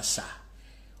bwa mukasa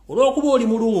olw'okuba oli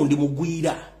mulundi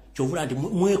mugwira kyovula nti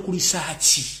mwekulisa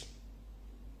ki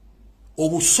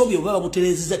obusobi obaba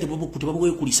buterezeza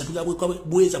tebabwekulisa tugamba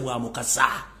bweza bwa mukasa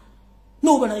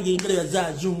noba naye engero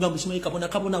yazazunga musimayi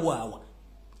kabona bwawa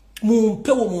mu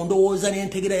mpewo mu ndowooza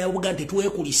n'entegera ya Buganda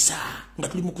tetwekulisa nga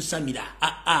tuli mu kusamira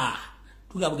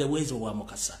tugamba bweza bwa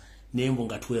mukasa nembo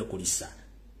nga twekulisa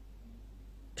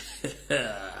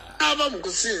aba mu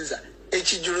kusinza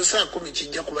ekijjulo saa 10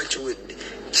 kijja kuba kiwedde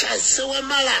kya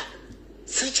Ssewamala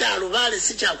si kya Lubaale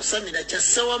si kya kusamira kya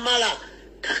Ssewamala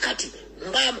kakati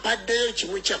mba mpaddeyo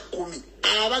kimu kya 10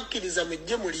 abakkiriza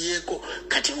mujje muliyeko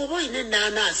kati bw'oba olina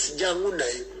ennaanansi jangu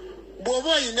nayo bw'oba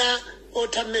olina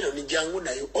watermelon jangu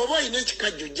nayo oba olina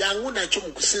ekikajjo jangu nakyo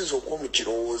mu kusinza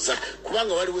okw'omukirowooza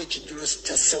kubanga waliwo ekijjulo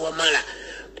kya Ssewamala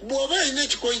bw'oba olina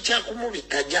ekikoyi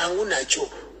kyakumubikka jangu nakyo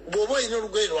bw'oba olina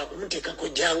olugoye lwakumuteekako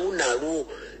jangu nalwo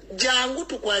jangu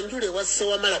tukwanjule wa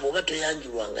Ssewamala bw'oba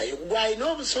toyanjulwangayo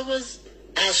gw'alina obusobozi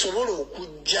asobola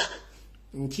okujja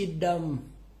nkiddamu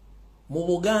mu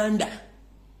Buganda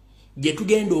gye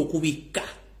tugenda okubikka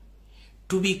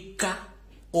tubikka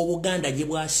Obuganda gye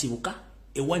bwasibuka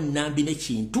ewa Nambi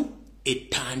n'ekintu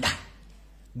ettanda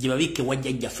gye babikke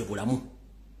wajjajjaffe bulamu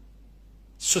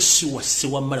so si wa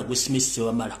Ssewamala gwe simesi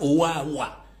Ssewamala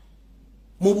owaawa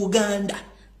mu Buganda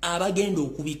abagenda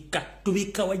okubikka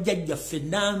tubikka wajjajjaffe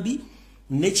Nambi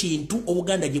n'ekintu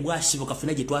Obuganda gye bwasibuka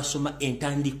ffenna gye twasoma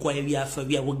entandikwa y'ebyafa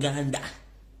bya Buganda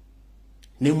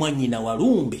ne mwannyina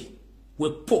Walumbe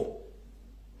wepo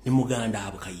ne muganda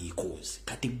abakayiikoozi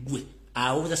kati gwe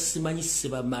awoza simanyi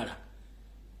Ssebamala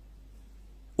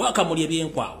wakamuli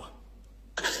ebyenkwawa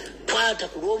kwata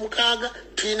ku lw'omukaaga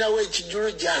tulinawo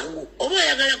ekijjulo jangu oba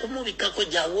oyagala kumubikkako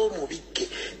jangu omubikke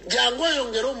jangu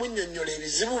oyongere omunnyonnyola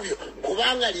ebizibu byo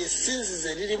kubanga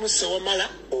ly'essinzize lirimu Ssewamala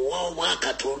owaawo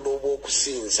Katonda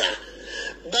obw'okusinza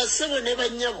bassebo ne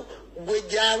bannyabo gwe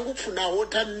jangu funa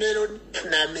watermelon,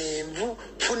 funa menvu,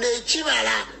 funa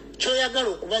ekibala kyoyagala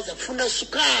okubaza, funa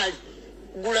sukaali,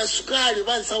 gula sukaali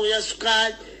bansawo ya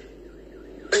sukaali,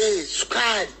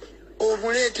 sukaali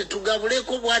obuleete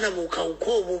tugabuleko bwana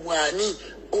bukawuka obwo bwani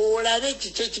olabe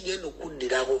kiki ekigenda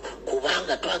okuddirawo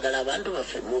kubanga twagala abantu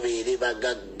baffe mubeere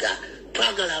bagagga,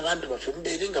 twagala abantu baffe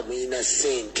mubeere nga muyina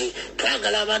ssente,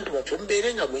 twagala abantu baffe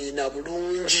mubeere nga muyina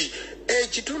bulungi.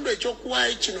 Ekitundu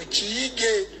ekyokuwaayo kino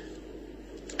kiyige,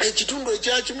 ekitundu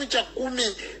ekya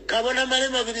 1/10 kabona male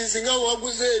mabirizi nga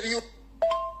waguze ebyo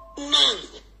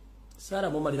Sara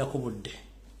mumalirako budde.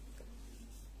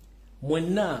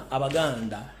 Mwenna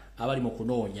Abaganda abali mu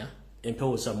kunoonya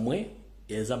empewo zammwe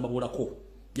ezababulako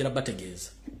jera bategeeza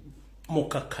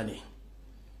mukakkane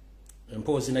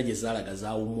empewo zina gye zaalaga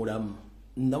zaawummulamu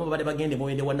nabo bale bagende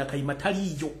muwende wa Nakayima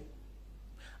taliyo,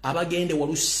 abagende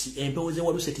Walusi empewo ze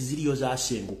Walusi teziriyo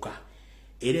zaasenguka,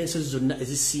 era ensozi zonna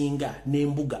ezisinga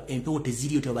n'embuga empewo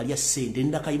teziriyo tebalya ssente,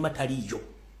 Nakayima taliyo.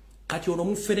 Kati ono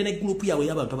mufere ne group yawe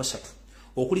y'abantu abasatu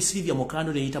okuli Silvia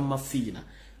Mukando ne yita mu mafiina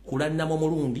kulanna mu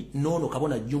mulundi nono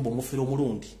kabona jumbo mufere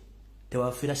omulundi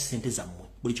tewafira ssente zammwe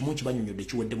buli kimu kibanyonyodde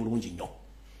kiwedde bulungi nnyo.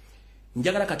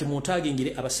 Njagala kati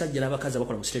mutagingire abasajja n'abakazi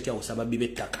abakola mu state house ababibe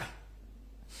ettaka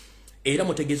era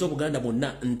mutegeeza Obuganda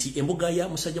bonna nti embuga ya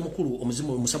musajja mukulu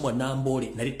omuzimu Musamwa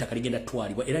Nambole nali ettaka ligenda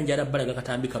twalibwa era njala balaga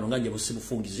katambi kano nga nje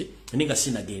busibufungize ninga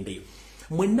sinagendeyo.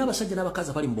 Mwenna abasajja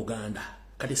n'abakazi abali mu Buganda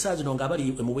kati saazi no nga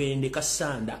abali Muwende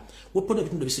Kasanda wepondo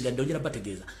bitundu bisigadde ojera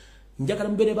bategeeza njagala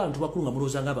mbere bantu bakulu nga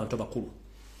mulooza nga abantu bakulu.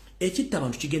 Ekitta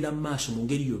abantu kigenda maaso mu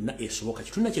ngeri yonna esoboka.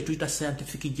 Kituna kye tuyita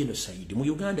scientific genocide mu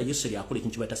Uganda yose lyakola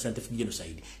ekintu kibata scientific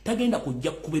genocide tagenda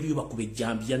kujja kuba ebyuba kuba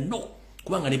ejjambya no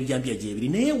kubanga n'ebijjambya gyebiri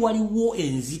naye waliwo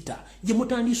enzita gye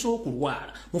mutandise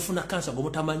okulwala mufuna kansa ngo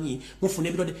mutamanyi mufuna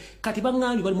ebirwadde kati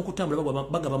baŋŋanyi bali mu kutambula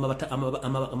bagaba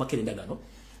amakerenda gano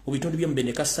mu bitundu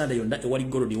by'Omubende Kasanda yonna ewali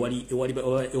Gorodi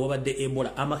ewabadde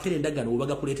Ebola amakerenda gano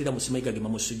bagakuleetera musimayiga gema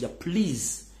musujja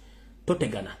please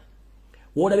totegana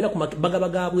wolabira ku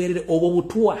bagabaga bwerere obwo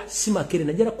butwa si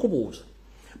makerenda njala kubuuza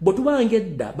bwe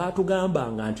tubangedda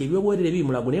batugambanga nti ebyobwerere biri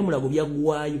mulago naye mulago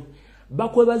byaggwaayo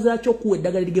bakwebaza kyo kuwa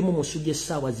eddagala ligemu musujja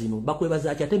essaawa zino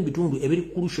bakwebaza ate mu bitundu ebiri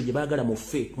ku lusho gye baagala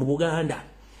muffe mu Buganda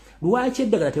lwaki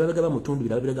eddagala tebabagaba mu bitundu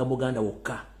birala biraga mu Buganda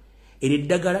wokka era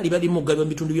eddagala liba limugabwa mu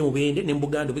bitundu by'Omubende ne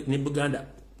Buganda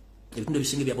ebitundu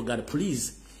ebisinga bya Buganda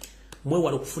please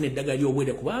mwewala okufuna eddagala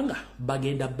ly'obwere kubanga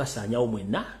bagenda basaanyawo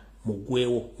mwenna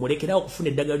mugwewo mulekerawo okufuna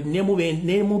eddagala ne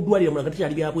mu ddwaliro mulagati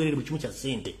kyali byabwerere mu kimu kya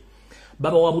ssente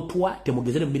baba wabutwa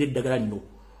temugeze ne mumira eddagala lino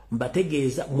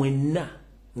mbategeeza mwenna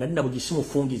nga nina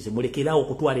bugisimufungize mulekerawo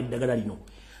okutwala eddagala lino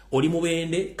oli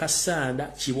Mubende Kasanda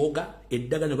Kiboga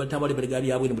eddagala ne batambula ebbega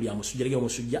byabwere mu lyamusujja lege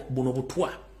omusujja buno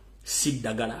butwa si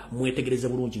ddagala mwetegereze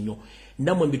bulungi nnyo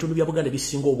nammwe mu bitundu bya Buganda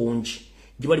bisinga obungi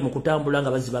gye bali mu kutambula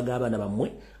nga bazibaga abaana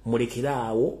bammwe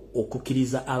mulekerawo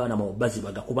okukkiriza abaana mu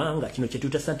bazibaga kubanga kino kye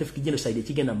tuyita scientific genocide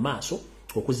ekigenda mu maaso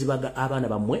okuzibaga abaana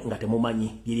bammwe nga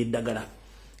temumanyi liri eddagala.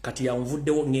 Kati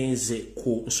yanvuddewo ngenze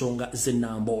ku nsonga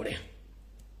z'Ennambole.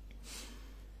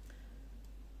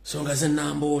 Nsonga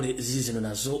z'Ennambole zizino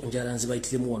nazo njala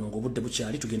nzibayitiremu wano ng'obudde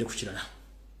bukyali tugende ku kirala.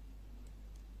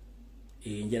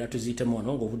 Njala tuziyitemu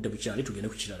wano ng'obudde bukyali tugende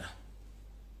ku kirala.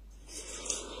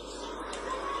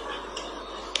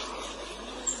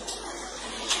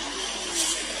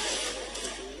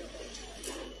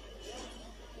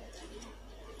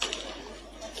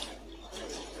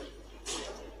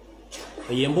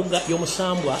 Embuga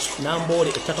y'Omusambwa Nambole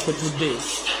ettaka kwe tudde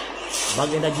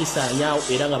bagenda gisaanyaawo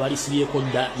era nga balisibyeko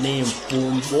dda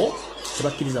n'empumbo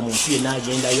tebakkiriza muntu yenna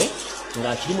agendayo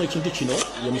ng'akirimu ekintu kino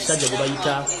ye musajja gwe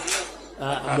bayita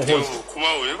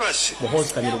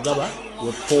Muhoozi Kanyerugaba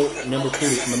wepo ne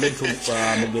mukulu Mamedu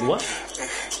Mugerwa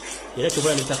era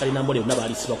kyobula n'ettaka lye Nambole yonna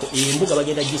baalisibako embuga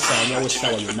bagenda gisaanyaawo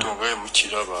essaawa yonna.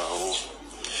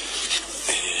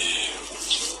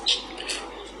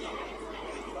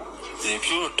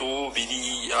 Ebyoto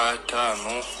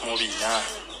 254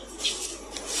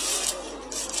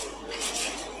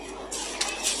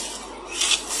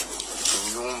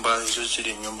 ennyumba ezo ziri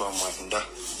ennyumba mwenda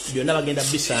byonna bagenda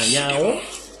bisaanyaawo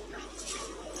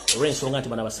olw'ensonga nti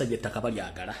bano abasajja ettaka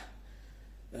balyagala.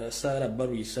 Saara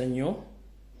baluyisa nnyo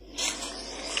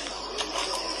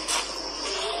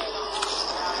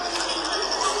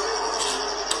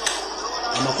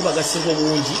amakuba gasinga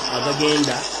obungi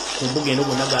agagenda ku mbuga eno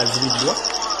gonna gazibiddwa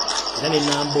era ne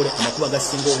Nambole amakuba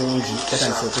gasinga obungi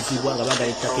gatandise okuzibwa nga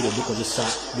baagala ettaka eryo likozesa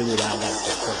byo bwe baagala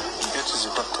okukola.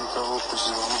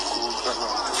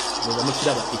 Bweba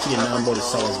mukiraba ekiri Nambole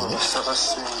essaawa zino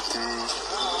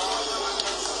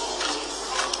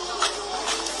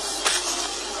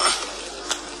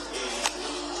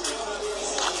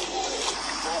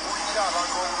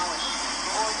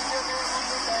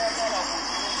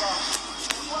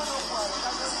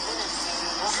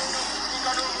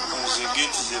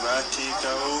ze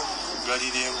baateekawo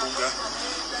okugalira embuga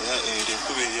era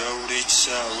ekkubo eryawula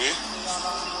ekisaawe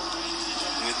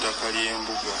n'ettaka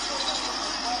ly'embuga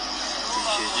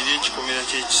kyekiri ekikomera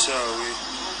ky'ekisaawe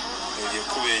eryo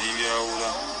ekkubo eribyawula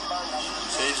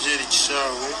saidi z'eri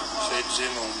kisaawe saidi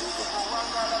z'eno mbuga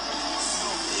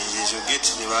ezo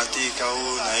geeti ze baateekawo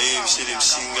naye ebiseera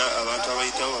ebisinga abantu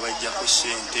abayitawo babajjako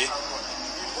ssente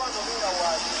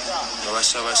nga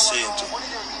basaba ssente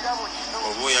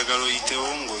oba oyagala oyitewo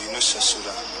ng'olina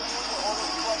osasula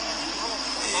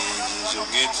ezo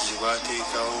geeti ze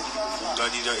baateekawo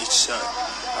okugalira ekisaawe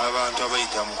abantu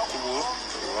abayita mu kkubo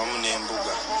wamu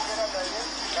n'embuga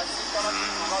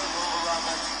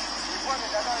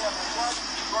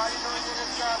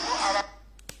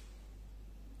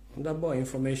ndaba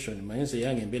information mayinza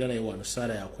yange embeera naye wano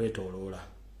saara yakwetooloola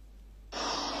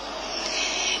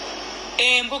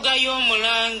embuga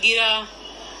y'omulangira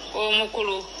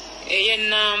omukulu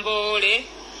ey'ennamboole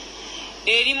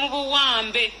eri mu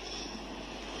buwambe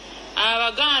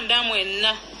abaganda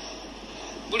mwenna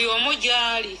buli omu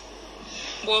gy'ali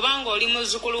bw'oba ng'oli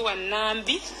muzzukulu wa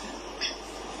Nambi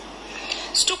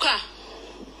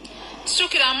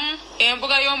situkiramu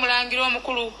embuga y'omulangira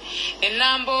omukulu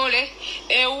ennamboole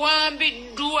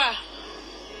ewambiddwa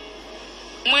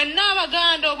mwenna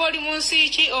abaganda oba oli mu nsi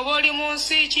ki oba oli mu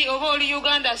nsi ki oba oli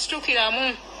Uganda situkiramu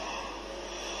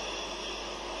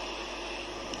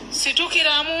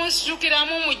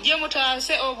mujje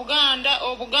mutaase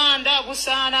obuganda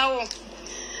busaanawo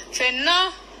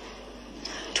ffenna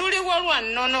tuliwo lwa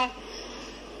nnono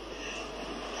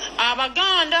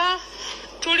abaganda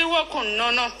tuliwo ku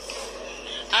nnono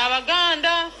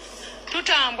abaganda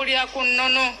tutambulira ku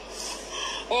nnono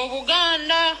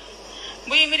obuganda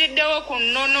buyimiriddewo ku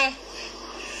nnono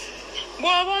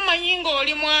bw'oba omanyi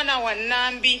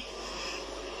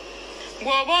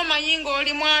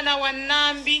ng'oli mwana wa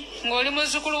Nambi ng'oli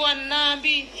muzzukulu wa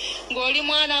Nambi ng'oli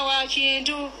mwana wa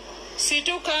Kintu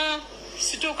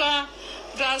situka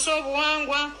tutaase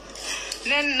obuwangwa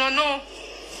n'ennono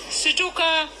situka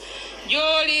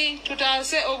gy'oli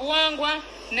tutaase obuwangwa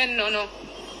n'ennono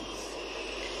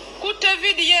kutte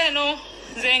vidiyo eno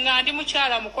nze nga ndi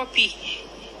mukyala mukopi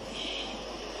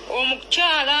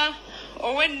omukyala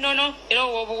ow'ennono era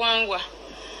ow'obuwangwa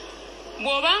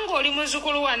bw'oba ng'oli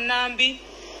muzzukulu wa Nambi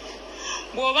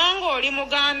bw'oba ng'oli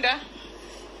muganda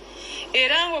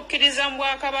era ng'okkiriza mu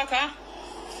Bwakabaka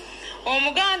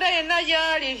omuganda yenna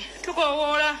gy'ali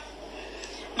tukowoola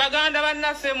baganda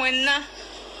bannaffe mwenna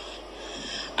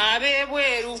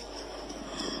ab'ebweru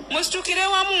musitukire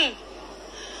wamu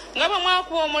nga bwe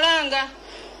mwakuba omulanga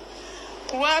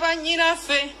ku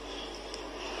lw'abannyinaffe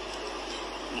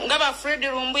nga ba Fred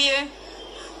Lumbuye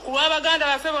ku lw'abaganda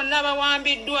baffe bonna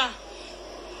bawambiddwa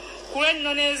ku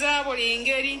lw'ennono eza buli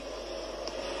ngeri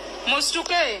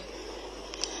musituke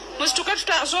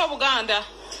tutaase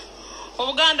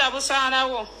obuganda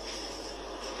busaanawo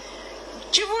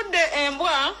kivudde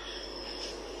embwa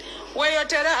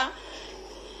weyotera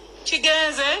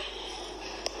kigenze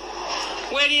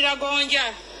werira gonja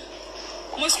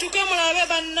musituke mulabe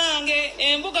bannange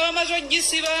embuga bamaze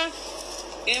ogisiba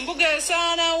embuga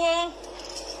esaanawo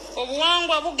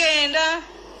obuwangwa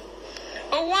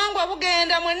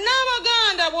bugenda mwenna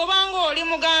abaganda bw'obanga oli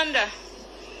muganda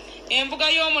embuga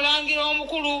y'omulangira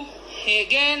omukulu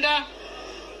egenda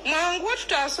mwanguwe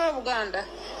tutaase obuganda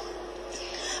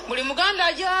buli muganda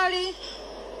gy'ali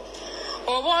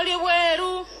oba oli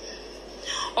bweru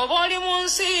oba oli mu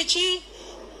nsi ki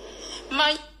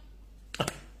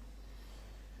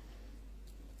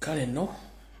kale nno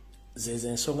zezo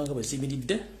ensonga nga bwe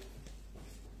ziyimiridde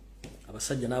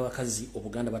abasajja n'abakazi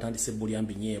obuganda batandise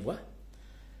bulyambi nyeebwa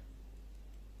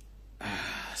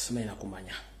simaina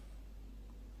kumanya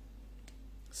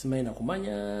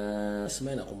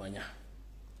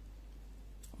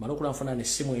mala okulanfuna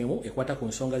n'essimu emu ekwata ku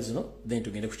nsonga zino then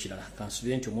tugende ku kirala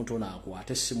kansubire nti omuntu ono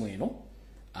akwata essimu eno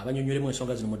abanyonyolemu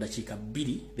ensonga zino mu ddakiika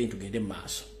 2 then tugende mu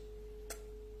maaso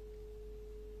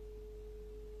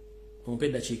mumpe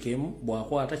eddakiika emu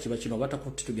bwakwata kiba kino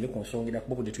batakutti tugende ku nsonga era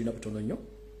kuba budde tulina butono nnyo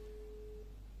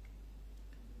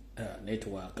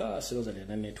network siroza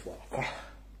tena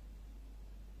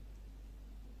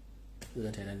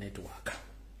network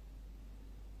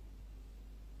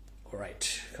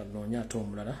alright kanoonya ate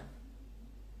omulala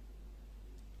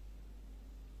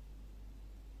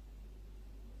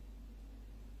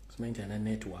simanyi nti ana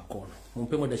network ono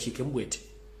mumpemu eddakiika emu bweti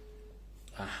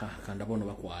kandaba ono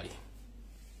bakwali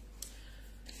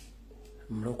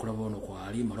mula okulaba ono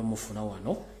kwali mala mufuna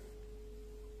wano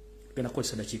genda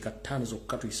kukozesa dakiika 5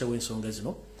 zokka tuyisewo ensonga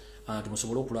zino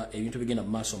tumusobole okulaba ebintu bigenda mu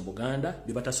maaso mu Buganda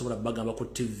bye batasobola bagamba ku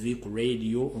TV ku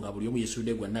radio nga buli omu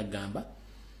yesulidde gwa nagamba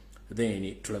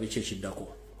then tulabe kyekiddako.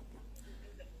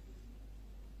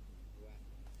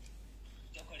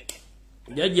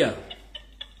 Jajja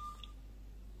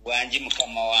wanji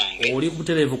mukama wange oli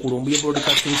kuterevu ku Lumbuye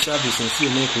Broadcasting Service ensi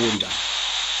yonna ekuwulira.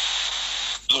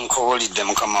 nkuwulidde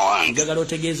mukama wange. Njagala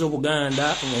otegeeza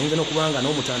Obuganda ng'ayinza n'okubanga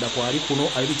n'omutanda kwali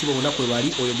kuno abitiibwa bonna kwe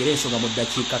bali oyogere ensonga mu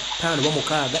ddakiika 5 oba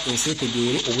 6 ensi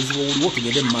etegeere obuzibu obuliwo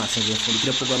tugende mu maaso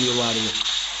ng'enfundikira puroguramu y'olwaleero.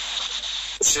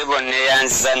 Sebo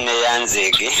neyanziza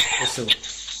neyanzeege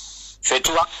ffe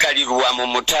twakkalirwa mu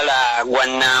mutala gwa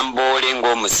Namboole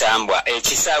ng'omusambwa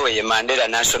ekisaawe ye Mandela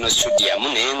National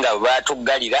Stadium naye nga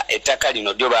baatuggalira ettaka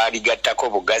lino lyo baaligattako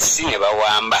bugasi ne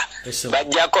bawamba.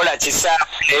 Bajja kola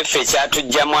kisaawe ffe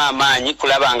kyatugjamu amaanyi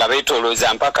kulaba nga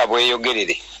beetoolooza mpaka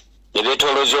bweyogerere ne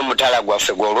beetoolooza omutala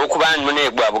gwaffe gw'olwokuba munne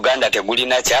gwa Buganda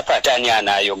tegulina kyapa ate ani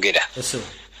anaayogera.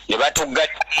 Ne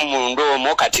batuggalira mundu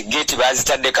omwo kati geeti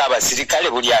bazitaddeko abasirikale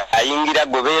buli ayingira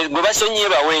gwe basonyiye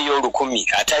baweeyo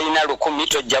 10,000 atalina 10,000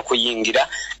 tojja kuyingira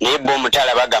naye bo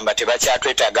omutala bagamba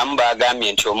tebakyatwetaagamu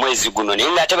bagambye nti omwezi guno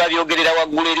naye nga tebabyogerera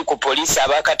waggulu eri ku poliisi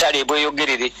abakatale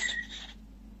bweyogerere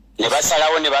ne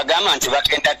basalawo ne bagamba nti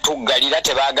bagenda tuggalira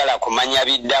tebaagala kumanya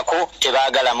biddako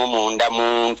tebaagalamu munda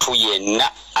muntu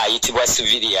yenna ayitibwa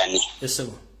civilian.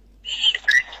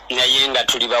 Naye nga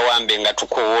tuli bawambe nga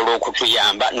tukowoola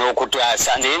okutuyamba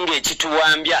n'okutwasa naye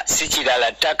ng'ekituwambya si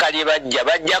kirala ttaka lye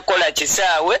bajja kola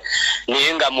kisaawe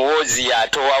naye nga muwoozi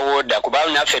yatowa wooda kuba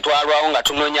naffe twalwawo nga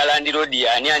tunoonya landiroodi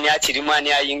ani akirimu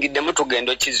ani ayingiddemu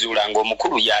tugenda kizuula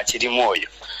ng'omukulu yakirimu oyo.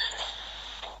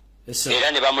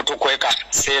 Era ne bamutukweka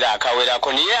seera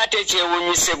akawerako naye ate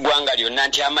ekyewuunyisa eggwanga lyonna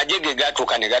nti amagye ge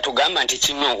gatuuka ne gatugamba nti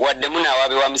kino waddemu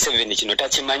n'awaabe wa Museveni kino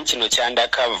takimanyi kino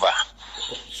kyandakava.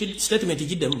 Statement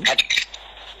jiddemu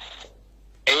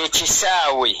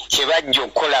ekisaawe kye bajja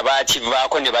okukola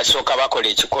baakivaako ne basooka bakola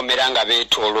ekikomera nga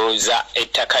beetoolooza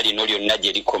ettaka lino lyonna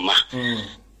gye likoma.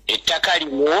 Ettaka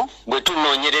lino bwe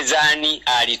tunoonyereza ani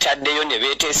alitaddeyo ne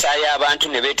beeteesaayo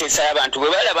abantu bwe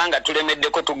balaba nga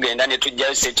tulemeddeko tugenda ne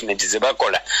tujjayo statement ze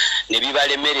bakola ne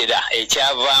bibalemerera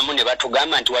ekyavaamu ne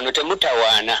batugamba nti wano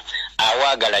temutawaana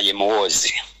awaagala ye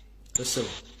muwoozi.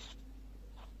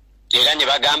 Era ne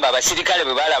bagamba abasirikale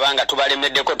bwe balaba nga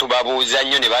tubalemeddeko tubabuuza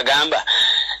nnyo ne bagamba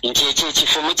nti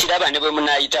ekifo mukiraba ne bwe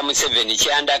munaayita Museveni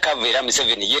kyandakava era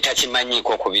Museveni ye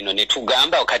takimanyiiko ku bino ne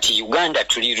tugamba kati Uganda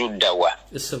tuli ludda wa.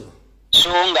 So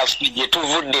nga gye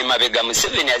tuvudde emabega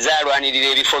Museveni azaalwanirira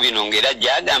ebifo bino ng'era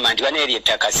gy'agamba nti bano eri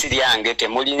ettaka si lyange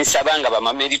temuli nsaba nga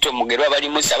bamamerito mugerwa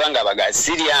balimusaba nga baga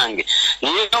si lyange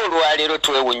naye olwaleero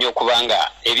twewunya okuba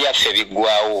nga ebyaffe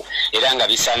biggwawo era nga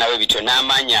bisaanawo bityo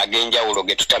n'amaanyi ag'enjawulo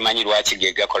ge tutamanyi lwaki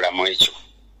ge gakolamu ekyo.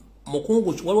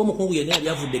 Waliwo omukungu yenna yali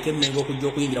avuddeko emmengo okujja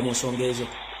okuyingira mu nsonga ezo.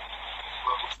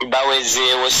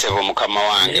 Bawezeewo ssebo mukama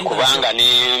wange kubanga ne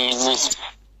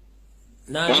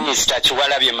Minisita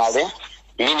Kiwalabye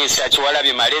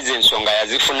Male ensonga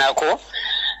yazifunako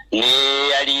ne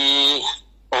yali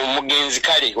omugenzi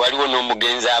kale waliwo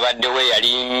n'omugenzi abaddewo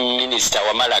yali minisita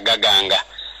Wamala Gaganga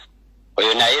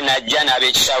oyo naye najja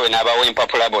n'ab'ekisaawe n'abawa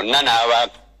empapula bonna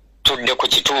n'abatudde ku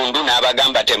kitundu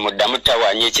n'abagamba temuddamu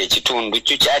tawaanya ekyo ekitundu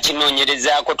kyo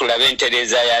kyakinoonyerezaako tulabe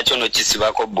entereeza yakyo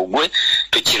n'okisibako bbugwe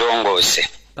tukirongoose.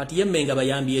 Kati ye Mmengo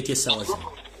bayambi etya essaawa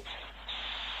zino?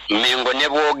 Mmengo ne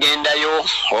bw'ogendayo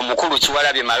omukulu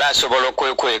Kiwalabye Male asobola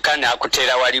okwekweka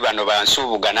n'akuteera wali bano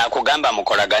bansuubuga n'akugamba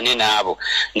mukolagane n'abo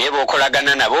naye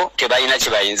bw'okolagana nabo tebalina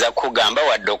kye bayinza kukugamba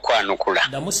wadde okwanukula.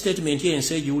 Ddamu statement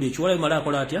y'ensi egiwulire Kiwalabye Male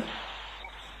akola atya?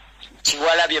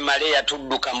 Kiwalabye Male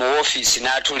yatudduka mu woofiisi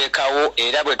n'atulekawo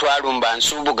era bwe twalumba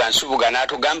nsuubuga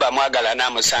n'atugamba mwagala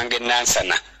n'amusanga e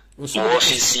Nansana mu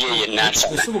woofiisi ye ye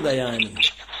Nansana. Nsuubuga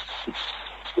yaani?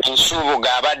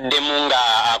 Nsuubuga abaddemu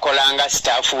nga akolanga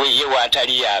sitaafu we ye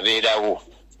waatali yabeerawo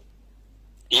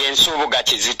ye Nsuubuga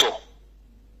Kizito.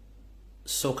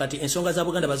 So kati ensonga za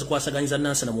Buganda bazikwasaganyiza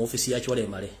Nansana mu woofiisi ya Kiwalabye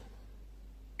Male?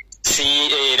 Si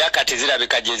era kati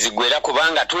zirabika gye ziggwera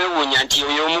kubanga twewuunya nti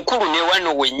oyo omukulu ne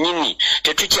wano wennyini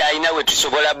tetukyalina we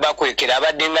tusobola bakwekera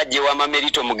abadde nga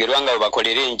gy'ewamamerito mugerwa nga we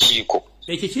bakolera enkiiko.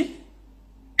 Ekiki?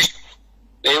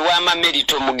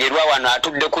 Ewamamerito mugerwa wano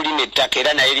atudde kulina ettaka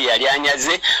era naye lyali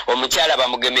anyaze omukyala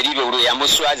bamugemerire olwo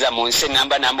yamuswaza mu nsi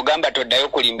namba n'amugamba toddayo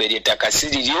kulimba ery'ettaka si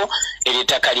liryo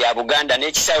ery'ettaka lya Buganda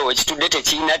n'ekisaawe wekitudde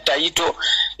tekirina tayito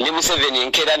ne Museveni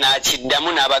enkeera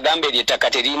n'akiddamu n'abagamba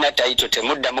ery'ettaka teririna tayito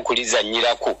temuddamu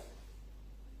kulizannyirako.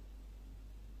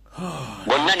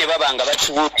 Bonna ne baba nga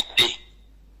bakibuulidde.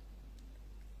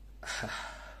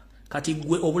 Kati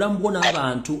gwe obulamu bwo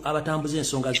n'abantu abatambuza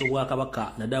ensonga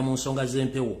z'Obwakabaka naddala mu nsonga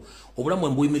z'empewo obulamu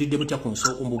mbuyimiridde butya ku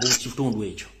kitundu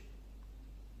ekyo?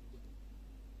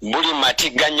 buli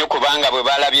matiga nnyo kubanga bwe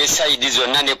balabye sayidi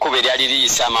zonna n'ekkubo eryali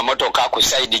liyisa amamotoka ku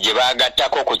sayidi gye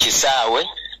baagattako ku kisaawe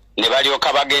ne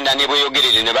balyoka bagenda ne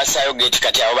bweyogerere ne basaayo geeti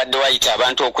kati awo badde wayita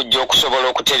abantu okujja okusobola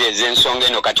okutereeza ensonga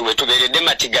eno kati we tubeeredde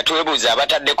matiga twebuuza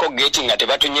abataddeko geeti nga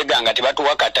tebatunyega nga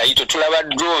tebatuwa katayito tulaba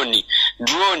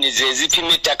drone ze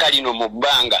zipima ettaka lino mu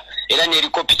bbanga era ne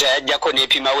helikopita yajjako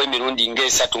n'epimawo emirundi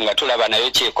ng'esatu nga tulaba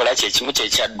nayo kyekola kyekimu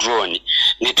kyekya drone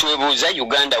ne twebuuza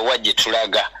Uganda wa gye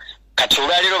tulaga kati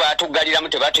olwaleero baatuggaliramu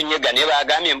tebatunyega naye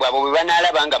bagambye mbw abo bwe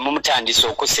banaalaba nga mumutandise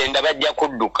okusenda bajja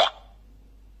kudduka.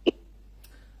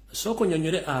 Soko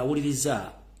nyonyole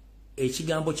awuliriza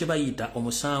ekigambo kye bayita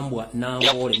omusambwa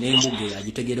n'ambole n'embuge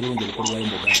agitegeere bulungi obukolwa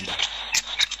Buganda.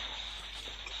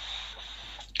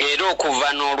 Era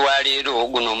okuva n'olwaleero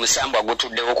guno omusambwa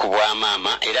gutuddewo ku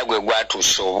bwamaama era gwe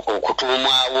gwatuuse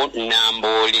okutuumwawo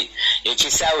Nambole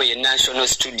ekisaawe ye National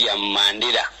Stadium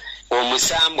Mandela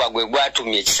omusambwa gwe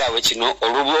gwatumye ekisaawe kino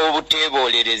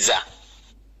olw'obuteebollereza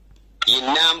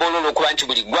Nambole okuba nti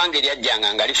buli ggwanga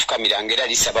eryajjanga nga lifukamiranga era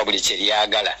lisaba buli kye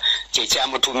lyagala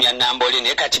kyekyamutumya Nambole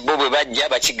naye kati bo bwe bajja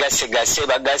bakigassegase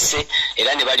bagasse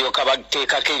era ne balyoka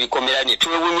bateekako ebikomera ne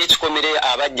twewunya ekikomere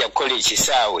abajja kukola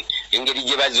ekisaawe engeri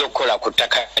gye bazze okukola ku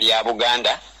ttaka lya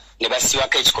Buganda ne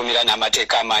basibako ekikomera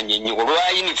n'amateeka amaanyi ennyo olwa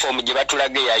yunifoomu gye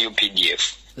batulaga eya UPDF.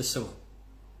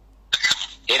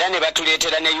 Era ne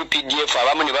batuleetera ne UPDF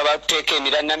abamu ne babateeka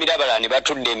emirabala ne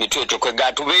batudde emitwe twekwe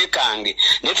tubeekange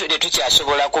naye ffe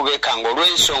tekyasobola kubeekanga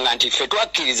olw'ensonga nti ffe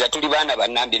twakkiriza tuli baana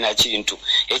bannambi na kintu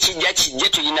ekijja kijje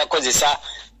tulina kozesa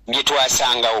bye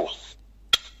twasangawo.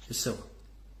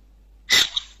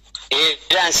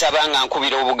 Era nsaba nga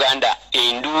nkubira Obuganda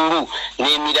enduulu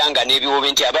n'emiranga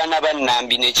n'ebiwobe nti abaana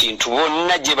bannambi n'ekintu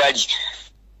bonna gye bali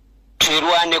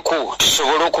twerwaneko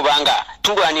tusobole okuba nga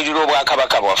tulwanirira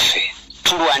obwakabaka bwaffe.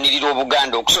 Tulwanirira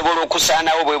Obuganda okusobola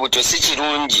okusaanawo bwe butyo si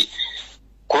kirungi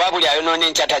kuba buli ayonoona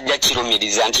enkya tajja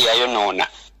kirumiriza nti yayonoona.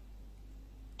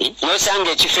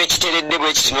 N'osanga ekifo ekiteredde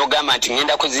bwe kiti n'ogamba nti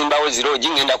ngenda kuzimbawo ziroogi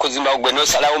ngenda kuzimbawo gwe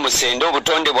n'osalawo musende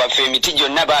obutonde bwaffe emiti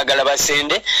gyonna baagala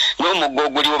basende n'omuggo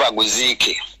oguliwo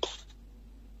baguziike.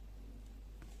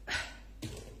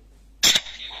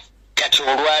 Kati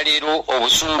olwaleero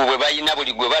obusungu bwe balina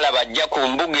buli gwe balaba ajja ku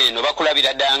mbuga eno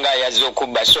bakulabira ddala ng'ayaze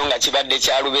okubba so nga kibadde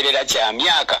kyaluberera kya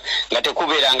myaka nga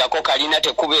tekubeerangako kalina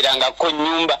tekubeerangako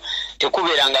nnyumba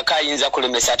tekubeerangako ayinza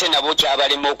kulemesa ate nabo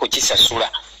kyabalema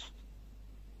okukisasula.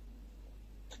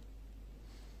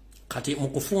 Kati mu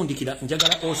kufundikira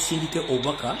njagala osindike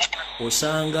obubaka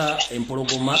osanga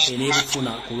empologoma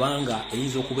eneebufuna kubanga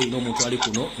eyinza okuba erina omuntu ali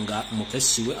kuno nga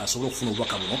mukesiwe asobola okufuna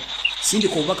obubaka buno.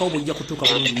 Sindika obubaka obujja kutuuka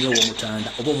bulungi nnyo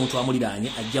ow'omutanda oba omuntu amuliraanye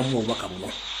ajjamu obubaka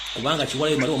buno kubanga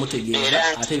kiwalayo mali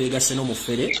omutegeera ate beegasse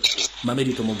n'omufere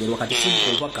Mamerito Mugerwa. Kati sindika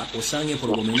obubaka osanga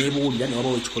empologoma eneebuwulira ne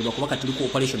wabawo ekikolebwa kubanga tuliko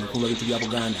operation okulwa bintu bya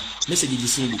Buganda. Message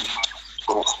gisindike.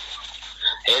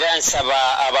 Era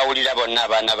nsaba abawulira bonna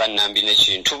abaana bannambi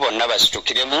n'ekintu bonna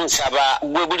basitukiremu nsaba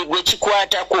gwe buli gwe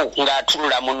kikwatako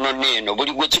ng'atunula munno neeno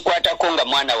buli gwe kikwatako nga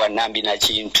mwana wa nnambi na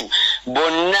kintu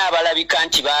bonna abalabika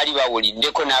nti baali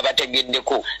bawuliddeko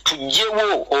n'abategeddeko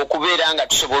tujjewo okubeera nga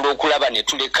tusobola okulaba ne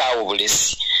tulekaawo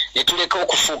bulesi ne tuleka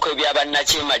okufuuka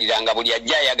ebyabannakyemalira nga buli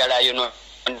ajja ayagalayo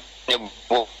ne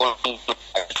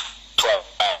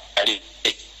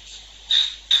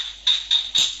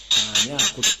Anya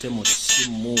akutte mu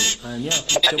simu. Anya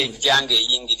akutte mu jange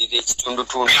eyingirira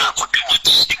ekitundutundu.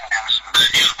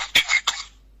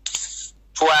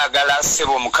 Twagala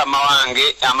ssebo mukama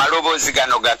wange amaloboozi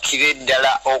gano gakkire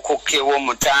ddala okukka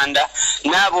ew'omutanda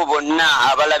n'abo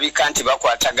bonna abalabika nti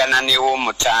bakwatagana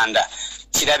n'ew'omutanda.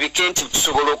 Kirabike nti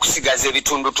tusobola okusigaza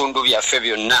ebitundutundu byaffe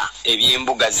byonna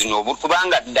eby'embuga zino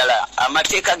kubanga ddala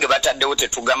amateeka ge bataddewo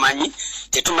tetugamanyi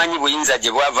tetumanyi buyinza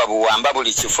gye bwava buwamba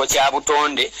buli kifo kya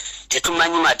butonde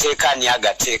tetumanyi mateeka ani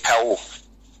agateekawo.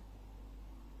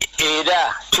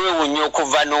 Era twewunya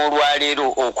okuva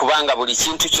n'olwaleero okubanga buli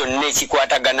kintu kyonna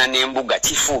ekikwatagana n'embuga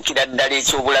kifuukira ddala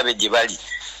ekyobulabe gye bali.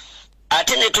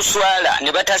 Ate ne tuswala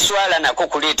ne bataswala nako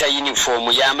kuleeta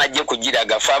yunifoomu y'amagye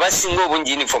kugiraga ffe abasinga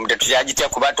obungi yunifoomu tetukyagitya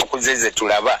kuba tukuzeze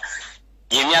tulaba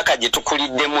emyaka gye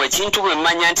tukuliddemu ekintu bwe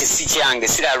mmanya nti si kyange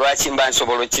sira lwaki mba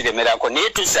nsobola okiremerako naye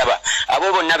tusaba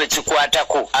abo bonna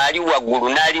bekikwatako ali waggulu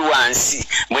n'ali wansi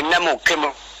mwenna mukke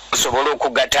musobole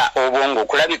okugata obwongo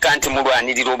okulabika nti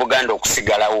mulwanirira Obuganda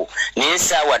okusigalawo naye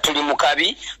essaawa tuli mu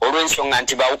kabi olw'ensonga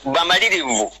nti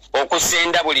bamalirivu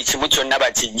okusenda buli kimu kyonna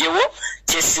bakijjewo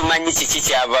kyesimanyi kiki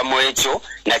kyava mu ekyo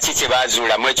naki kye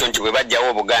baazuulamu ekyo nti bwe bajjawo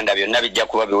Obuganda byonna bijja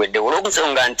kuba biweddewo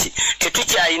olw'okusonga nti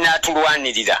tetukyayina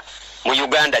atulwanirira mu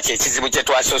Uganda kye kizibu kye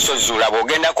twasosozuula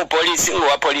bw'ogenda ku poliisi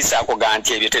ng'owa poliisi akugamba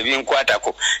nti ebyo tebinkwatako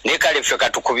naye kale ffe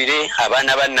katukubire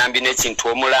abaana ba Nambi n'ekintu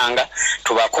omulanga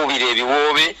tubakubire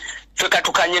ebiwoobe ffe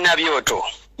katukanye na byoto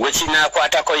gwe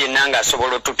kinaakwatako yenna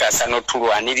ng'asobola otutaasa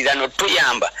n'otulwanirira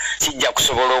n'otuyamba kijja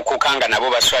kusobola okukanga nabo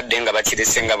baswadde nga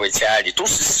bakirese nga bwe kyali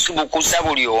tusibukusa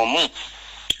buli omu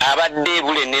abadde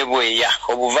bule ne bweya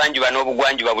obuvanjuba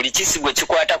n'obugwanjuba buli kisigwe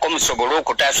kikwatako musobole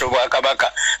okutaasa obwakabaka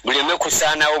buleme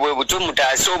kusaanawo bwe butyo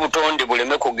mutaase obutonde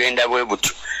buleme kugenda bwe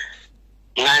butyo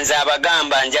nga nze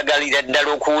abagamba njagalira ddala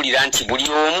okuwulira nti buli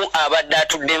omu abadde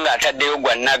atudde ng'ataddeyo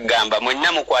gwa naggamba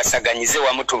mwenna mukwasaganyize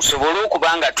wamu tusobole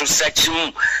okuba nga tussa kimu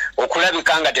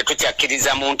okulabika nga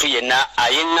tetukyakkiriza muntu yenna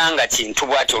ayeŋŋanga kintu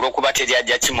bw'ati olw'okuba teri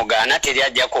ajja kimugaana teri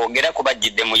ajja kwogera kuba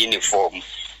ajjidde mu yunifoomu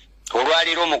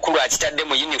olwaliro omukulu akitadde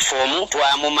mu yunifoomu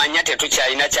twamumanya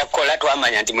tetukyalina kyakkola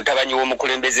twamanya nti mutabani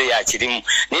w'omukulembeze yakirimu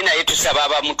naye naye tusaba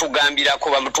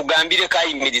abamutugambirako bamutugambire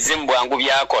kayimirize mu bwangu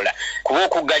byakola kuba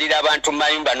okuggalira abantu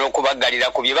mayumba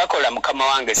n'okubagalira ku bye bakola mukama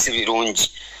wange si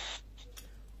birungi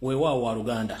weewaawo wa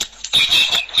Luganda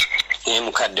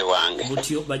mukadde wange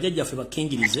butyo bajjajjaffe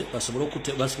bakkingirize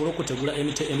basobole okutegula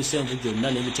emisenvu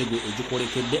gyonna n'emitego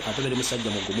egikolekedde ate bere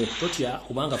musajja mugumu totya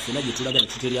kubanga ffena gye tulaga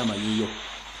tetuteri amanyiyo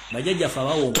bajjajjaffe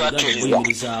abawonga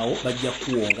okuyimirizaawo bajja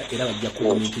kuwonga era bajja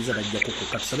kugumiikiriza bajja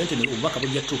kukukka tusabe nti obubaka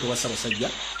bujja kutuuka ewa Ssaabasajja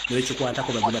ne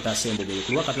bekikwatako bajja bataasa embogoyo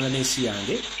ku lwa Katonda n'ensi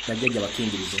yange bajjajja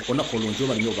bakkingirize olunaku olungi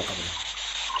obalina obubaka buno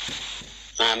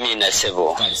amiina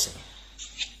sebo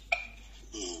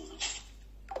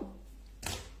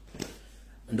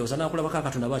ndowooza naakulabako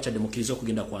akatonda bakyadde mukkiriza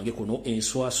okugenda kwange kuno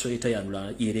enswaswa etayanula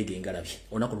yereega engalabye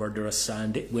olunaku lwalwadde lwa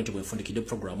Sande bwentyo bwe nfundikidde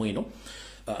puroguramu eno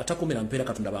atakuumira mpeera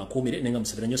Katonda bankuumire nenga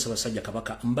Museveni nnyo Ssaabasajja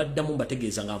Kabaka mbaddamu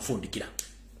mbategeeza nga nfundikira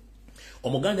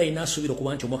omuganda alina asuubira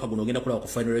okuba nti omwaka guno ogenda kulaba ku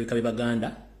final y'ebika bye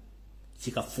Baganda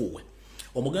kikafuuwe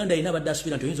omuganda alina abadde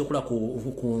asuubira nti oyinza okulaba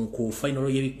ku final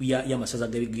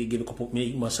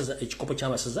y'amasaza ekikopo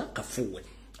ky'amasaza kafuuwe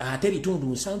ate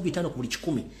ebitundu 75 ku buli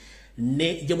 100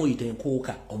 ne gye muyita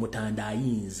enkuuka omutanda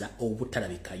ayinza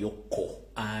obutalabikayokko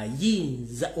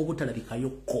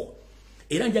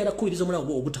era njagala kukubiriza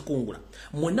omulago obutakungula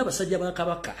mwenna basajja ba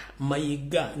Kabaka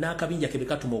Mayiga n'akabinja ke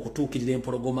bekatuma okutuukirira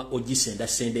empologoma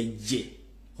ogisendasenda ejje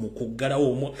mu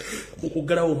kuggalawo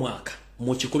omwaka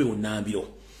mu kikubi bunnambiro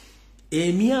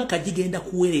emyaka gigenda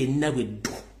kuwera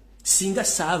ennabweddu singa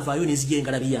saavaayo nezijja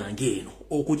engalabi yange eno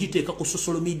okugiteeka ku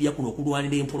social media kuno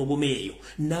okulwanira empologoma eyo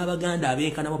n'Abaganda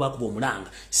abenkanamu bakuba omulanga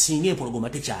singa empologoma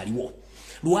tekyaliwo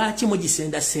lwaki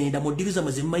mugisendasenda mudiriza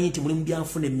muzimanyi nti muli mu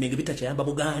byanfuna emmenge bitakyayamba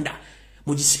Buganda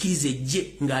mugisikirize ejje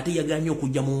ng'ate yaganye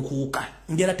okujja mu nkuuka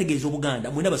njala tegeeza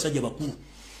Obuganda mwena basajja bakulu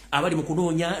abali mu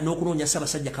kunoonya n'okunoonya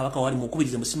Ssaabasajja Kabaka wali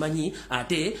mukubirize musimanyi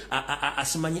ate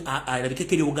asimanyi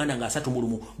alabikeko eri Obuganda nga 3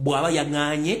 mulumu bw'aba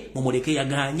yaganye mumuleke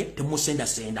yaganye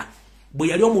temumusendasenda bwe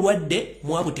yali omulwadde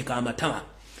mwabuteka amatama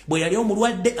bwe yali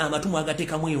omulwadde amatu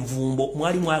mwagateekamu envumbo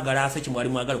mwali mwagala afe kimwali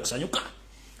mwagala okusanyuka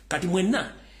kati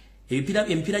mwenna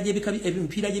emipira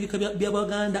gy'ebika bya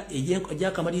Baganda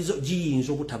egy'akamalirizo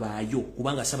giyinza obutabaayo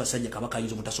kubanga Ssaabasajja Kabaka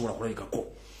ayinza obutasobola kulabikako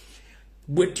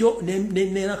bwetyo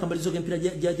n'akamalirizo g'empira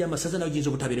gy'amasaza nayo giyinza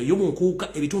obutabeerayo mu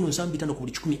nkuuka ebitundu 75 ku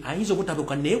buli 100 ayinza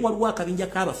obutabuka naye waliwo akabinja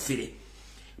k'abafere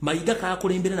Mayiga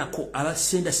kakulembera nako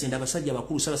abasendasenda abasajja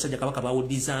bakulu Ssaabasajja Kabaka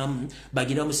bawuddizaamu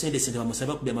bagenda bamusendesende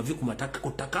bamusabe bakubya amavi ku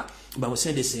ttaka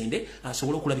bamusendesende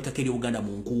asobole okulabikako eri Uganda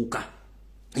mu nkuuka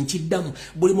nkiddamu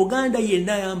buli Muganda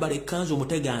yenna ayambala ekkanzu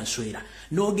omutega nswera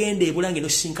n'ogenda ebulange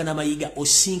n'osinkana Mayiga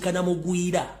osinkana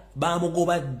mugwira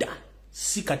bamugoba dda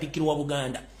si Katikkiro wa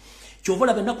Buganda kyova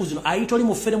olaba ennaku zino ayita oli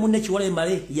mufere munne Kiwala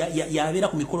Emale yabeera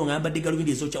ku mikolo ng'ayambadde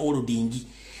galubindi ezokya oludingi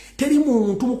teri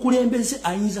muntu mukulembeze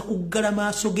ayinza kuggala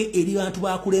maaso ge eri bantu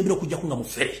bakulembera okujjaku nga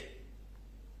mufere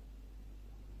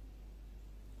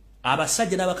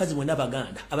abasajja n'abakazi mwenna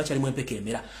Baganda abakyalimu empeka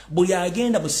emera buli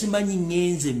agenda musimanyi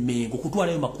ngenze Mmengo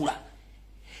kutwalayo makula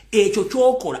ekyo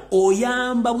kyokola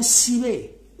oyamba busibe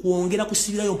kwongera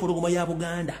kusibirayo mpologoma ya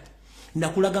Buganda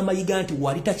nakulaga Mayiga nti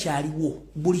wali takyaliwo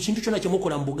buli kintu kyonna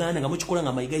kyemukola mu Buganda nga mukikola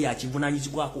nga Mayiga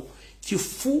yakivunaanyizibwako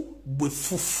kifu bwe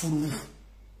fufulu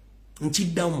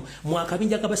nkiddamu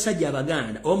mwakabinja k'abasajja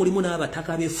Abaganda oba mulimu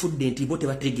n'abataka b'efudde nti bo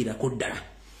tebategeerako ddala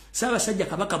Ssaabasajja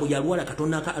Kabaka bwe yalwala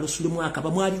Katonda alusulemu akaba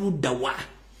mwali ludda wa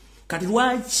kati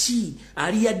lwaki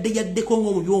ali yaddeko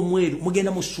ng'omubi omweru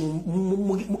mugenda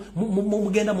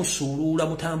musuuluula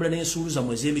mutambula n'ensuuluza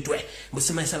mwezi emitwe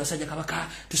musimanyi Ssaabasajja Kabaka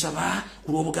tusaba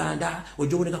ku lw'Obuganda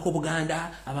ojja obonekako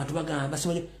Obuganda abantu bagamba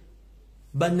simanyi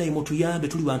bannaye mutuyambe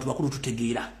tuli bantu bakulu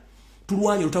tutegeera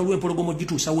tulwanye olutalo lw'empologoma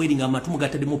gituusa weri nga amatu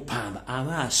mugatadde mu ppamba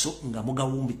amaaso nga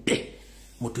mugawumbidde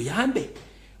mutuyambe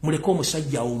muleke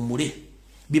omusajja awummule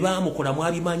biba mukola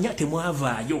mwabimanya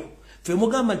temwavaayo fe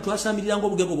mugamba twasamirira ngo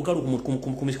obugego bukalu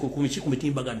ku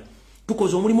mitimbagano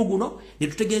tukoze omulimu guno ne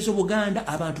tutegeeza Buganda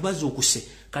abantu bazokuse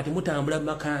kati mutambula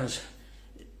makanza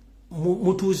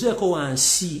mutuzeeko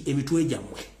wansi emitwe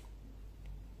gyammwe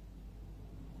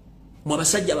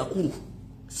mwabasajja bakulu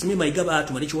simi mayiga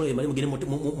baatu mali chiwole mali mugene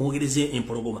mugereze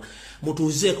empologoma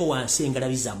mutuzeeko wansi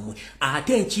engalabi zammwe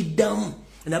ate nkiddamu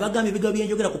nabagambi biga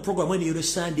byenjogera ku program eno yero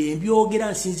Sunday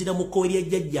mbyogera nsinzira mu koeri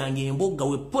ejjajjange embogga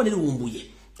wepone Lumbuye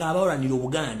abawalanira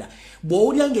Buganda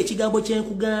bw'owulira ng'ekigambo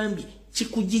kyenkugambye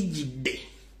kikujijjidde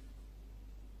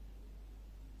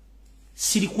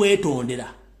siri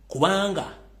kwetondera kubanga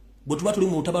bwe tuba tuli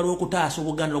mu lutabalo lw'okutaasa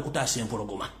Obuganda n'okutaasa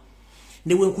empologoma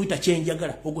ne bwe nkuyita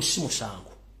kyenjagala ogwo si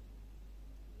musango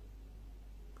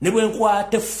ne bwe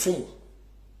nkwata effumu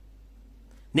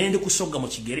ne ndi kusogga mu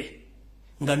kigere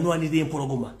nga nnwanira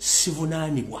empologoma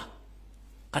sivunaanibwa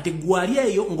kati gwali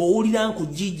eyo ng'owulira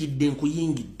nkujijjidde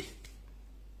nkuyingidde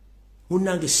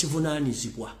munnange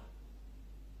sivunaanizibwa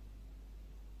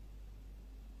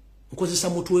nkozesa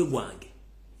mutwe gwange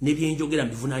ne byenjogera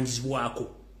mbivunaanyizibwako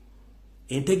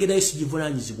entegerayo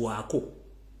sigivunaanyizibwako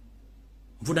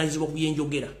nvunaanyizibwa ku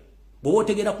byenjogera bw'oba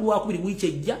otegera ku Lwakubiri wiiki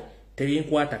ejja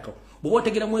tebyenkwatako bw'oba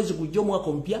otegera mwezi gujja omwaka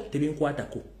omupya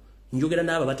tebyenkwatako njogera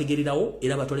n'abo bategererawo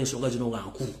era batwala ensonga zino nga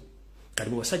nkulu kati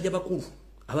mu basajja bakulu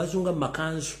abazunga mu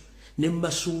makanzu ne mu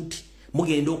masuuti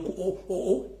mugenda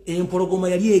empologoma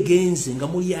yali egenze nga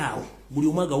muli awo buli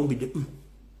omu agawumbidde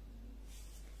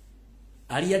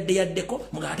ali yaddeko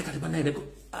mugate kati banaireko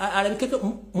alabikeko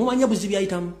mumanya buzi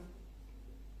byayitamu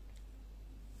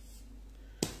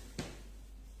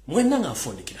mwenna nga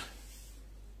nfundikira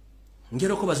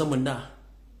njera okubaza mwenna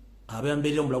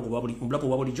abayambirira omulago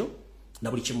bwa bulijjo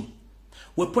na buli kimu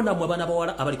wepondamu abaana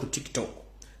bawala abali ku TikTok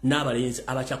n'abalenzi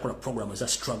abakyakola programu za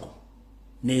struggle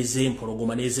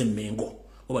n'ez'empologoma n'ez'emmengo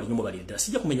obali nnyo bali ddala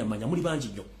sijja kumenya manya muli bangi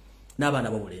nnyo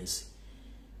n'abaana b'obulenzi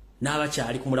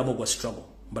n'abakyali ku mulamo gwa struggle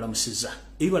mbalamusizza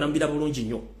ebibalambira bulungi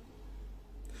nnyo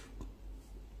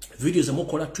video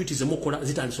zemukola tweet zemukola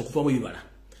zitandise okuvamu ebibala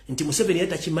nti Museveni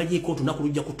yata kimanyiiko tunaku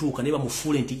lujja kutuuka ne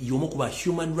bamufuule nti y'omu ku ba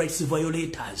human rights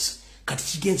violators kati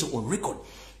kigenze on record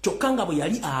kyokka nga bwe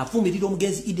yali avumirira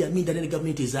omugenzi Idi Amin ne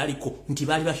gavumenti ezaaliko nti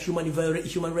baali ba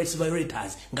human rights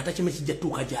violators nga takime kijja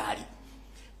tuuka gyali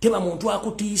teba muntu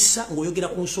akutiisa ng'oyogera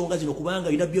ku nsonga zino kubanga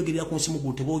yina byogerera ku nsi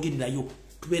mugulu teboogererayo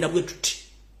tubeera bwe tuti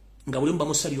nga buli mba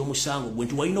musalira omusango gwe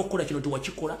nti walina okukola kino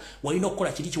tiwakikola walina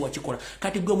okukola kiri kiwakikola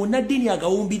kati gwe munnaddiini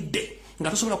agawumbidde nga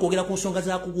tosobola kwogera ku nsonga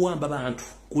za kuguwamba bantu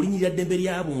kulinyirira ddembe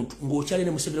ly'abuntu ng'okyale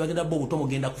ne Museveni bagenda bo obuto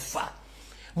mugenda kufa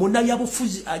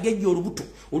munnabyabufuzi agejja olubuto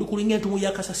oli kulinga entumu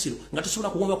ya kasasiro nga tosobola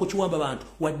kuwamba ku kiwamba bantu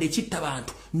wadde ekitta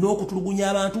bantu n'okutulugunya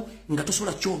abantu nga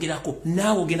tosobola kyogerako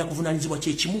naawe ogenda kuvunaanyizibwa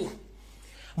kyekimu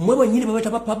mwe bwennyini babeeta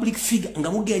ba public figure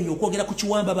nga mugenye okwogera ku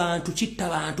kiwamba bantu kitta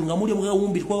bantu nga muli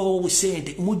omugawumbiri kwaba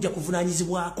obusente mujja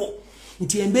kuvunaanyizibwako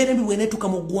nti embeera embi bweneetuka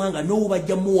mu ggwanga n'obu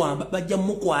bajja muwamba bajja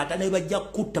mukwata naye bajja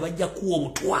kutta bajja kuwa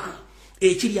obutwa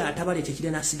ekiri atabala ekyo ekiri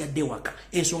n'asigadde waka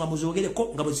ensonga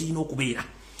muzoogereko nga bwe zirina okubeera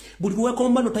buli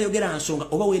bwewekomba notayogera nsonga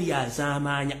oba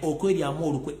weryazaamaanya okweryamu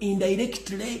olukwe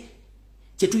indirectly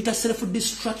kyetuyita self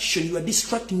destruction you are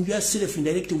distracting yourself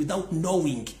indirectly without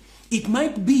knowing. It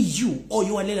might be you or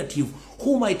your relative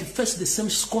who might face the same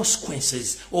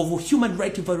consequences of human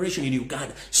rights violation in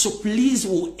Uganda. So please,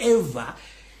 whoever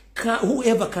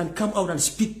can come out and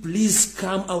speak, please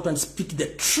come out and speak the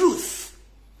truth.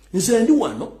 Nze ndi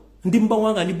wano ndi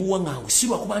mbawanga ndi buwangangu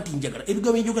sirwa kuba nti njagala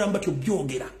ebigambo byenjogera mbatyo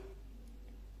byogera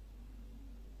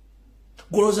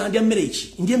goloza ndi emmere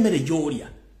ki ndi emmere gy'olya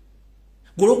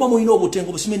golokwa mulina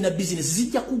obutengo busime na business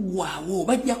zijja kugwawo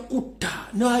bajja kutta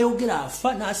n'ayogera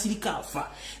afa n'asirika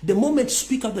afa. The moment you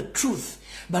speak out the truth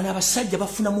bana abasajja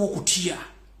bafunamu okutya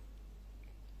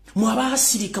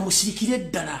mwabasirika musirikire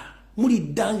ddala muli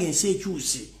ddanga ensi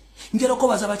ekyuse njera ko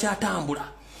baza bakyatambula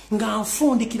nga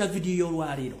nfundikira video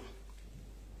y'olwaleero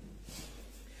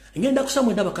ngenda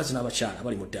kusamwe n'abakazi n'abakyala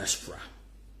bali mu diaspora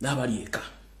n'abali eka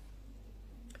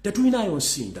tetulinayo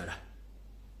nsi ndala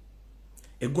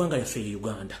eggwanga lyaffe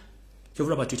Uganda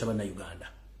kyovula batuyita banna Uganda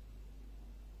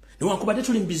newankubadde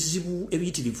tuli mu bizibu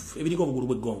ebiyitirivu ebiriko obugulu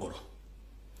bw'eggongolo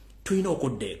tulina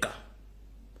okuddeeka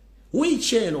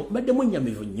wiiki eno mbadde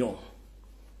mwennyamivu nnyo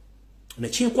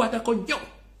nekinkwatako nnyo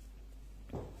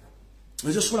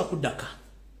nze osobola kuddaka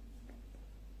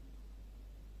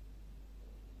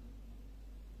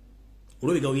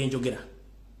olw'ebigawo byenjogera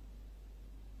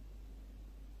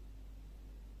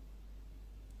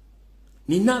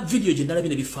nina video gye ndalabye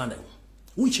n'ebifaananyi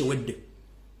wiiki ewedde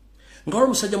nga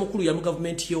waliwo omusajja mukulu ya mu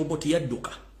gavumenti y'Oboti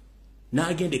yadduka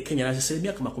n'agenda e Kenya n'azisera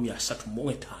emyaka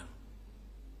 35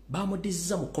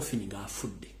 bamudizza mu coffin nga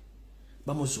afudde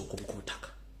bamuzuuka obukubutaka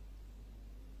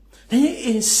naye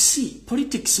ensi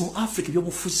politics mu Africa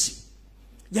byobufuzi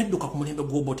yadduka ku mulembe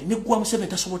gw'Obote ne gwa Museveni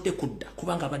tasobodde kudda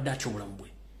kubanga abadde atya obulamu bwe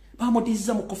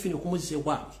bamudizza mu coffin okumuzza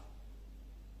ewaabwe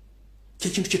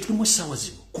kyekintu kye tulimu essaawa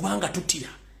zino kubanga tutya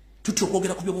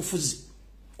okwogera ku byobufuzi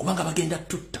kubanga bagenda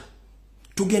tutta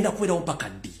tugenda kubeerawo mpaka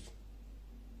ddi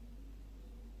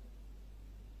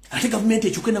ate gavumenti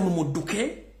ekyuke namwe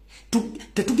mudduke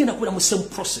tetugenda kubeera mu same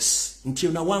process nti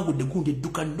nawangudde gundi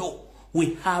edduka no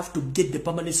we have to get the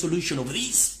permanent solution of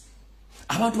this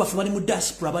abantu baffe bali mu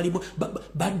diaspora bali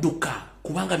badduka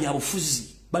kubanga byabufuzi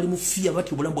bali mu fear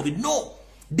bati obulamu bwabe no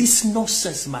this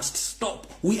nonsense must stop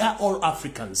we are all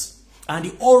Africans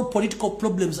and all political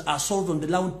problems are solved on the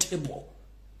round table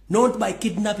not by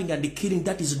kidnapping and killing.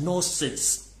 That is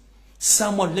nonsense.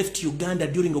 Someone left Uganda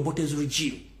during Obote's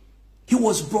regime. He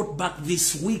was brought back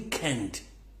this weekend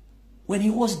when he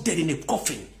was dead in a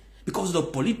coffin because of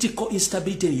the political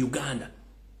instability in Uganda.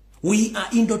 We are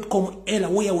in .com era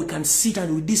where we can sit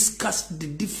and we discuss the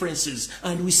differences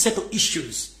and we settle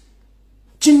issues.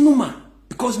 Chinuma,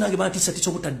 because Nagabati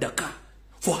Satisobota Daka.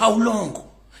 For how long?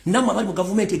 Nama bali mu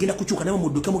government egenda kuchuka nawe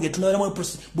mudduke muge tunawera mu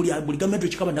process buli government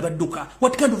chikaba nabaduka.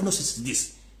 What kind of nonsense is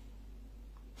this?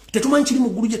 Tetumanyi kiri mu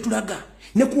gulu je tulaga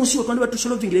ne kunsi otwande batu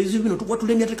solving ebizibu bino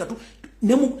tukwatulemya tekatu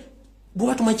ne mu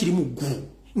bwo tumanyi kiri mu gulu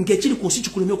ngekiri kunsi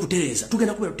kikulemya okutereza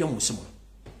tugenda kubera tutya mu musimu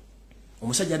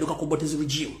omusajja aduka ko Obote's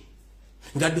regime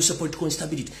ngadduse political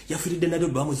instability yafiridde nabyo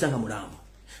bamuzanga mulambo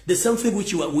the same thing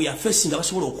which we are facing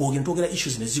abasobola okwogera ntogera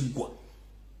issues nezigwa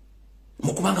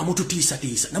mukubanga mutu tisa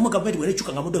namwe government wene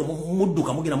chuka nga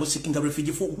mudduka mugenda mu seeking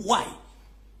refugee for why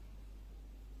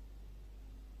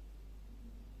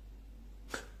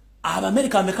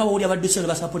America ameka wali abadduse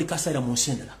basapoli kasaira mu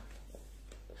nsendera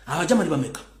abajamani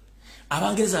bameka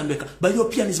abangereza ameka ba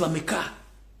Europeans bameka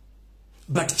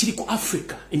but kiri ku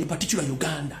Africa in particular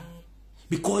Uganda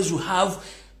because you have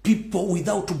people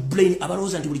without brain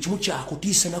abaloza nti buli kimu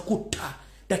kyakutiisa na kutta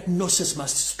that nonsense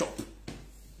must stop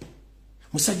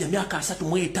musajja myaka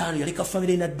 35 yaleka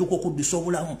family na dduko kuddusa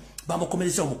obulamu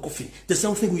bamukomereza mu coffin the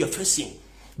same thing we are facing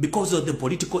because of the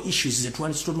political issues that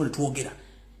one student tuogera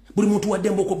buli muntu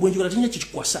wadembo ko bwenjula tinya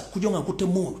kikwasa kujonga nkutte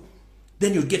mundu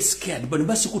then you get scared but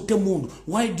basi kutte mundu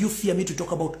why do you fear me to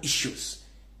talk about issues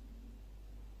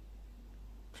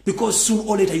because soon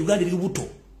or later Uganda will buto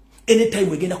anytime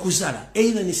we genda kuzala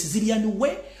either in a Sicilian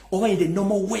way or in the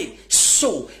normal way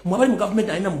so mwabali mu government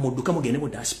alina mudduka mugende mu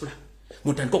diaspora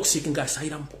mutandika okuseekinga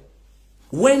asylum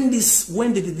when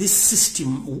did this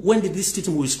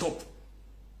system will stop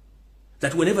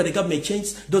that whenever the government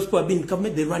changes those people have been in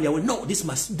government they run away no this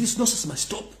nonsense must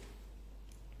stop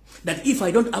that if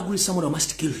I don't agree with someone I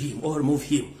must kill him or remove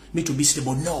him me to be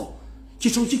stable no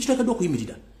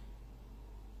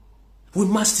we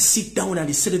must sit down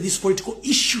and settle these political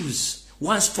issues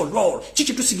once for all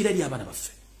chichi tusigira eri abana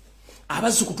baffe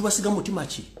abazuku tubasiga mutima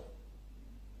ki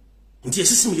nti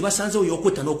esisi mu basanze oyo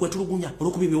okweta n'okwetulugunya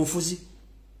olwokubi byobufuzi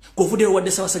kovude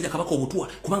wadde sabasajja kabaka obutwa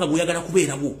kubanga guyagala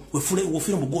kubeerawo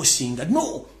wefule mu gosinga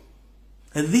no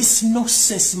this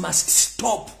nonsense must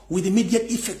stop with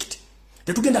immediate effect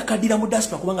tetugenda kadira mu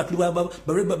diaspora kubanga tuli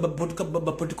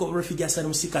political refugee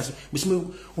asylum seekers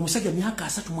musimu omusajja myaka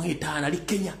 35 ali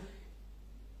Kenya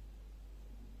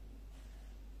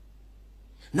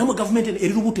namwe government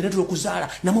erirubute netero kuzaala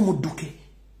namwe mudduke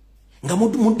nga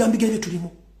muddambigere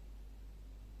tulimu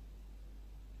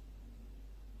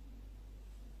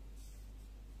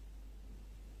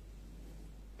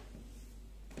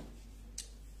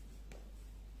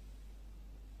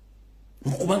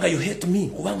kubanga you hate me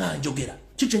kubanga njogera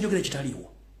chicho njogera kitaliwo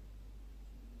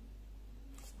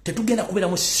tetugenda kubera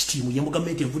mu system ye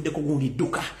mugamete evudde ko gundi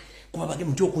duka kuba bage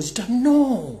mutyo kuzita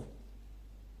no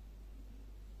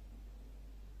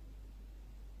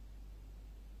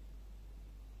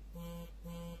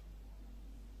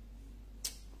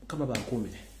kama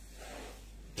bakumire